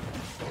outplay.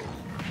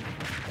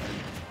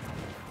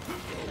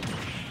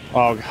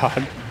 Oh,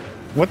 God.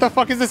 What the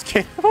fuck is this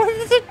kid? What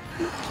is it?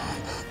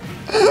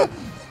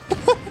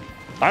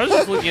 I was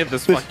just looking at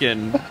this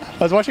fucking...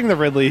 I was watching the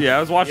Ridley. Yeah, I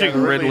was watching the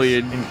Ridley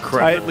Ridley's and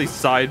incredible. Ridley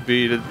side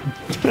B to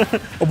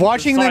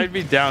Watching side them,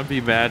 B down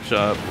B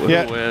matchup. Who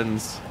Yeah.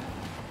 wins?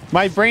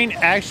 my brain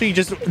actually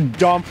just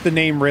dumped the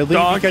name Ridley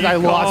Donkey because I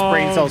lost Kong.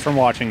 brain cells from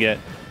watching it.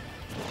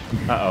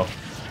 Uh-oh.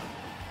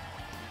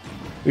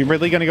 We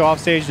Ridley gonna go off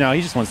stage? No,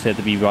 he just wants to hit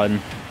the B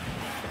button.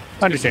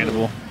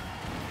 Understandable.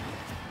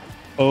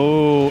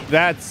 Oh,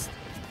 that's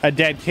a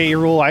dead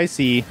K-Rool. I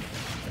see.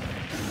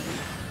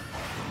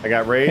 I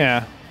got raid.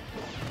 Yeah.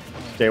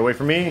 Stay away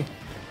from me.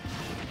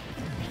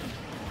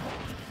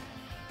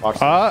 Watch.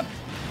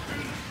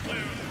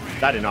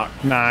 That did not.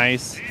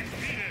 Nice.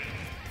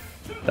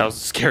 That was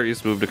the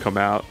scariest move to come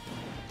out.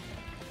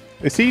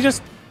 Is he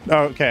just...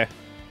 Oh, okay.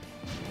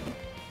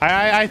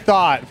 I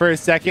thought for a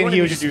second he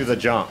was just... do the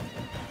jump.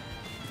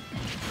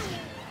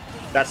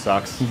 That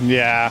sucks.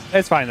 Yeah,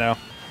 it's fine though.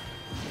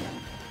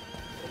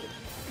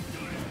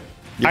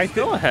 You're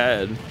still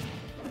ahead.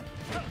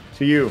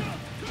 To you.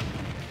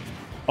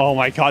 Oh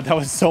my god, that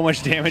was so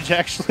much damage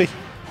actually.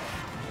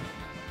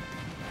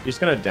 He's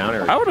gonna down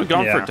air. I would have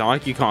gone Yeah. for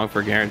Donkey Kong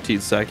for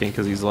guaranteed second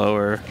because he's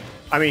lower.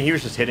 I mean, he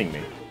was just hitting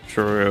me.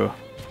 True.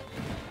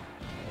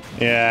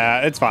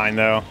 Yeah, it's fine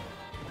though.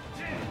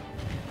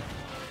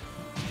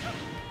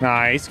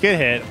 Nice, good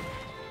hit.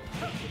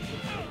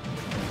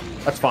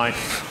 That's fine.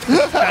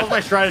 That was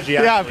my strategy.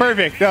 Actually. Yeah,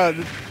 perfect.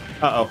 No,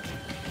 Uh-oh.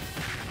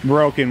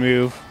 broken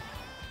move.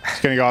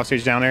 Just gonna go off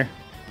stage down there.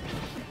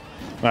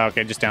 Oh,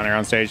 okay, just down there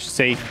on stage.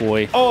 Safe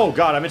boy. Oh,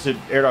 God, I meant to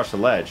air dodge the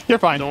ledge. You're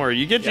fine. Don't worry,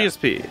 you get Yeah.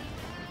 GSP.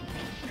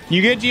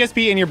 You get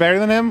GSP and you're better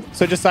than him,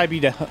 so just side B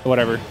to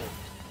whatever.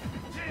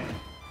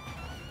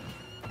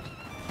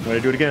 I'm gonna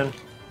do it again.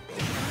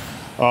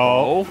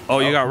 Oh,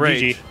 You got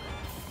rage. GG.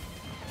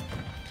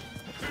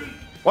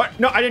 What?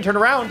 No, I didn't turn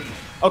around.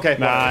 Okay.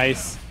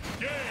 Nice.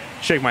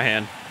 Shake my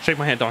hand. Shake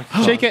my hand, Donkey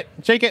Kong. Shake it.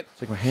 Shake it.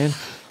 Take my hand.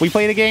 We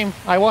played a game.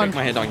 I won. Shake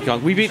my hand, Donkey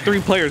Kong. We beat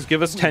 3 players.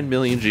 Give us 10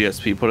 million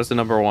GSP. Put us at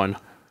 #1.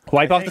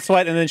 Wipe off the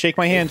sweat and then shake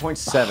my hand.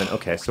 8.7.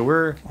 Okay, so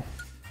we're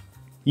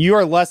You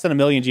are less than 1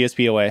 million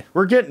GSP away.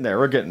 getting there.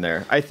 We're getting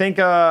there. I think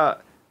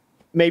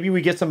maybe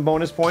we get some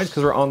bonus points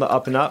because we're on the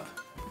up and up.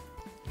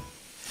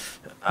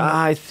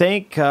 I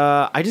think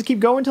I just keep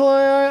going until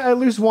I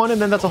lose one,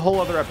 and then that's a whole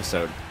other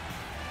episode.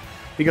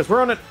 Because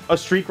we're on a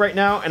streak right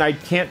now, and I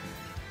can't...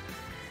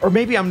 Or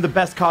maybe I'm the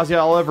best Kazuya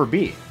I'll ever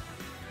be.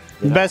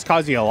 The best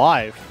Kazuya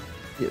alive.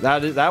 Yeah,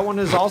 that one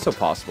is also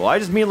possible. I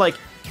just mean, like,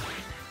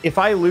 if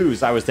I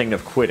lose, I was thinking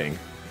of quitting.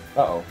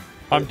 Uh-oh.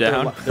 I'm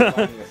down. They're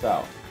locking us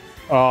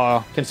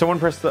out. Can someone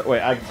press the...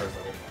 Wait, I can press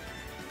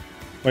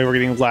that. Wait, we're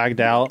getting lagged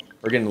out.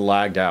 We're getting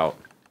lagged out.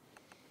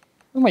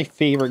 My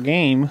favorite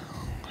game.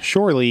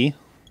 Surely.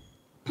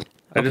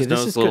 I just this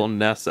noticed is little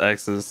Ness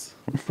X's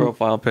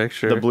profile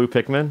picture. The blue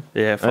Pikmin?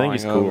 Yeah, I think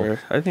he's flying cool. over.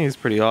 I think he's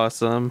pretty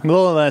awesome.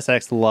 Little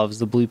SX loves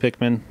the blue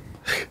Pikmin.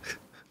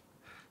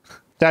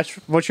 Dash,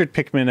 what's your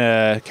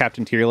Pikmin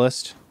captain tier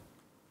list?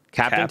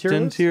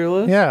 Captain tier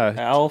list? Yeah.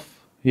 Alf.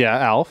 Yeah,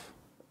 Alf.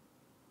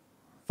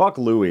 Fuck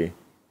Louis.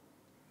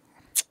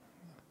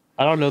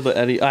 I don't know the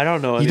Eddie. I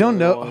don't know. You don't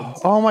know?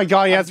 Oh my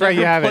god, yeah, that's right,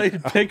 you have it.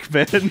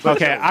 Pikmin.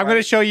 Okay, I'm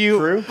gonna show you.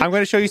 True. I'm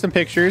gonna show you some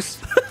pictures.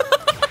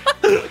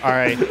 All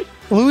right,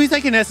 Louis is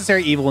like a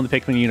necessary evil in the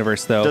Pikmin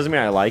universe, though. Doesn't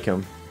mean I like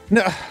him.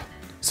 No.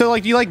 So,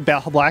 like, do you like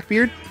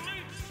Blackbeard?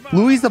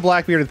 Louis is the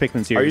Blackbeard of the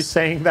Pikmin series. Are you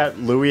saying that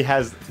Louis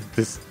has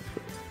this...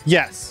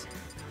 Yes.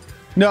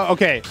 No.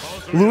 Okay.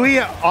 Louis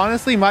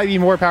honestly might be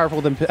more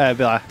powerful than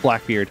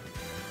Blackbeard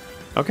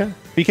Okay.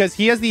 because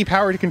he has the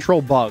power to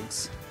control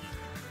bugs.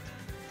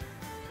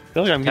 I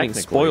feel like I'm getting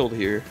Technically. spoiled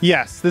here.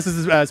 Yes, this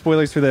is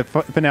spoilers for the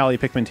finale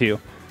of Pikmin 2.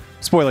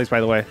 Spoilers,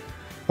 by the way.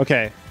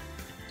 Okay.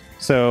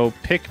 So,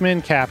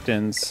 Pikmin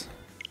captains.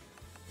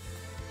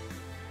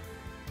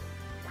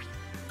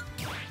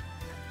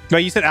 No,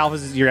 you said Alpha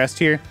is your S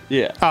tier?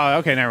 Yeah. Oh,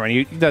 okay, never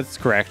mind. That's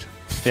correct.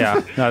 Yeah,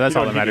 no, that's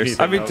all that don't matters. need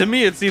I mean, to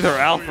me, it's either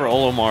Alf or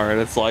Olimar, and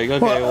it's like, okay,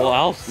 well,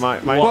 Alf. My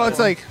Well, it's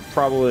like,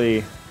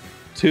 probably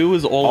 2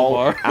 is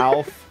Olimar.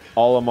 Alf,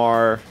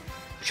 Olimar,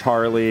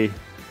 Charlie,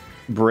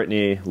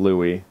 Brittany,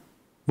 Louis.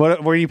 where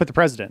do you put the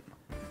president?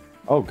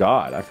 Oh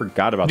God, I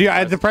forgot about Dude,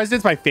 that. the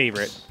president's my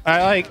favorite.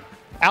 I like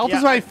Alf is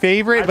Yeah, my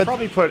favorite, I'd but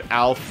probably put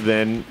Alf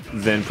then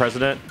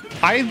president.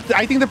 I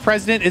think the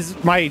president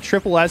is my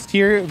triple S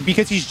tier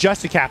because he's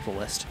just a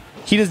capitalist.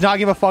 He does not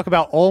give a fuck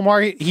about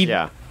Olimar.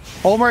 Yeah.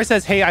 Olimar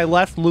says, "Hey, I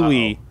left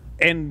Louis,"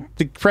 and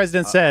the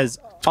president says,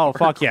 "Oh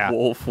fuck yeah."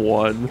 Wolf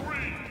 1.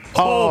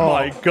 Oh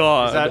my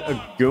god. Is that a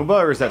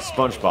Goomba or is that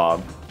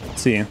SpongeBob?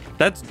 See,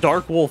 That's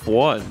Dark Wolf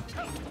 1.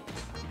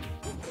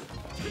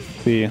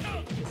 see,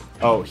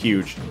 Oh,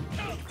 huge.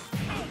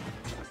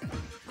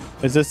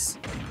 is this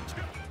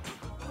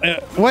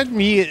what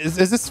me is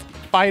this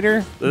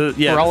fighter?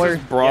 Yeah, Brawler?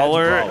 this is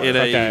Brawler, Yeah, it's in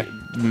Okay.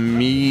 a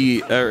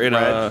me or in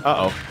Red. a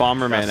Uh-oh.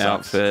 Bomberman That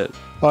sucks. outfit.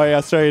 Oh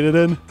yeah, straight it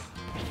in.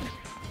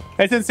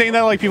 It's insane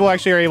that like people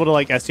actually are able to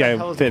like What the hell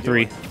STI is fit he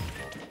 3. doing?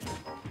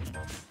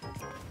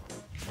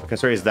 Okay,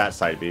 so he's that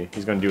side B.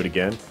 He's gonna do it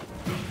again.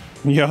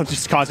 Yo,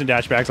 just constant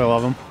dashbacks. I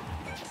love them.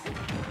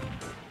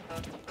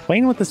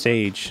 Playing with the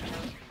stage.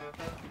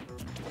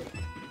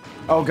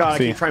 Oh God,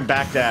 See. I keep trying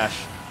backdash.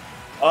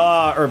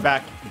 Or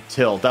back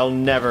tilt. That'll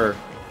never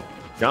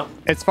jump.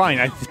 It's fine.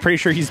 I'm pretty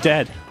sure he's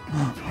dead.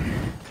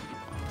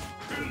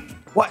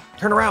 What?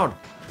 Turn around.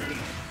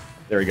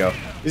 There we go.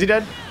 Is he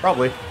dead?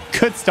 Probably.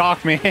 Good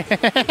stock, man.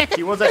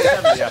 He was at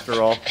 70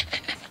 after all.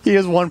 He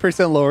is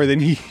 1% lower than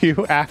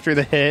you after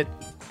the hit.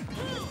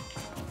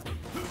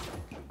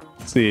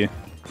 Let's see.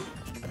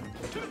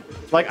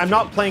 Like, I'm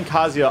not playing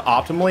Kazuya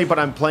optimally, but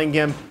I'm playing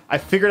him. I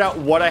figured out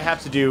what I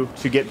have to do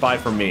to get by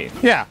from me.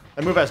 Yeah.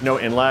 That move has no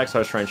in lag, so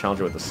I was trying to challenge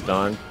it with a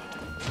stun.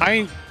 I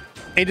mean,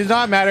 it does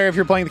not matter if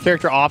you're playing the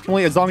character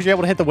optimally as long as you're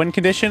able to hit the win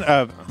condition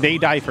of they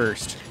die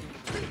first.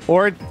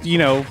 Or, you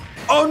know...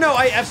 Oh no,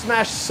 I F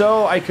smashed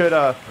so I could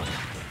Uh-oh.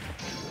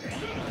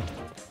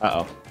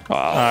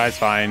 That's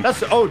fine.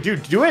 That's oh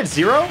dude, do it at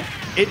 0?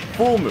 It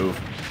full move.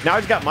 Now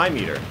he's got my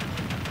meter.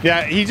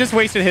 Yeah, he just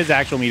wasted his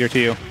actual meter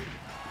too.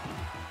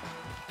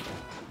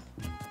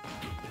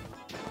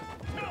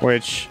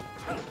 Which...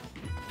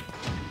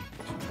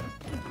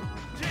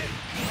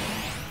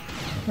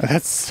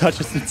 That's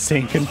such an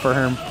insane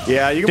confirm.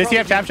 Yeah, you can Does he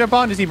have tap jump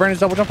on? Does he burn his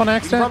double jump on you can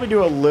accident? probably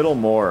do a little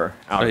more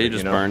out Oh, of he it,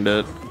 just you know? burned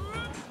it.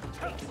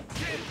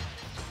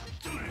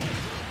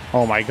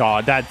 Oh my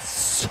god, that's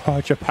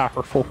such a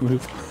powerful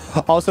move.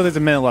 Also, there's a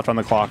minute left on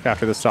the clock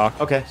after the stock.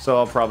 Okay, so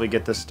I'll probably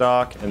get the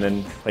stock and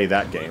then play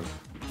that game.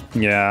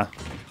 Yeah.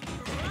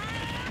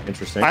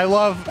 Interesting. I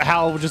love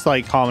how just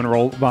like common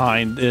roll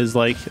behind is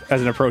like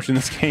as an approach in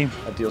this game.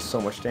 That deals so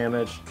much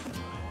damage.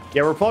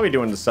 Yeah, we're probably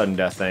doing the sudden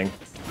death thing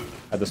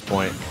at this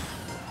point.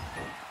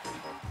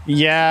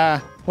 Yeah,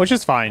 which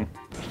is fine.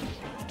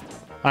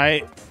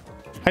 I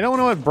don't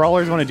know what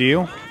brawlers want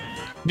to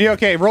do.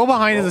 Okay, roll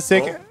behind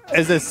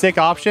is a sick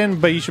option,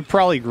 but you should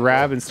probably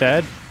grab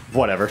instead.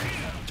 Whatever.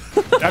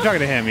 I'm talking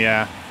to him,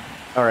 yeah.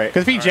 All right.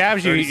 Because if he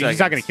jabs you, 30 he's not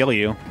seconds. going to kill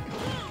you.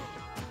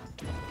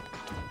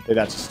 Okay,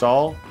 that's a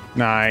stall.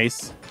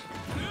 Nice.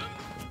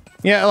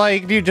 Yeah,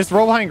 like, dude, just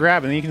roll behind,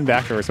 grab, and then you can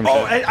back or some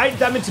Oh, shit.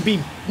 that meant to be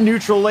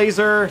neutral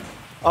laser.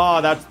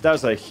 Oh, that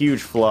was a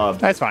huge flub.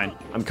 That's fine.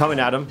 I'm coming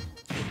at him.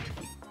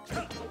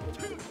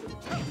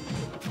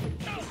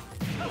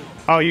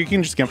 Oh, you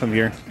can just get from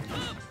here.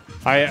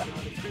 Wait,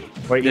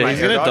 Yeah, my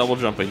he's air gonna dodge? double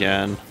jump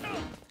again.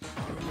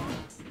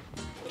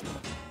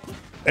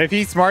 If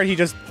he's smart, he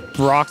just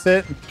rocks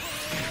it.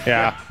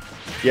 Yeah.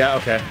 Yeah,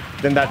 okay.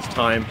 Then that's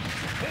time.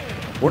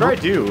 What do I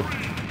do?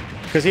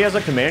 Because he has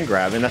a command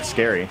grab, and that's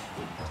scary.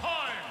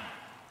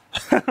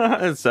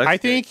 I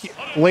think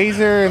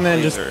laser and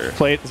then Laser. just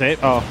play it safe.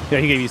 Oh, yeah,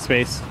 he gave you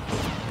space.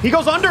 He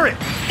goes under it!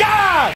 Yeah!